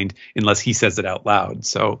Luffy's mind unless he says it out loud.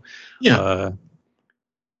 So there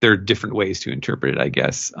are different ways to interpret it, I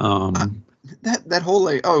guess. That whole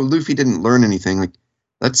Luffy didn't learn anything,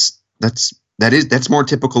 that's more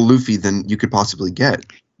typical Luffy than you could possibly get.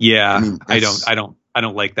 Yeah, I mean, I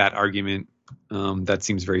don't like that argument. That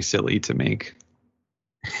seems very silly to make.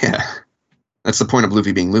 Yeah. That's the point of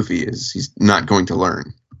Luffy being Luffy, is he's not going to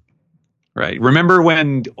learn. Right. Remember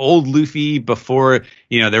when old Luffy, before,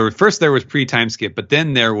 there was pre-time skip, but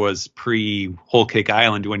then there was pre-Whole Cake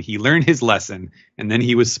Island when he learned his lesson and then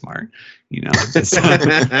he was smart. It's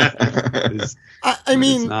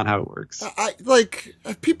not how it works.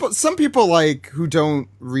 Some people who don't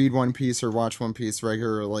read One Piece or watch One Piece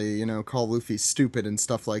regularly, call Luffy stupid and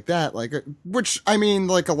stuff like that. Which a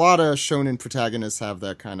lot of shonen protagonists have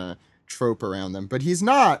that kind of trope around them, but he's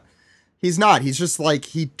not. He's not. He's just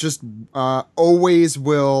he just always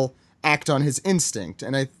will act on his instinct,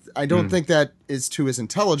 and I don't think that is to his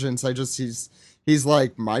intelligence. He's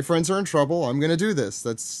like, my friends are in trouble. I'm gonna do this.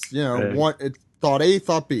 That's thought A,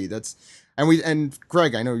 thought B. And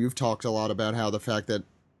Greg, I know you've talked a lot about how the fact that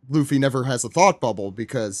Luffy never has a thought bubble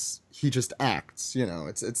because he just acts.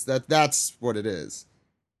 That's what it is.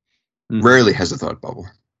 Rarely has a thought bubble,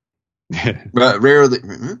 but rarely.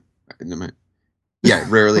 Yeah,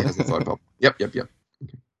 rarely has a thought bubble. Yep. Okay.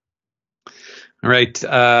 All right.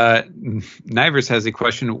 Nivers has a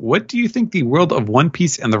question. What do you think the world of One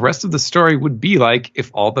Piece and the rest of the story would be like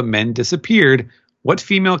if all the men disappeared? What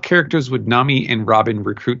female characters would Nami and Robin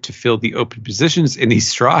recruit to fill the open positions in these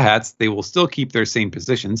Straw Hats? They will still keep their same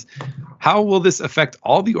positions. How will this affect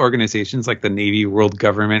all the organizations like the Navy, World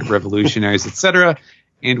Government, Revolutionaries, etc.?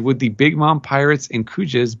 And would the Big Mom Pirates and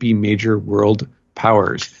Kujas be major world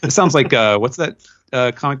powers? It sounds like what's that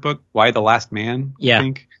comic book? Why the Last Man? Yeah. I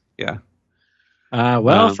think. Yeah.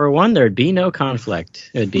 For one, there'd be no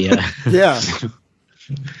conflict. It'd be yeah.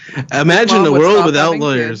 Imagine a world without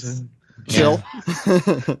lawyers. Chill.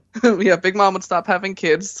 Yeah, Big Mom would stop having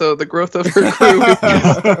kids, so the growth of her crew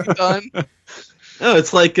would be done. Oh,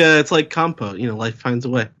 it's like compo. Life finds a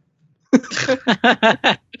way.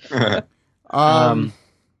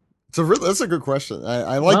 That's a good question.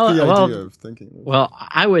 I like the idea of thinking. Well,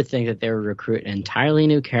 I would think that they would recruit entirely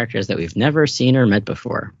new characters that we've never seen or met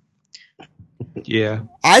before. Yeah,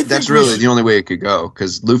 I think that's really the only way it could go,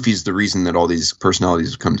 because Luffy's the reason that all these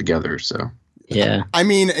personalities have come together. So yeah, I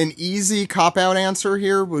mean, an easy cop-out answer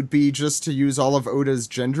here would be just to use all of Oda's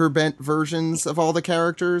gender-bent versions of all the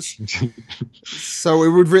characters. So it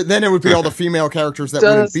would be all the female characters that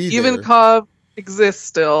wouldn't be there. Does Ivankov exist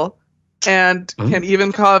still? And can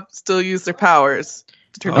Ivankov still use their powers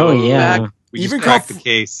to turn people back? We just cracked the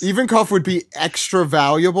case. Ivankov would be extra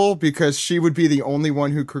valuable because she would be the only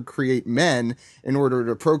one who could create men in order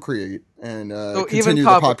to procreate and continue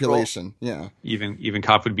the population. Yeah.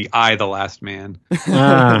 Ivankov would be the last man.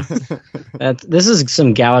 This is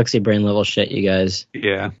some galaxy brain level shit, you guys.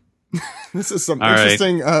 Yeah. This is some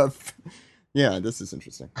interesting. This is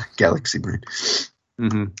interesting. Galaxy brain.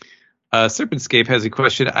 Mm-hmm. Serpentscape has a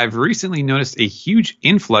question. I've recently noticed a huge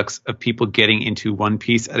influx of people getting into One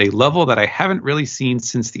Piece at a level that I haven't really seen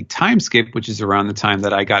since the time skip, which is around the time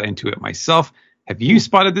that I got into it myself. Have you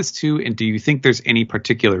spotted this too? And do you think there's any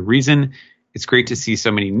particular reason? It's great to see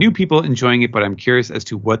so many new people enjoying it, but I'm curious as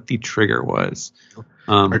to what the trigger was.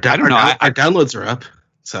 I don't know. Our downloads are up.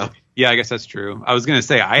 So yeah, I guess that's true. I was going to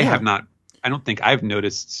say I have not. I don't think I've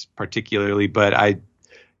noticed particularly, but I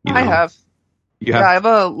have. Yeah, I have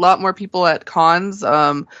a lot more people at cons,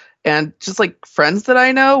 and just friends that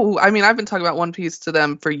I know. I mean, I've been talking about One Piece to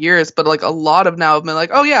them for years, but a lot of now have been like,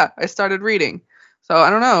 "Oh yeah, I started reading." So I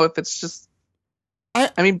don't know if it's just. I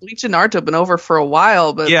mean, Bleach and Naruto have been over for a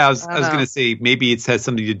while, but yeah, I was going to say maybe it has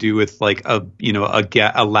something to do with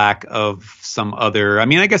a lack of some other. I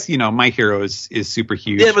mean, I guess My Hero is super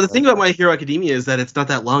huge. Yeah, but the thing about My Hero Academia is that it's not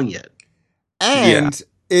that long yet, and.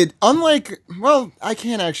 It I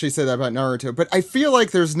can't actually say that about Naruto, but I feel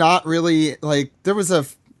like there's not really there was a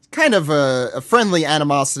kind of a friendly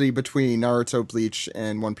animosity between Naruto, Bleach,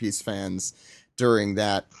 and One Piece fans during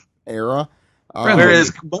that era.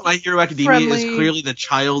 Whereas My Hero Academia is clearly the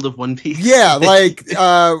child of One Piece. Yeah, I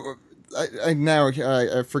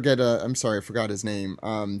forget. I'm sorry, I forgot his name.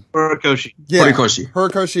 Horikoshi. Yeah,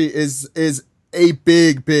 Horikoshi is a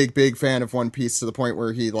big fan of One Piece to the point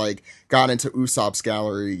where he got into Usopp's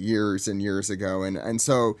gallery years and years ago, and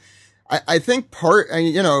so I think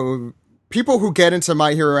people who get into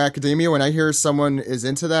My Hero Academia, when I hear someone is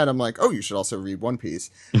into that, I'm like, oh, you should also read One Piece.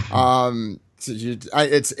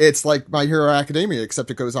 It's like My Hero Academia, except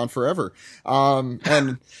it goes on forever,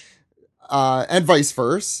 and vice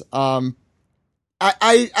versa.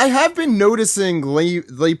 I have been noticing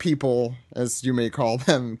lay people, as you may call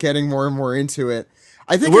them, getting more and more into it.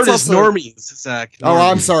 I think the word is normies, Zach. Oh,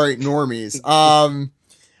 I'm sorry, normies.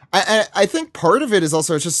 I think part of it is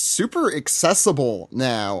also it's just super accessible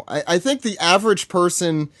now. I think the average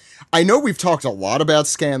person, I know we've talked a lot about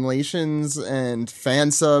scanlations and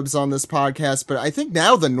fan subs on this podcast, but I think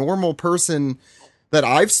now the normal person that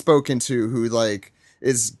I've spoken to who like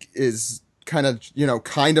is kind of,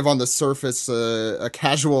 kind of on the surface, a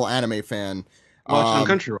casual anime fan.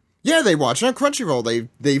 Watching on Crunchyroll. Yeah, they watch it on Crunchyroll.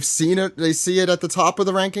 They've seen it. They see it at the top of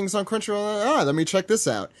the rankings on Crunchyroll. Let me check this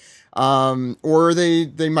out. Or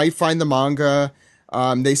they might find the manga.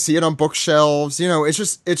 They see it on bookshelves.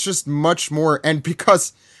 It's just much more. And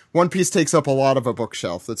because One Piece takes up a lot of a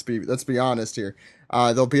bookshelf, let's be honest here.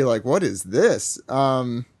 They'll be like, "What is this?"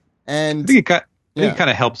 And I think it kind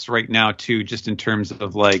of helps right now too, just in terms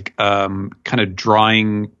of like kind of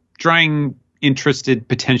drawing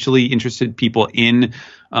potentially interested people in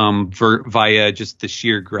via just the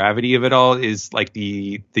sheer gravity of it all, is like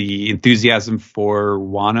the enthusiasm for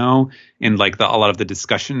Wano and like a lot of the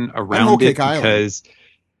discussion around it, because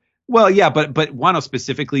well, yeah, but Wano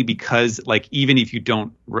specifically, because like even if you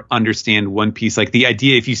don't understand One Piece, like the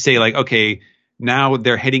idea, if you say like, okay, now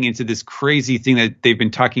they're heading into this crazy thing that they've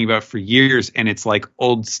been talking about for years, and it's like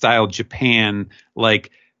old style Japan,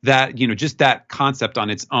 like that, just that concept on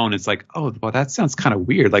its own, it's like, oh, well, that sounds kind of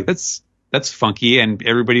weird. Like that's funky, and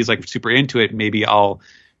everybody's like super into it. Maybe I'll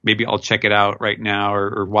check it out right now,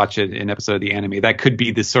 or watch an episode of the anime. That could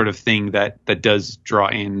be the sort of thing that does draw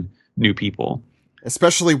in new people,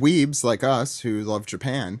 especially weebs like us who love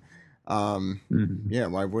Japan. Yeah,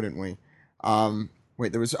 why wouldn't we?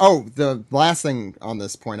 Wait, the last thing on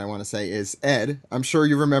this point I want to say is Ed. I'm sure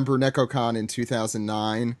you remember NekoCon in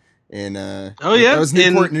 2009 in that was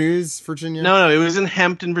Newport News, Virginia. No, it was in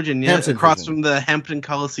Hampton, Virginia, across from the Hampton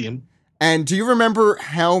Coliseum. And do you remember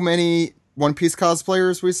how many One Piece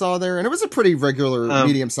cosplayers we saw there? And it was a pretty regular,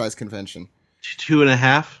 medium-sized convention.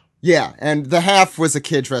 2.5. Yeah, and the half was a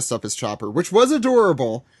kid dressed up as Chopper, which was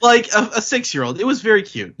adorable. Like a 6-year-old. It was very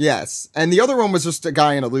cute. Yes, and the other one was just a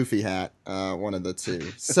guy in a Luffy hat, one of the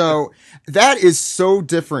two. So that is so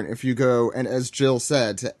different if you go, and as Jill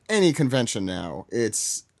said, to any convention now,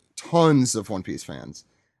 it's tons of One Piece fans.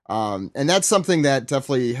 And that's something that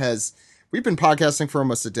definitely we've been podcasting for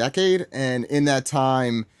almost a decade, and in that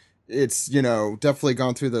time, it's, definitely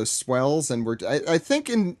gone through those swells, and I think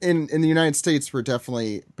in the United States, we're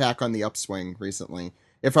definitely back on the upswing recently,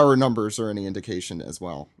 if our numbers are any indication as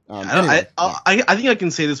well. I think I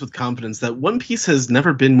can say this with confidence, that One Piece has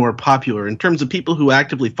never been more popular in terms of people who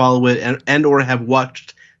actively follow it and or have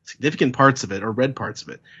watched significant parts of it or read parts of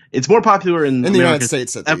it. It's more popular in the United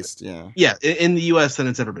States, at least. Yeah, in the U.S. than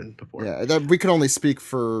it's ever been before. Yeah, we can only speak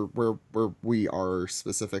for where we are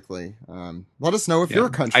specifically. Let us know if you're a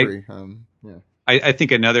country. I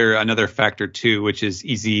think another factor too, which is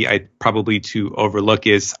easy probably to overlook,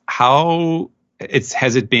 is how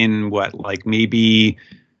has it been like maybe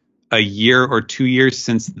a year or 2 years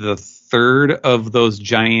since the third of those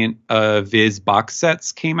giant Viz box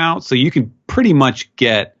sets came out. So you can pretty much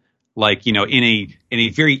get like, in a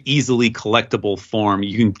very easily collectible form,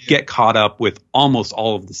 you can get caught up with almost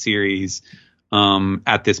all of the series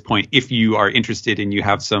at this point, if you are interested and you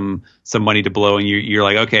have some money to blow, and you're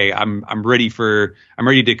like, okay, I'm ready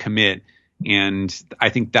to commit. And I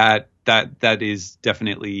think that is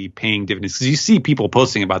definitely paying dividends, because you see people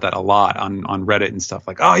posting about that a lot on Reddit and stuff,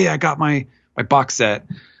 like, oh yeah, I got my box set.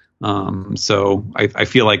 So I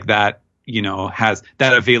feel like that, has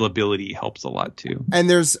that availability helps a lot too. And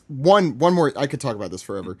there's one more, I could talk about this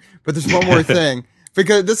forever, but there's one more thing,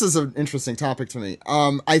 because this is an interesting topic to me.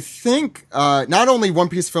 I think, not only One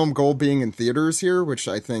Piece Film Gold being in theaters here, which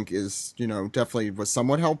I think is, definitely was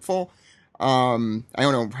somewhat helpful. I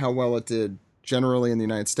don't know how well it did generally in the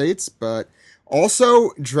United States, but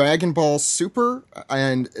also Dragon Ball Super,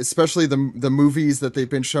 and especially the movies that they've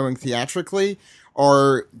been showing theatrically,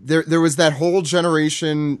 there was that whole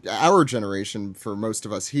generation, our generation for most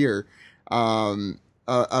of us here,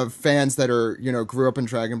 of fans that are, grew up in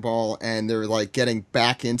Dragon Ball, and they're like getting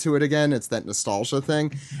back into it again. It's that nostalgia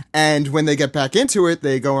thing. And when they get back into it,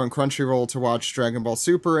 they go on Crunchyroll to watch Dragon Ball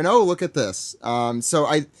Super, and oh, look at this.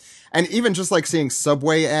 And even just like seeing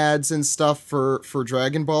Subway ads and stuff for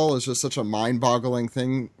Dragon Ball is just such a mind-boggling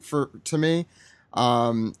thing to me.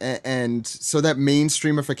 And so that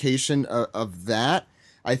mainstreamification of that,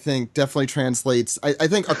 I think, definitely translates. I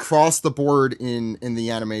think across the board in the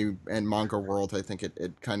anime and manga world, I think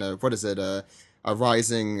it kind of, what is it? A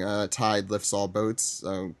rising tide lifts all boats.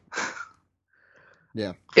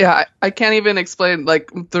 Yeah. Yeah, I can't even explain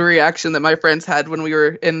the reaction that my friends had when we were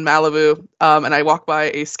in Malibu, and I walked by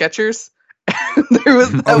a Skechers, There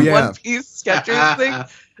was that yeah. One Piece Skechers thing.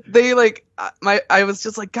 They I was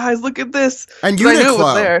just like, guys, look at this. And 'Cause I knew it Uniqlo.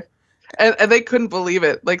 was there. And they couldn't believe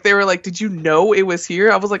it. Like, they were like, did you know it was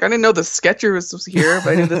here? I was like, I didn't know the Skechers was here,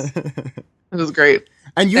 but I knew this. It was great.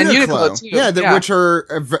 And Uniqlo, Uniqlo, too. Yeah.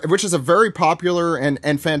 Which is a very popular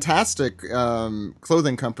and fantastic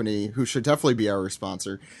clothing company who should definitely be our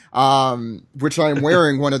sponsor. Which I am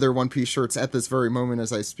wearing one of their One Piece shirts at this very moment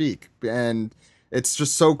as I speak, and it's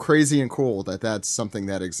just so crazy and cool that that's something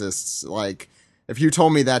that exists. Like, if you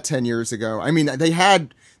told me that 10 years ago, I mean, they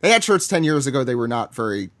had shirts 10 years ago. They were not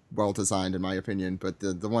very well designed, in my opinion, but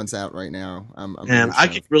the ones out right now, And I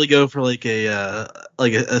could really go for like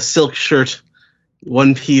a silk shirt.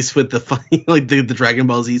 One Piece with the funny, like the Dragon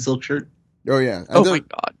Ball Z silk shirt. Oh yeah. Oh my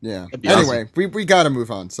god. Yeah. Anyway, we got to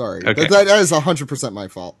move on. Sorry. Okay. That is 100% my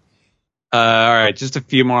fault. All right, just a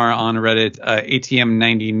few more on Reddit.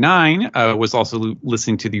 ATM99 was also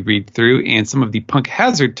listening to the read through, and some of the Punk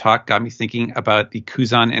Hazard talk got me thinking about the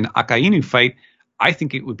Kuzan and Akainu fight. I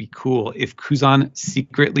think it would be cool if Kuzan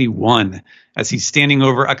secretly won. As he's standing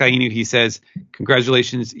over Akainu, he says,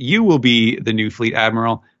 "Congratulations, you will be the new fleet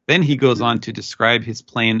admiral." Then he goes on to describe his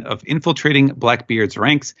plan of infiltrating Blackbeard's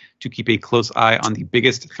ranks to keep a close eye on the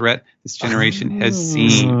biggest threat this generation has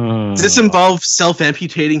seen. Does this involve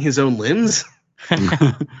self-amputating his own limbs?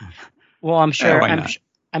 Well, I'm sure. why not?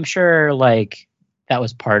 I'm sure. Like, that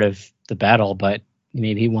was part of the battle, but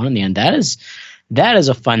maybe he won in the end. That is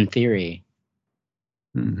a fun theory.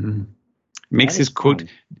 Mm-hmm. Makes his quote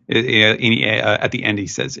at the end. He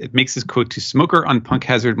says it makes his quote to Smoker on Punk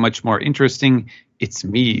Hazard much more interesting. It's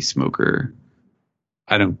me, Smoker.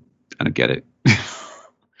 I don't get it.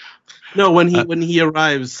 No, when he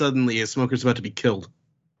arrives suddenly, Smoker's about to be killed.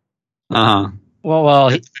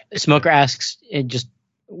 Well, Smoker asks just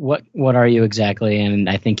what are you exactly, and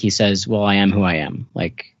I think he says, "Well, I am who I am,"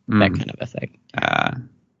 like that kind of a thing.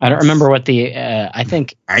 I don't remember what the I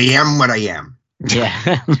think I am what I am.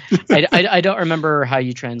 Yeah, I don't remember how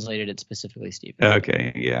you translated it specifically, Steve.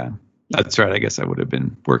 Okay, yeah, that's right. I guess I would have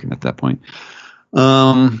been working at that point.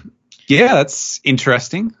 Yeah, that's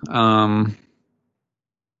interesting. I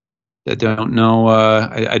don't know.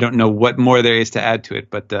 I don't know what more there is to add to it,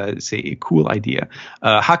 but it's a cool idea.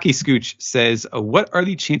 Hockey Scooch says, "What are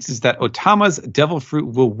the chances that Otama's devil fruit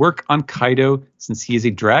will work on Kaido since he is a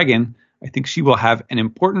dragon? I think she will have an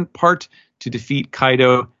important part to defeat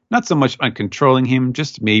Kaido." Not so much on controlling him,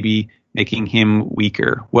 just maybe making him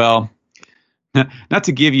weaker. Well, not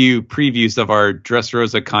to give you previews of our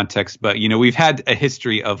Dressrosa context, but, we've had a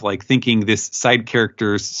history of like thinking this side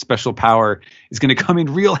character's special power is going to come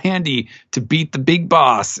in real handy to beat the big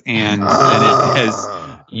boss. And it has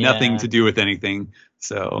nothing to do with anything.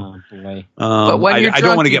 So, but when you're drunk, I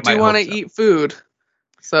don't want to get you do want to eat food.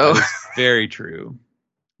 So that is very true.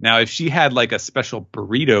 Now, if she had like a special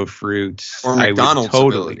burrito fruit, or McDonald's I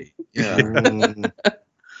would totally. Yeah.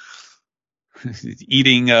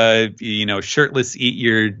 Eating, shirtless, eat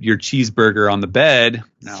your cheeseburger on the bed.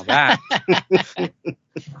 Now that.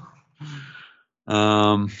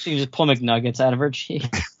 She can just pull McNuggets out of her cheek.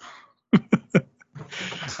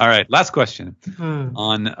 All right, last question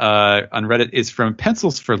on Reddit is from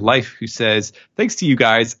Pencils for Life, who says, "Thanks to you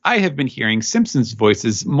guys, I have been hearing Simpsons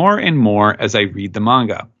voices more and more as I read the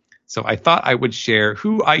manga. So I thought I would share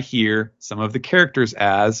who I hear some of the characters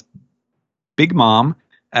as: Big Mom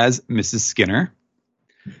as Mrs. Skinner,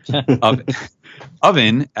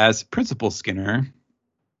 Oven as Principal Skinner,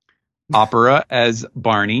 Opera as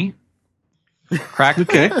Barney, Cracker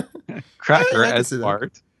as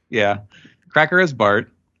Bart, Cracker as Bart,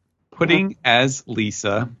 Pudding as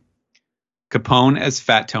Lisa, Capone as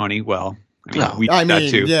Fat Tony." Well, we did that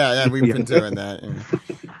too. Yeah, we've been doing that. Yeah.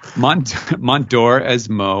 Montdor as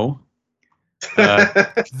Mo.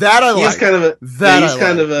 That I like. He's kind of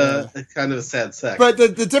a kind of a sad sack. But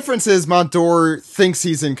the difference is Montdor thinks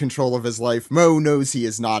he's in control of his life. Mo knows he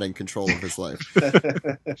is not in control of his life.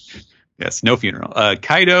 Yes, no funeral.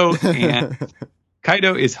 Kaido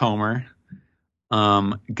is Homer.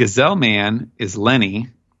 Gazelle Man is Lenny,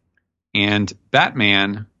 and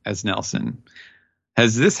Batman as Nelson.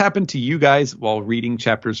 Has this happened to you guys while reading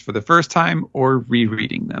chapters for the first time or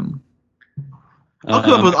rereading them?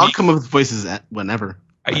 I'll come up with voices whenever.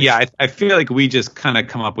 Yeah, I feel like we just kind of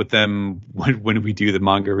come up with them when we do the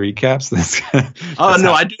manga recaps.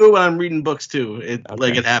 No, I do it when I'm reading books too.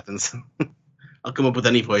 It happens. I'll come up with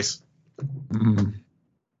any voice. Mm-hmm.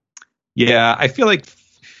 Yeah, I feel like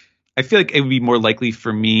it would be more likely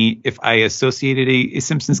for me if I associated a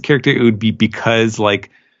Simpsons character. It would be because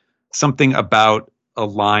like something about a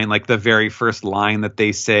line, like the very first line that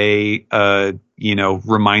they say,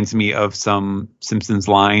 reminds me of some Simpsons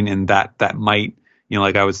line, and that might,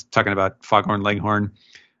 like I was talking about Foghorn Leghorn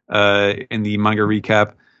in the manga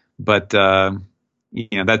recap, but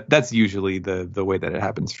that's usually the way that it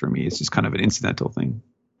happens for me. It's just kind of an incidental thing.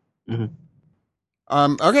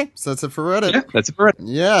 Mm-hmm. Okay, so that's it for Reddit. Yeah, that's it for Reddit.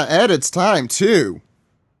 Yeah, Ed, it's time to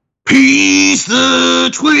Piece the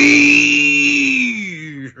tweet.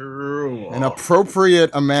 An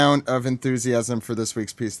appropriate amount of enthusiasm for this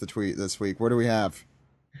week's Piece the Tweet this week. What do we have?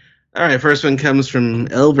 All right, first one comes from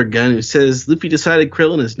Elvergun, who says, Luffy decided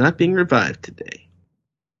Krillin is not being revived today.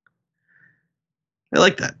 I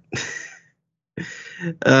like that.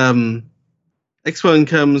 Next one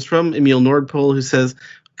comes from Emil Nordpol, who says,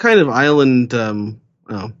 kind of island...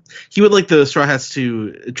 he would like the Straw Hats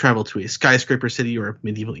to travel to a skyscraper city or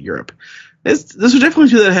medieval Europe. Those are definitely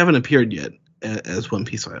two that haven't appeared yet as One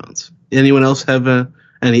Piece islands. Anyone else have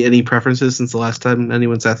any preferences since the last time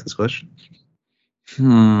anyone's asked this question?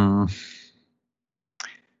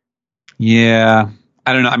 Yeah,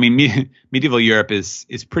 I don't know. I mean, medieval Europe is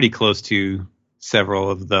pretty close to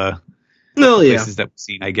several of the places that we've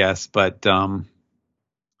seen, I guess. But I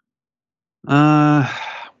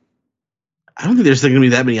don't think there's going to be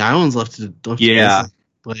that many islands left to yeah.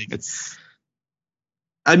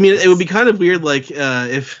 I mean, it would be kind of weird,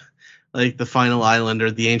 if the final island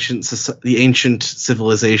or the ancient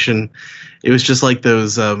civilization, it was just like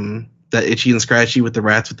those that Itchy and Scratchy with the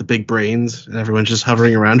rats with the big brains, and everyone's just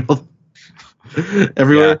hovering around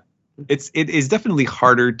everywhere. Yeah. It is definitely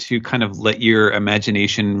harder to kind of let your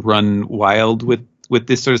imagination run wild with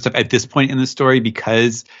this sort of stuff at this point in the story,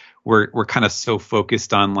 because we're kind of so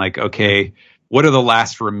focused on okay, what are the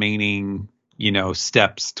last remaining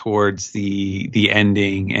steps towards the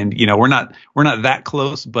ending, and we're not that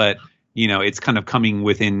close, but it's kind of coming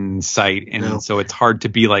within sight, and so it's hard to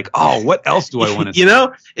be what else do I want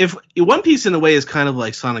to if One Piece in a way is kind of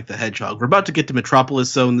like Sonic the Hedgehog. We're about to get to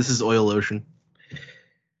Metropolis Zone. This is Oil Ocean.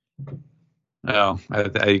 Oh,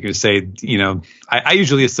 I could say, I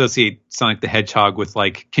usually associate Sonic the Hedgehog with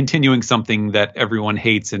continuing something that everyone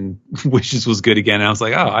hates and wishes was good again. And I was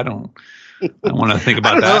like, I don't want to think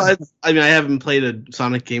about that. I mean, I haven't played a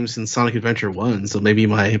Sonic game since Sonic Adventure 1, so maybe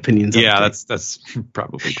my opinion's yeah, that's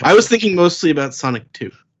probably. I was thinking mostly about Sonic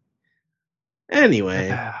 2.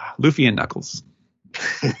 Anyway. Luffy and Knuckles.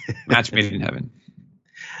 Match made in heaven.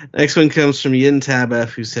 Next one comes from Yin Tabaf,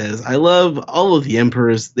 who says, I love all of the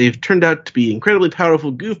Emperors. They've turned out to be incredibly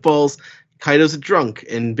powerful goofballs. Kaido's a drunk,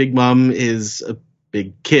 and Big Mom is a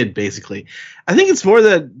big kid, basically. I think it's more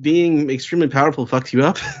that being extremely powerful fucks you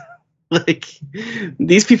up.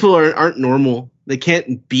 These people aren't normal. They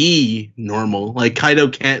can't be normal. Kaido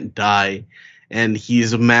can't die, and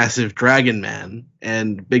he's a massive dragon man.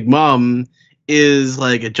 And Big Mom is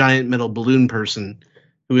a giant metal balloon person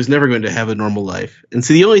who is never going to have a normal life. And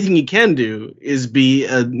so the only thing you can do is be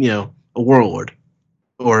a warlord,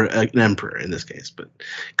 or an emperor in this case, but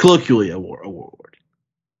colloquially a warlord.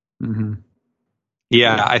 Mm-hmm.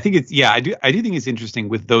 Yeah, I think it's I do think it's interesting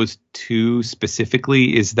with those two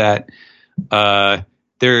specifically is that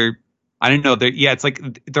they're it's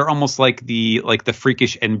they're almost like the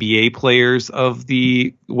freakish NBA players of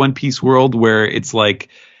the One Piece world, where it's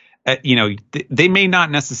they may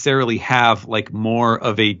not necessarily have more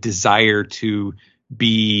of a desire to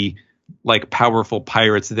be powerful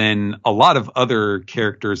pirates than a lot of other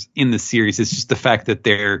characters in the series. It's just the fact that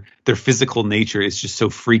their physical nature is just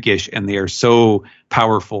so freakish, and they are so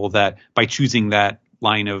powerful that by choosing that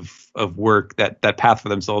line of work, that path for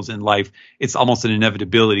themselves in life, it's almost an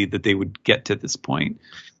inevitability that they would get to this point.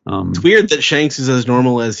 It's weird that Shanks is as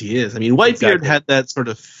normal as he is. I mean, Whitebeard had that sort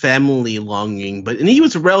of family longing, and he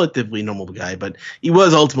was a relatively normal guy, but he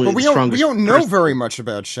was ultimately the strongest. We don't know very much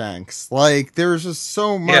about Shanks. There's just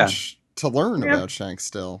so much to learn about Shanks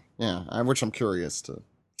still. Yeah, which I'm curious to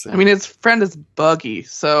see. I mean, his friend is Buggy,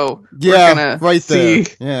 so yeah, we're gonna right see.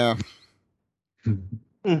 there.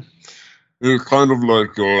 Yeah. It's kind of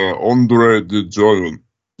like Andre the Giant.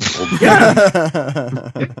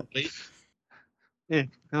 Yeah,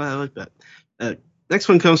 I like that. Next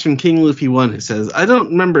one comes from King Luffy 1, who says, I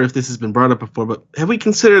don't remember if this has been brought up before, but have we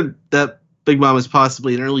considered that Big Mom is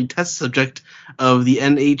possibly an early test subject of the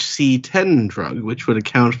NHC-10 drug, which would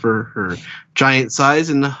account for her giant size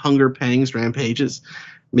and hunger pangs rampages?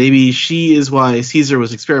 Maybe she is why Caesar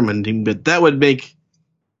was experimenting, but that would make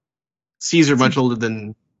Caesar much older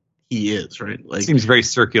than he is, right? Seems very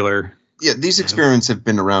circular. Yeah, these experiments have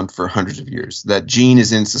been around for hundreds of years. That gene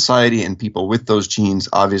is in society, and people with those genes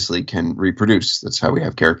obviously can reproduce. That's how we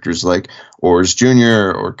have characters like Oars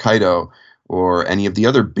Jr. or Kaido or any of the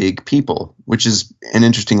other big people, which is an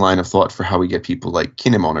interesting line of thought for how we get people like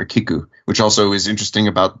Kinemon or Kiku, which also is interesting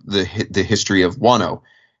about the history of Wano.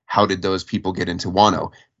 How did those people get into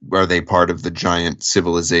Wano? Are they part of the giant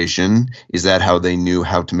civilization? Is that how they knew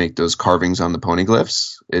how to make those carvings on the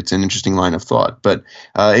poneglyphs? It's an interesting line of thought, but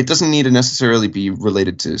it doesn't need to necessarily be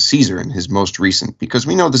related to Caesar and his most recent, because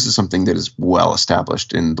we know this is something that is well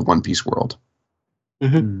established in the One Piece world.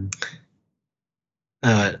 Mm-hmm.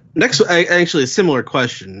 Next, actually, a similar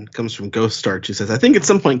question comes from Ghost Starch, who says, I think at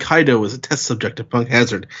some point Kaido was a test subject of Punk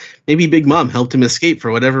Hazard. Maybe Big Mom helped him escape for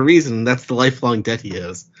whatever reason, and that's the lifelong debt he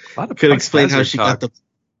owes. Could explain how she got the...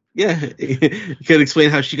 Yeah, could explain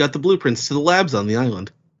how she got the blueprints to the labs on the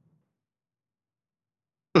island.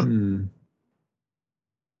 Huh.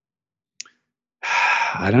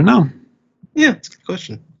 I don't know. Yeah, it's a good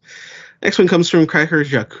question. Next one comes from Cracker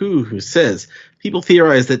Jaku, who says, people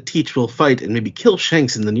theorize that Teach will fight and maybe kill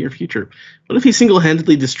Shanks in the near future. What if he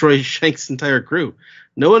single-handedly destroys Shanks' entire crew?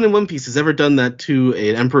 No one in One Piece has ever done that to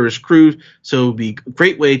an Emperor's crew, so it would be a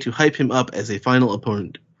great way to hype him up as a final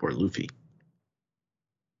opponent for Luffy.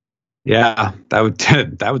 Yeah, that would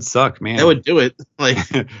suck, man. That would do it. Like,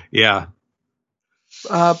 yeah.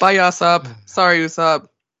 Bye, Usopp. Sorry, Usopp.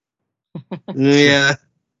 Yeah.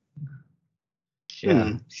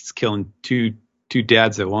 Yeah, he's killing two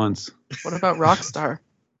dads at once. What about Rockstar?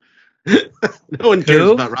 No one cares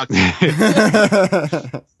about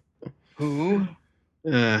Rockstar. Who?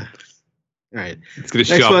 All right. It's going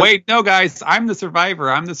to show up. Wait, no, guys. I'm the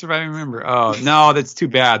survivor. I'm the surviving member. Oh, no, that's too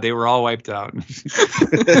bad. They were all wiped out.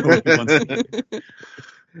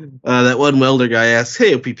 That one welder guy asks,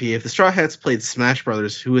 hey, OPP, if the Straw Hats played Smash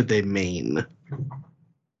Brothers, who would they main?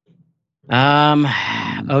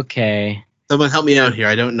 Okay. Someone help me out here.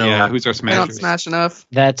 I don't know. Yeah, who's our Smash? I don't Smash enough.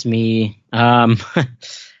 That's me. Let's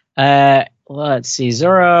see.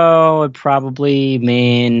 Zoro would probably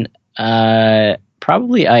main,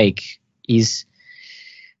 probably Ike. He's,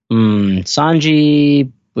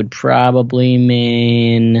 Sanji would probably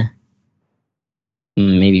main,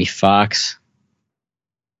 maybe Fox.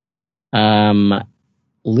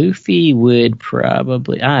 Luffy would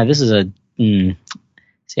probably, this is a, see,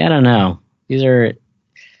 I don't know. These are,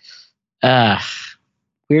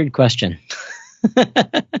 weird question.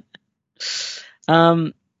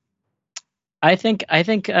 I think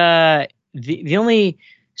the only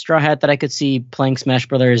Straw Hat that I could see playing Smash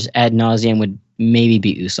Brothers ad nauseum would maybe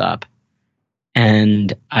be Usopp,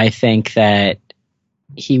 and I think that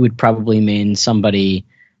he would probably main somebody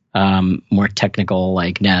more technical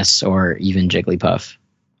like Ness or even Jigglypuff.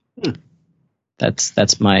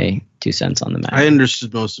 That's my 2 cents on the matter. I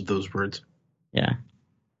understood most of those words. Yeah.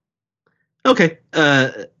 Okay.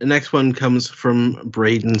 The next one comes from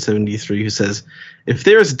Braden73, who says, if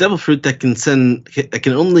there is a devil fruit that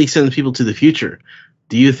can only send people to the future,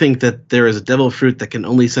 do you think that there is a devil fruit that can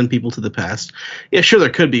only send people to the past? Yeah, sure there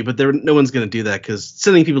could be, but no one's going to do that, because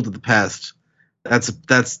sending people to the past, that's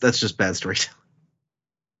just bad storytelling.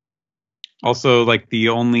 Also, like the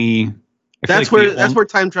only that's where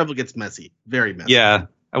time travel gets messy. Very messy. Yeah.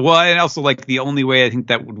 Well, and also like the only way I think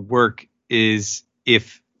that would work is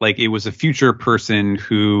if like it was a future person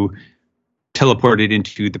who teleported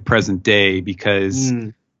into the present day, because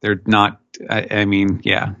they're not. I mean,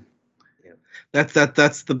 yeah. That's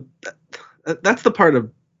the part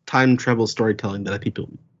of time travel storytelling that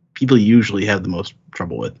people usually have the most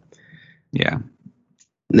trouble with. Yeah.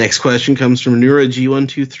 Next question comes from Nura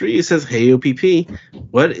G123. It says, hey, OPP,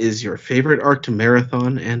 what is your favorite arc to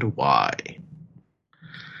marathon and why?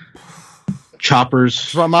 Choppers.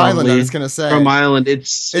 From Island, I was going to say. From Island.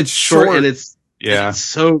 It's short and it's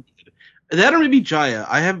so good. That or maybe Jaya.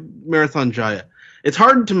 I have marathon Jaya. It's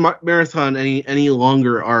hard to marathon any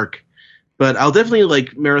longer arc, but I'll definitely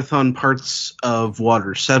like marathon parts of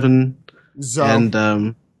Water 7. And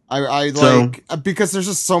I like, because there's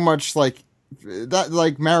just so much like, that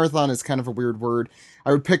like marathon is kind of a weird word.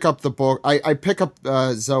 I would pick up the book. I pick up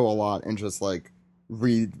Zoe a lot and just like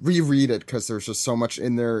reread it, because there's just so much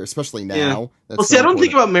in there, especially now. Yeah. Well, see, I don't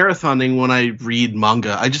think about marathoning when I read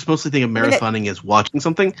manga. I just mostly think of marathoning as watching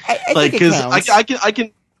something. Like, because I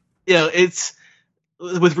can, it's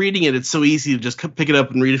with reading it. It's so easy to just pick it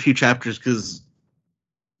up and read a few chapters, because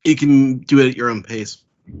you can do it at your own pace.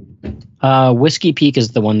 Whiskey Peak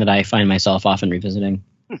is the one that I find myself often revisiting.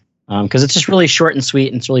 Because it's just really short and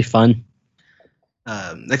sweet, and it's really fun.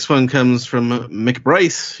 Next one comes from Mick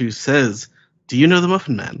Bryce, who says, do you know the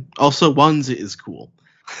Muffin Man? Also, Wanza is cool.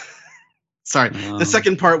 Sorry, the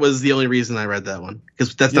second part was the only reason I read that one,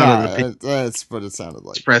 because that's not an opinion. That's what it sounded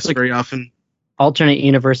like. Expressed like, very often. Alternate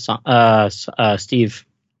universe, Steve.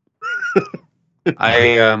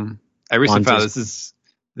 I recently found this is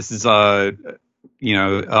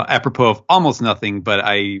apropos of almost nothing, but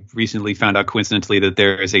I recently found out coincidentally that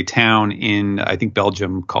there is a town in, I think,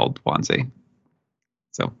 Belgium called Wannsee.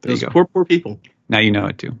 So there you go. Poor people. Now you know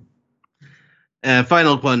it too.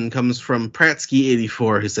 Final one comes from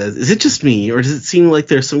Pratsky84, who says, "Is it just me, or does it seem like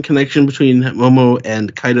there's some connection between Momo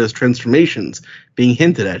and Kaido's transformations being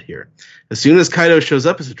hinted at here? As soon as Kaido shows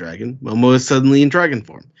up as a dragon, Momo is suddenly in dragon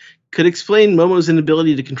form. Could explain Momo's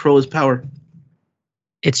inability to control his power."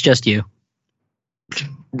 It's just you.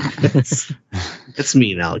 It's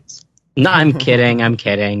me, Alex. No, I'm kidding. I'm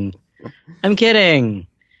kidding.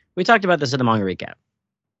 We talked about this in the manga recap.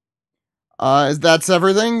 That's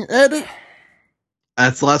everything, Ed?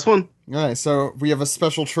 That's the last one. All right, so we have a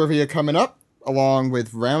special trivia coming up along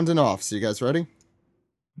with rounding off. So you guys ready?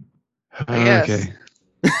 Yes. Okay.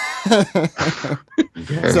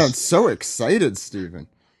 Yes. Sounds so excited, Steven.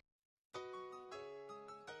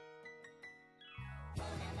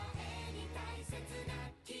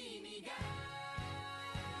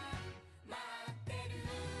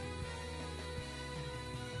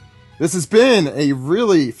 This has been a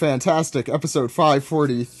really fantastic episode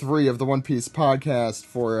 543 of the One Piece podcast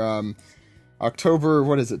for October,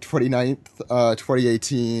 29th,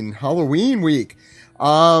 2018, Halloween week.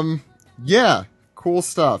 Yeah, cool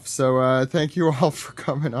stuff. So thank you all for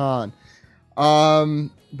coming on.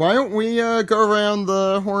 Why don't we go around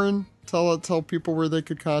the horn, tell people where they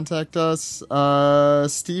could contact us.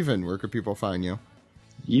 Steven, where could people find you?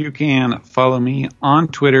 You can follow me on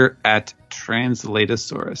Twitter at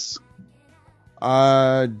Translatosaurus.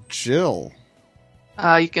 Jill.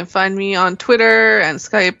 You can find me on Twitter and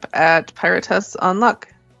Skype at PirateessOnLuck.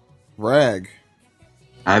 Reg.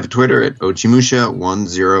 I have a Twitter at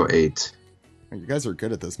Ochimusha108. You guys are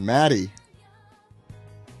good at this. Maddie.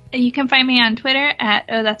 You can find me on Twitter at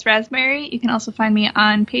Oh That's Raspberry. You can also find me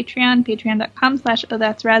on Patreon, patreon.com/Oh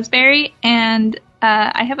That's Raspberry. And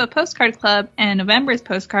I have a postcard club, and November's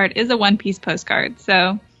postcard is a One Piece postcard.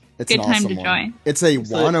 So It's good an time awesome to one. join. It's a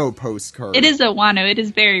Wano postcard. It is a Wano. It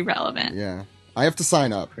is very relevant. Yeah. I have to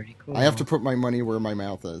sign up. Pretty cool. I have to put my money where my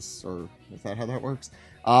mouth is. Or is that how that works?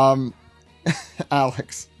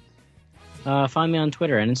 Alex. Find me on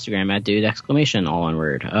Twitter and Instagram at dude! All one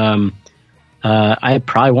word. I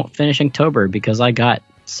probably won't finish Inktober because I got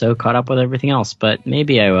so caught up with everything else, but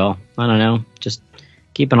maybe I will. I don't know. Just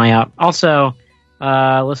keep an eye out. Also,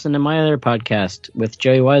 listen to my other podcast with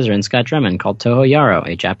Joey Weiser and Scott Drummond called Toho Yaro,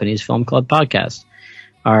 a Japanese film club podcast.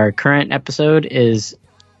 Our current episode is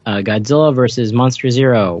Godzilla versus Monster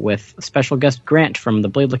Zero with special guest Grant from the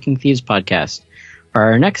Blade Looking Thieves podcast.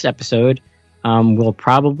 Our next episode will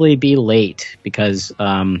probably be late because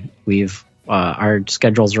our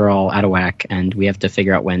schedules are all out of whack and we have to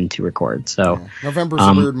figure out when to record. So Yeah. November's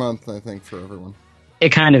a weird month, I think, for everyone. It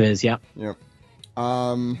kind of is, yeah. Yep.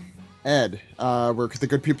 Ed, where could the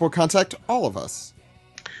good people contact all of us?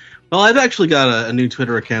 Well, I've actually got a new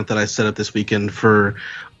Twitter account that I set up this weekend for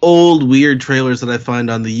old weird trailers that I find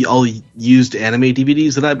on the all used anime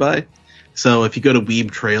DVDs that I buy. So if you go to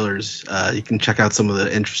Weeb Trailers, you can check out some of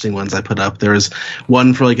the interesting ones I put up. There's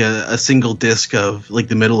one for like a single disc of like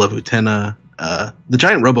the middle of Utena. The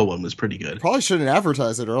Giant Robo one was pretty good. Probably shouldn't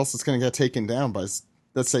advertise it, or else it's going to get taken down by,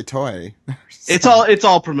 let's say, Toei. It's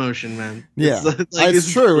all promotion, man. Yeah,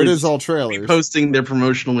 it's true. It is all trailers. Posting their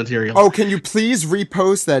promotional material. Oh, can you please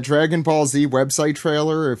repost that Dragon Ball Z website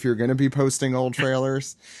trailer if you're going to be posting old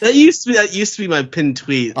trailers? That used to be my pinned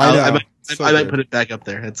tweet. I know. I might put it back up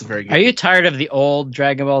there. That's very good. Are you tired of the old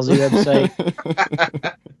Dragon Ball Z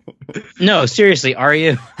website? No, seriously, are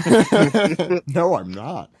you? No, I'm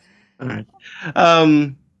not. All right.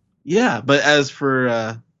 Yeah, but as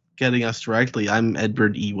for getting us directly, I'm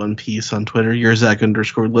Edward E. One Piece on Twitter. You're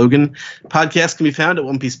Zach_Logan. Podcast can be found at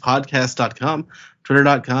OnePiecePodcast.com,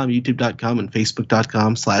 Twitter.com, YouTube.com, and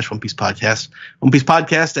Facebook.com/One Piece Podcast. One Piece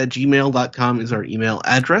Podcast at gmail.com is our email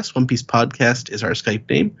address. One Piece Podcast is our Skype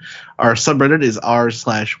name. Our subreddit is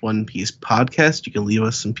r/One Piece Podcast. You can leave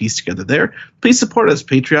us some piece together there. Please support us,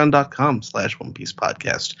 patreon.com/One Piece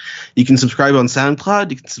Podcast. You can subscribe on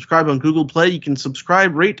SoundCloud. You can subscribe on Google Play. You can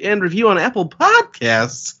subscribe, rate, and review on Apple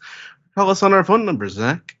Podcasts. Call us on our phone number,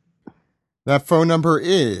 Zach. That phone number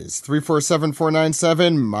is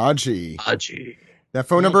 347-497-MAJI. Maji. That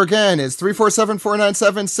phone number again is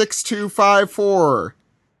 347-497-6254.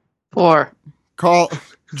 4. Call,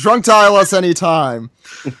 drunk dial us anytime.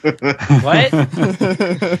 What?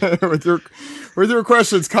 with your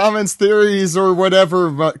questions, comments, theories, or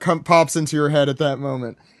whatever pops into your head at that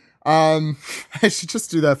moment. I should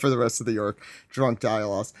just do that for the rest of the York. Drunk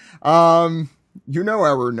dial us. You know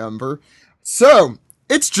our number. So,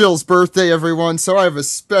 It's Jill's birthday, everyone, so I have a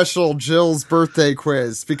special Jill's birthday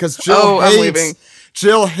quiz because Jill I'm leaving.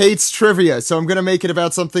 Jill hates trivia, so I'm going to make it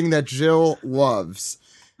about something that Jill loves.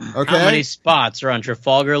 Okay? How many spots are on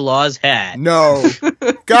Trafalgar Law's hat? No.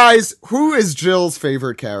 Guys, who is Jill's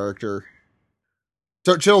favorite character?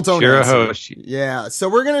 So Jill, don't answer. Shirahoshi. Yeah, so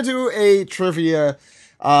we're going to do a trivia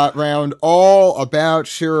round all about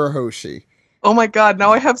Shirahoshi. Oh my god,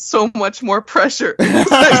 now I have so much more pressure.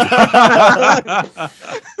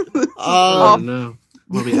 Oh no.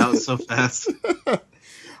 We'll be out so fast. You're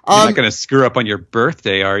not going to screw up on your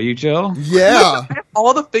birthday, are you, Jill? Yeah. I have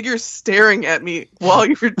all the figures staring at me while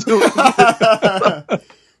you're doing this.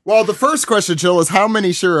 Well, the first question, Jill, is how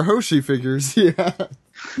many Shirahoshi figures? Yeah.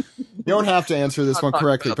 You don't have to answer this one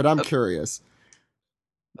correctly, but I'm curious.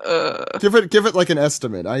 Give it like an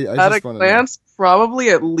estimate. I At just a want glance, probably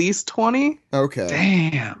at least 20. Okay.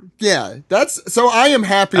 Damn. Yeah, so I am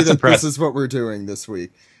happy That's that impressive. this is what we're doing this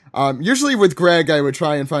week. Usually with Greg, I would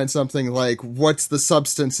try and find something like, what's the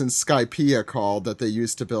substance in Skypea called that they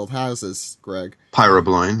used to build houses, Greg?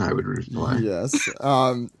 Pyrobloin, I would reply. Yes.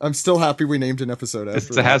 I'm still happy we named an episode after It's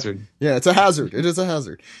a that. hazard. Yeah, it's a hazard. It is a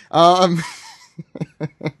hazard.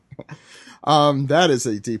 That is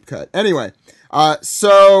a deep cut. Anyway,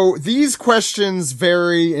 so these questions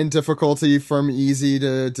vary in difficulty from easy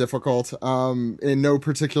to difficult, in no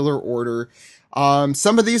particular order.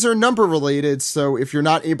 Some of these are number related, so if you're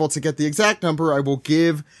not able to get the exact number, I will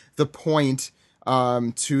give the point,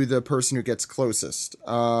 to the person who gets closest.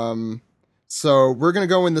 So we're going to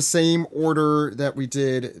go in the same order that we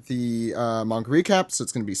did the, manga recap. So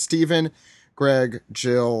it's going to be Steven, Greg,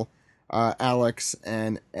 Jill, Alex,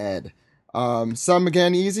 and Ed. Some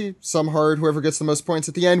again easy, some hard. Whoever gets the most points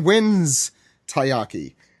at the end wins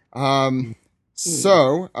Taiyaki.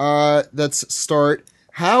 So let's start.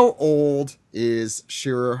 How old is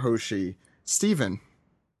Shirahoshi? Steven.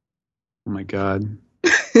 Oh my god.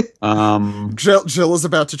 Jill is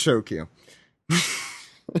about to choke you.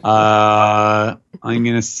 I'm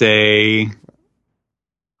gonna say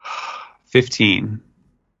 15.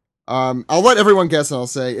 I'll let everyone guess, and I'll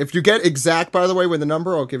say if you get exact, by the way, with the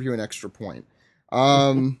number, I'll give you an extra point.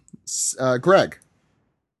 Greg.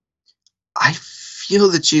 I feel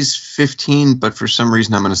that she's 15, but for some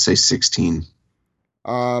reason I'm going to say 16.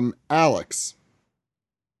 Alex.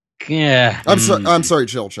 Yeah. I'm sorry,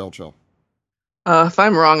 Jill. If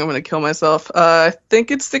I'm wrong, I'm going to kill myself. I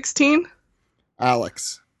think it's 16.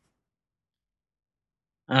 Alex.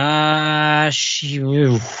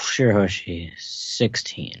 Shirahoshi,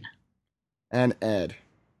 16. And Ed.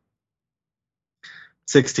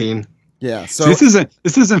 16. Yeah, So so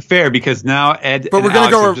this isn't fair because now Ed But and we're gonna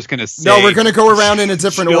Alex go- are just gonna say no, we're gonna go around in a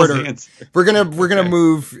different Jill's order. answer. we're gonna Okay.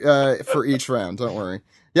 move for each round. Don't worry.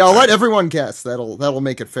 Yeah, I'll let everyone guess. That'll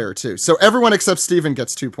make it fair too. So everyone except Steven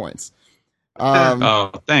gets 2 points.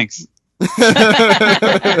 Oh, thanks.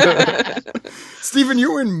 Steven,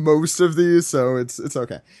 you win most of these, so it's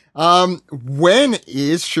okay. When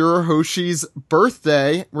is Shirahoshi's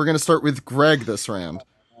birthday? We're gonna start with Greg this round.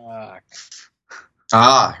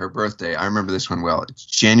 Her birthday. I remember this one well. It's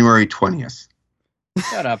January 20th.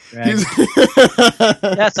 Shut up, Greg.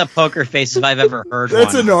 That's a poker face if I've ever heard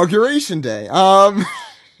That's one. inauguration day.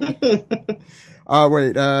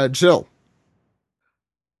 Wait, Jill.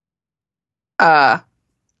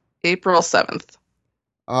 April 7th.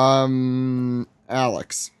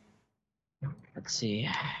 Alex. Let's see.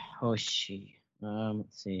 Hoshi.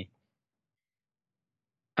 Let's see.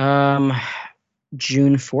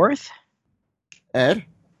 June 4th? Ed.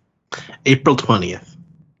 April 20th.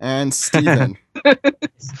 And Steven.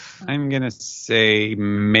 I'm gonna say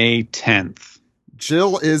May 10th.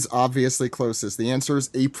 Jill is obviously closest. The answer is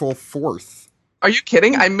April 4th. Are you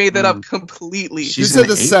kidding? I made that up completely. She's said in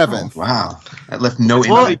the April. 7th. Wow. That left no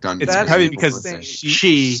Well, impact on It's That's probably April because thing.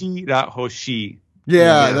 she Hoshi.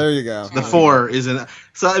 Yeah, Yeah. there you go. The 4 is in.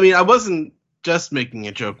 So, I mean, I wasn't just making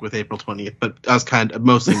a joke with April 20th, but I was kind of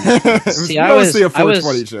mostly. It was See, I mostly was- a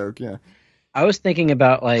 420 joke, yeah. I was thinking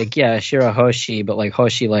about, like, yeah, Shirahoshi, but, like,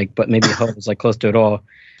 Hoshi, like, but maybe Ho is, like, close to it all.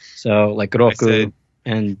 So, like, Roku said-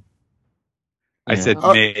 and... I yeah. said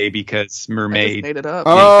Oh. May because I just mermaid. made it up.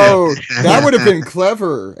 Oh, that would have been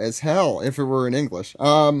clever as hell if it were in English.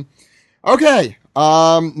 Okay.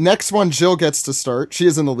 Next one, Jill gets to start. She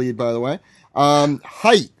is in the lead, by the way.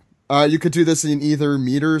 Height. You could do this in either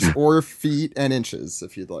meters or feet and inches,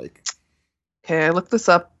 if you'd like. Okay, I looked this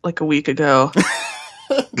up like a week ago.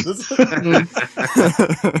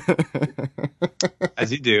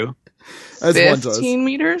 As you do. As one does. 15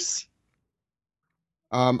 meters?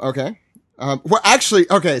 Okay. Well, actually,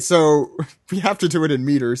 okay, so we have to do it in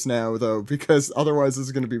meters now, though, because otherwise this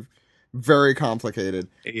is going to be very complicated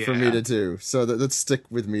for me Yeah. to do. So let's stick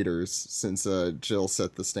with meters since Jill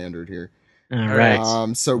set the standard here. All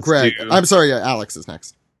right. So Let's Greg, do- I'm sorry, Alex is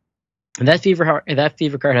next. That fever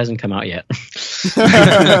card hasn't come out yet.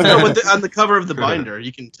 No, on the cover of the binder,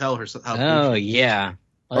 you can tell her how. Oh yeah.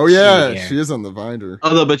 Oh Let's yeah, see here. she is on the binder,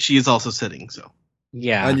 Although, but she is also sitting. So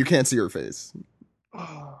Yeah. and you can't see her face.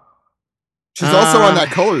 She's also on that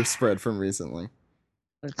color spread from recently.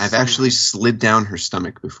 Let's I've see. actually slid down her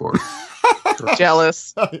stomach before.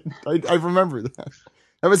 Jealous. I remember that.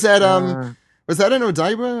 That was at was that in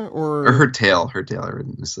Odaiba or Or her tail. I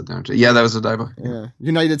didn't slid down. Yeah, that was Odaiba. yeah,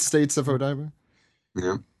 United States of Odaiba.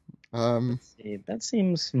 Yeah. Let's see. That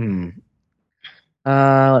seems. I'm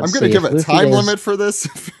Let's gonna see. give If a Luffy time does- limit for this.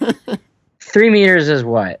 3 meters is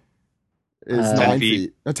what? Is 10 9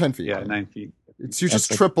 feet. feet. 10 feet. Yeah, 9 feet. It's you That's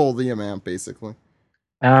just like- triple the amount basically.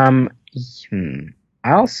 I'll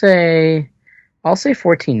say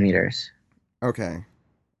 14 meters. Okay.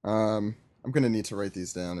 I'm gonna need to write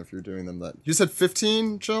these down if you're doing them. That you said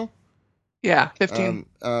 15, Jill. Yeah, 15.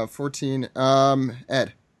 14.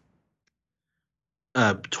 Ed,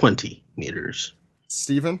 20 meters.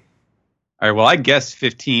 Steven? All right, well, I guessed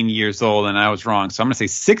 15 years old, and I was wrong, so I'm going to say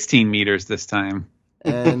 16 meters this time.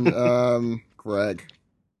 And Greg.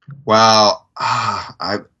 Wow.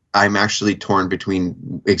 I'm actually torn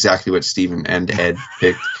between exactly what Steven and Ed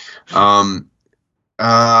picked.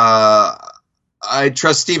 I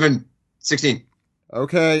trust Steven. 16.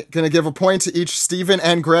 Okay, gonna give a point to each Steven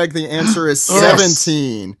and Greg. The answer is Yes.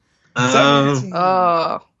 17.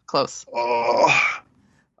 Oh, close.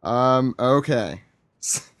 Okay.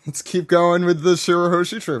 Let's keep going with the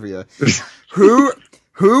Shirahoshi trivia.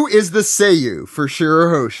 Who is the Seiyu for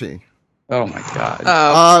Shirahoshi? Oh, my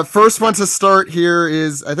God. First one to start here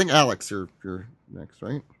is, I think, Alex, you're next,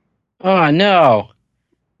 right? Oh no.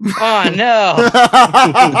 Oh no.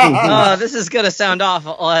 Oh, this is gonna sound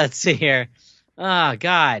awful. Let's see here. Oh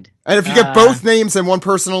God. And if you get both names and one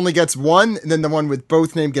person only gets one, then the one with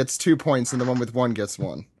both name gets 2 points and the one with one gets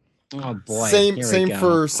one. Oh boy. Same Here we same go.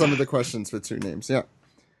 for some of the questions with 2 names. Yeah.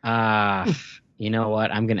 You know what?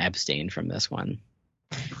 I'm gonna abstain from this one.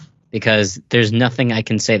 Because there's nothing I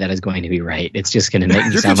can say that is going to be right. It's just gonna make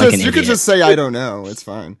me sound like an You idiot. could just say I don't know. It's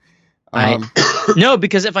fine. No,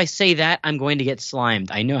 because if I say that, I'm going to get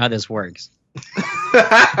slimed. I know how this works.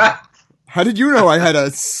 How did you know I had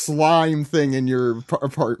a slime thing in your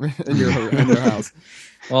apartment in your house?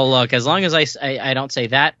 Well, look, as long as I don't say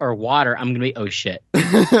that or water, I'm gonna be oh shit.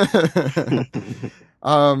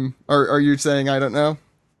 Are you saying I don't know?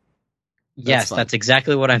 Yes, fine. that's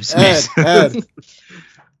exactly what I'm saying. Ed,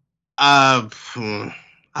 I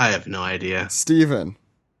have no idea. Steven.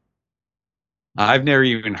 I've never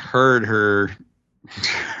even heard her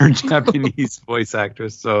Japanese voice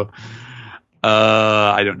actress, so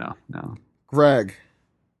I don't know. No. Greg.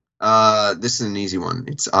 This is an easy one.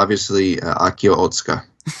 It's obviously Akio Otsuka.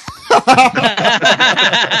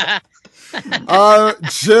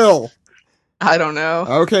 Jill. I don't know.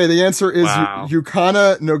 Okay, the answer is Wow.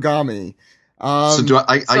 Yukana Nogami. So do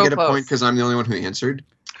I so get a close. point because I'm the only one who answered?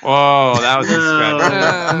 Whoa, that was a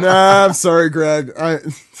stretch. Nah, I'm sorry, Greg. I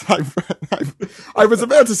was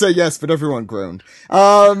about to say yes, but everyone groaned.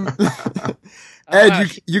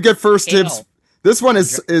 Ed, you get first dibs. Kale. This one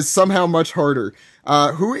is somehow much harder.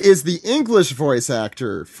 Who is the English voice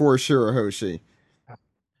actor for Shirahoshi?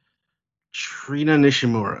 Trina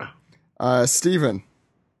Nishimura. Steven.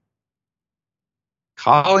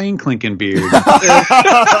 Colleen Clinkenbeard.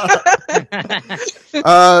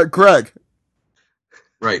 Greg.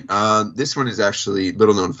 Right. This one is actually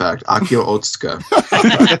little known fact. Akio Otsuka.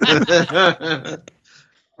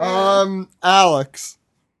 Alex.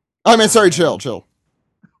 I mean, sorry, Jill.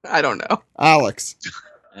 I don't know. Alex.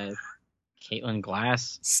 Caitlin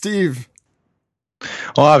Glass. Steve.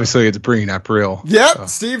 Well, obviously it's Breen April. Yep,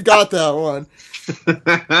 Steve got that one.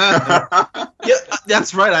 Yeah,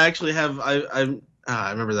 that's right. I actually have.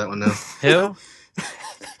 I remember that one now. Who?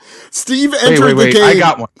 Steve entered Wait. the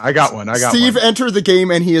game. I got one. Steve entered the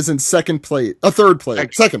game and he is in second place. Second place.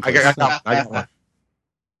 I got one.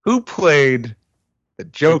 Who played the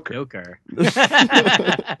Joker? Joker.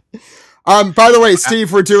 By the way,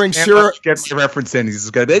 Steve, we're doing Shira. Get my reference in. He's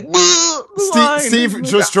just gonna be, Steve,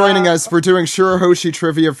 just joining us. We're doing Shirahoshi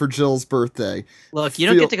trivia for Jill's birthday. Look, you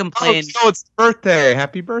don't get to complain. Oh, it's birthday.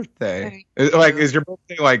 Happy birthday. Is your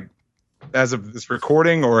birthday like as of this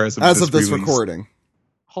recording or as of this release? Recording?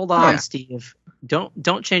 Hold on, Yeah. Steve.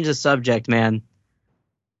 Don't change the subject, man.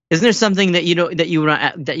 Isn't there something that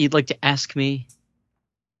you'd like to ask me?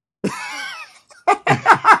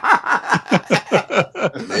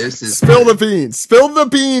 This is Spill the beans. Spill the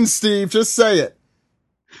beans, Steve. Just say it.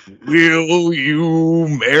 Will you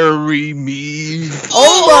marry me?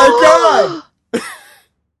 Oh my god!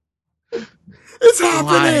 It's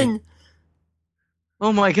happening!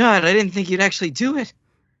 Oh my god, I didn't think you'd actually do it.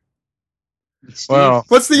 Steve? Well,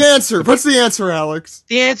 What's the answer? What's the answer, Alex?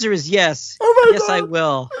 The answer is yes. Oh my yes, god! I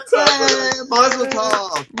will. Hey, Mazel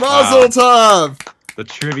Tov! Mazel tov! The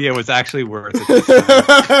trivia was actually worth it.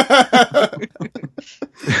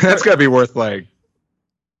 that's got to be worth like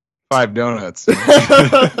 5 donuts. Steve,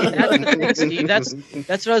 that's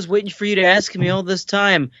what I was waiting for you to ask me all this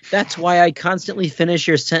time. That's why I constantly finish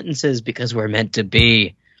your sentences, because we're meant to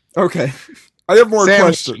be. Okay. I have more Sam-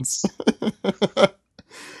 questions.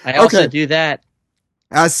 I also Okay. do that.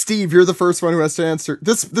 Steve, you're the first one who has to answer.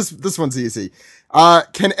 This one's easy.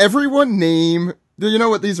 Can everyone name... You know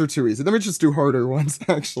what? These are too easy. Let me just do harder ones,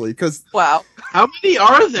 actually, because Wow. How many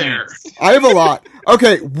are there? I have a lot.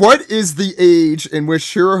 Okay, what is the age in which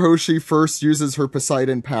Shirahoshi first uses her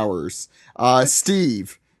Poseidon powers?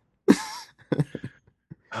 Steve.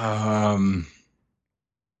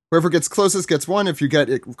 Whoever gets closest gets 1. If you get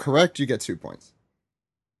it correct, you get 2 points.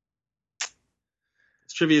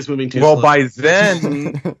 This trivia is moving too Well, slow. by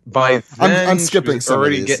then, I'm she skipping was some of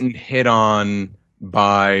already these. getting hit on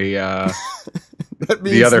by That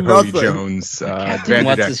means the other nothing. Hody Jones. Captain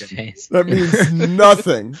What's his Vanderdecken. face? That means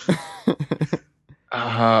nothing.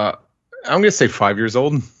 I'm gonna say 5 years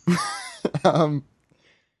old.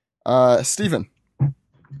 Steven.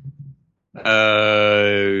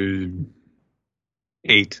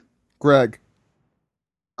 8. Greg.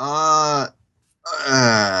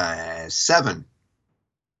 7.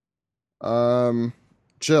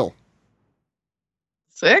 Jill.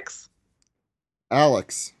 6?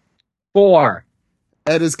 Alex. 4.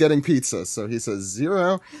 Ed is getting pizza, so he says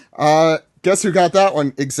 0. Guess who got that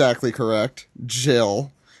one exactly correct?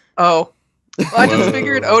 Jill. Oh. Well, I just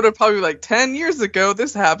figured probably like 10 years ago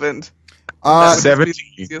this happened. Uh, That would be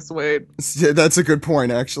 17. the easiest way. Yeah, that's a good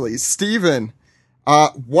point, actually. Steven,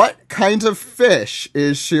 what kind of fish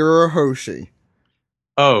is Shirahoshi?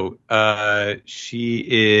 Oh, she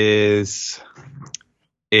is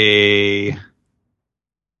a...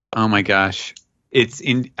 Oh my gosh.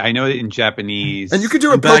 I know it in Japanese. And you could do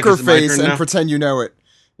a I'm back. poker Is it my face turn and now? pretend you know it.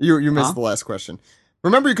 You missed Huh? the last question.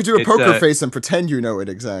 Remember, you could do a It's poker a- face and pretend you know it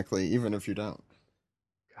exactly, even if you don't.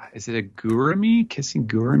 Is it a gurumi? Kissing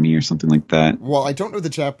gurumi or something like that? Well, I don't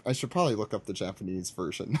know I should probably look up the Japanese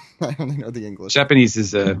version. I only know the English. Japanese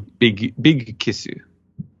is a big kissu.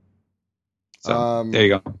 So, there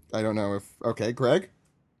you go. I don't know if... Okay, Greg?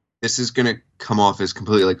 This is going to come off as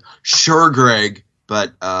completely like, sure, Greg,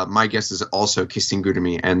 but my guess is also kissing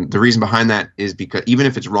gurumi. And the reason behind that is because, even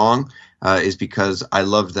if it's wrong, is because I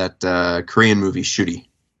love that Korean movie, Shuri,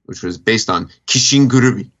 which was based on kissing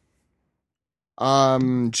gurumi.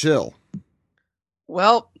 Jill.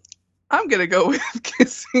 Well, I'm going to go with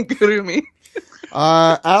kissing Gurumi.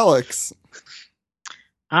 Alex.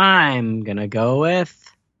 I'm gonna go with.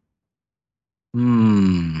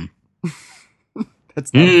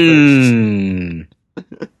 That's not a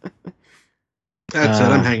That's it.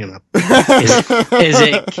 I'm hanging up. Is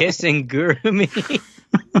it kissing Gurumi?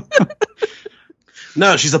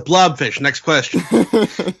 No, she's a blobfish. Next question.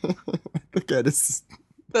 Again, it's...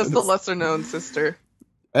 That's the lesser known sister.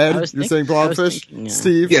 Ed, I was you're thinking- saying I was blobfish? thinking, yeah.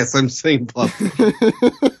 Steve? Yes, I'm saying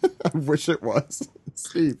blobfish. I wish it was.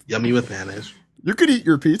 Steve. Yummy with mayonnaise. You could eat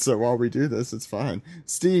your pizza while we do this. It's fine.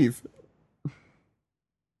 Steve.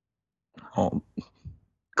 Oh,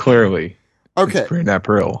 clearly, Okay. it's pretty that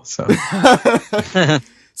pearl. So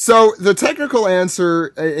So the technical answer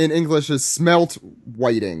in English is smelt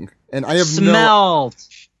whiting. And I have Smelt.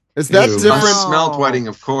 Is that Ew. different? Smelt wedding,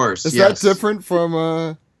 of course. Is yes. that different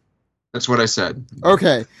from That's what I said.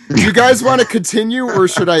 Okay. Do you guys want to continue or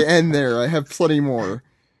should I end there? I have plenty more.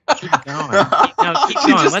 Keep going. No, keep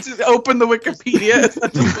She going. just opened the Wikipedia. Is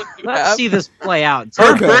that just what you Let's have? see this play out.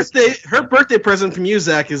 Okay. Her birthday present from you,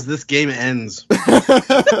 Zach, is this game ends. I'm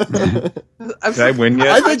did I win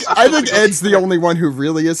yet? I think Ed's the only one who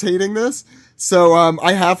really is hating this. So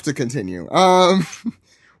I have to continue.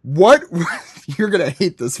 What you're gonna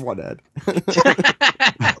hate this one, Ed. Ed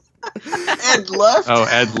left. Oh,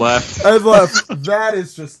 Ed left. Ed left. That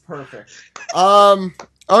is just perfect.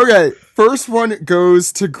 Okay, first one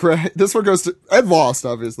goes to Greg. This one goes to Ed lost,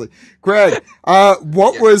 obviously. Greg,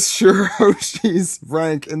 what was Shiroshi's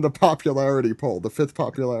rank in the popularity poll, the 5th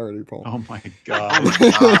popularity poll? Oh my Oh god. my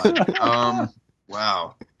god.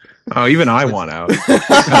 Wow. Oh, even I want out.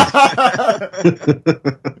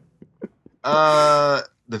 The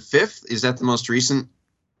 5th, is that the most recent?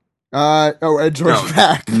 Ed George No.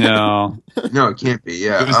 back. No, No, it can't be.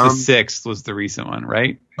 Yeah. it was the sixth was the recent one,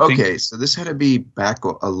 right? I think. Okay, so this had to be back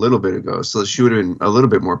a little bit ago. So she would have been a little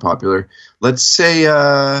bit more popular. Let's say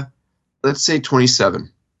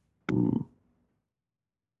 27.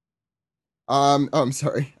 I'm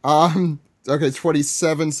sorry. Okay,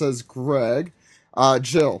 27 says Greg.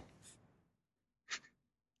 Jill.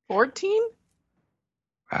 14?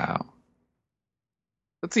 Wow.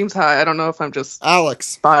 That seems high. I don't know if I'm just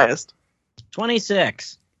Alex. biased.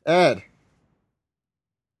 26. Ed.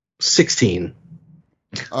 16.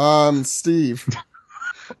 Steve.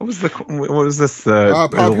 What was this? The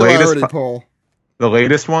Popularity latest poll. The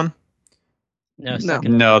latest one? No, No.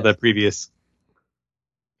 second. No, the previous.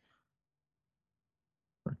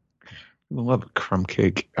 I love a crumb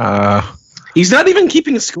cake. He's not even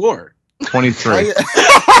keeping a score. 23.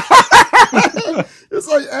 Yes,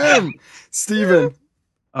 I am. Steven.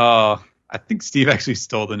 Oh, I think Steve actually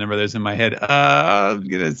stole the number that's in my head. I'm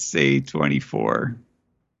gonna say 24.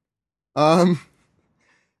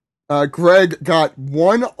 Greg got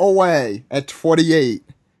one away at 28.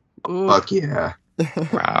 Ooh. Fuck yeah.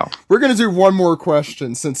 Wow. We're gonna do one more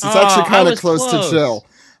question since it's actually kind of close to Jill.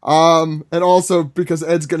 And also because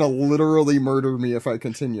Ed's gonna literally murder me if I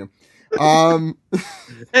continue. Hey,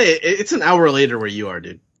 it's an hour later where you are,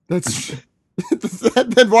 dude. That's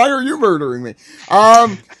then why are you murdering me?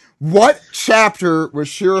 What chapter was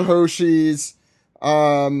Shirahoshi's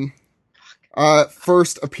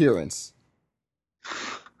first appearance?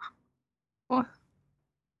 What?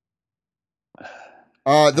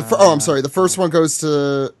 I'm sorry. The first one goes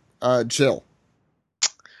to Jill.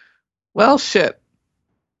 Well, shit.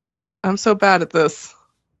 I'm so bad at this.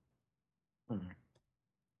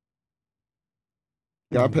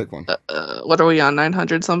 Gotta pick one. What are we on?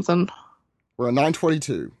 900 something? We're on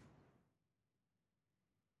 922.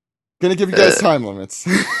 Gonna give you guys time limits.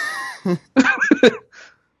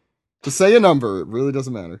 Just say a number. It really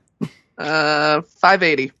doesn't matter.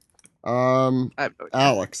 580. I have no idea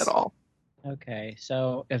Alex. at all. Okay,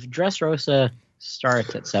 so if Dressrosa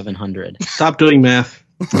starts at 700, Stop doing math.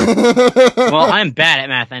 well, I'm bad at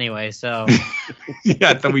math anyway, so Yeah,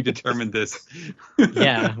 I thought we determined this.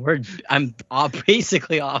 yeah, I'm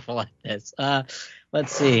basically awful at this.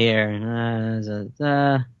 Let's see here.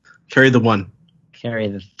 Carry the 1. Carry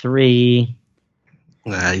the 3.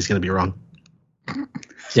 He's gonna be wrong.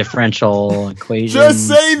 Differential equation. Just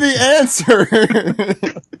say the answer.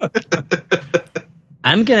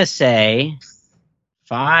 I'm gonna say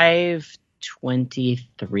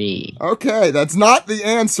 523. Okay, that's not the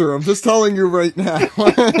answer. I'm just telling you right now.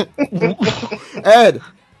 Ed.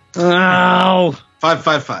 Oh,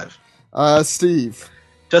 555. Steve.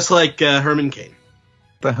 Just like Herman Cain.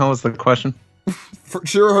 What the hell is the question?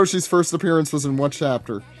 Shirahoshi's first appearance was in what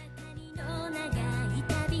chapter?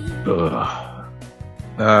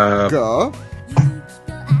 Go.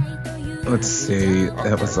 Let's see.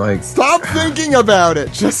 That was like Stop thinking about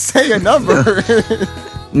it. Just say a number.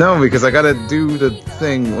 no, because I gotta do the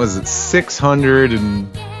thing. Was it 600 and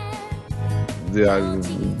Yeah.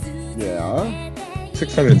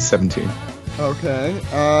 617? Okay.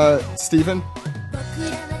 Steven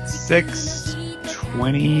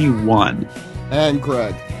 621. and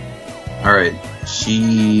Greg. All right.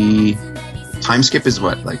 Time skip is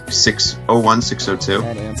what, like 601, 602?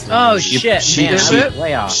 That answer. oh She- shit, she- man, she- I'm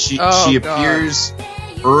way off. She Oh, appears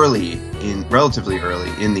relatively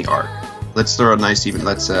early in the arc. Let's throw a nice even.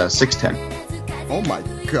 Let's 610. Oh my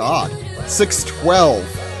god. 612.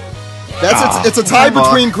 It's a tie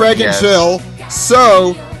between Greg and yes. Jill.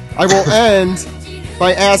 So I will end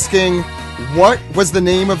by asking, what was the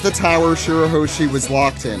name of the tower Shirahoshi was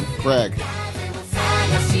locked in? Greg.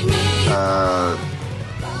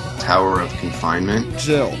 Tower of Confinement.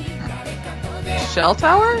 Jill. Shell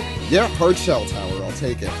Tower? Yeah, hard shell tower. I'll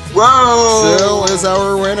take it. Whoa! Jill is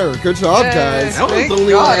our winner. Good job, Yay. guys. That was Thank the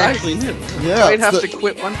only one I God. actually knew. Yeah, I'd it's have the- to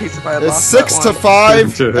quit One Piece if I had It's lost 6 that to one.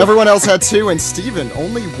 5. Everyone else had 2, and Steven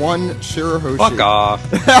only 1 Shirahoshi. Fuck off.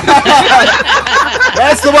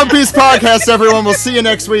 That's the One Piece podcast, everyone. We'll see you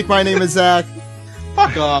next week. My name is Zach.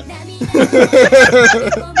 Fuck off.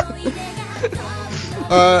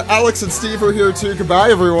 Alex and Steve are here too.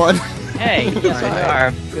 Goodbye, everyone. Hey, yes, we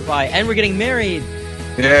are. Goodbye, and we're getting married.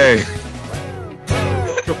 Yay!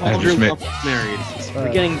 Trafalgar Schmidt. married.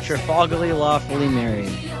 We're getting Trafalgar lawfully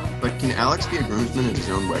married. But can Alex be a groomsman at his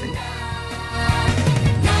own wedding?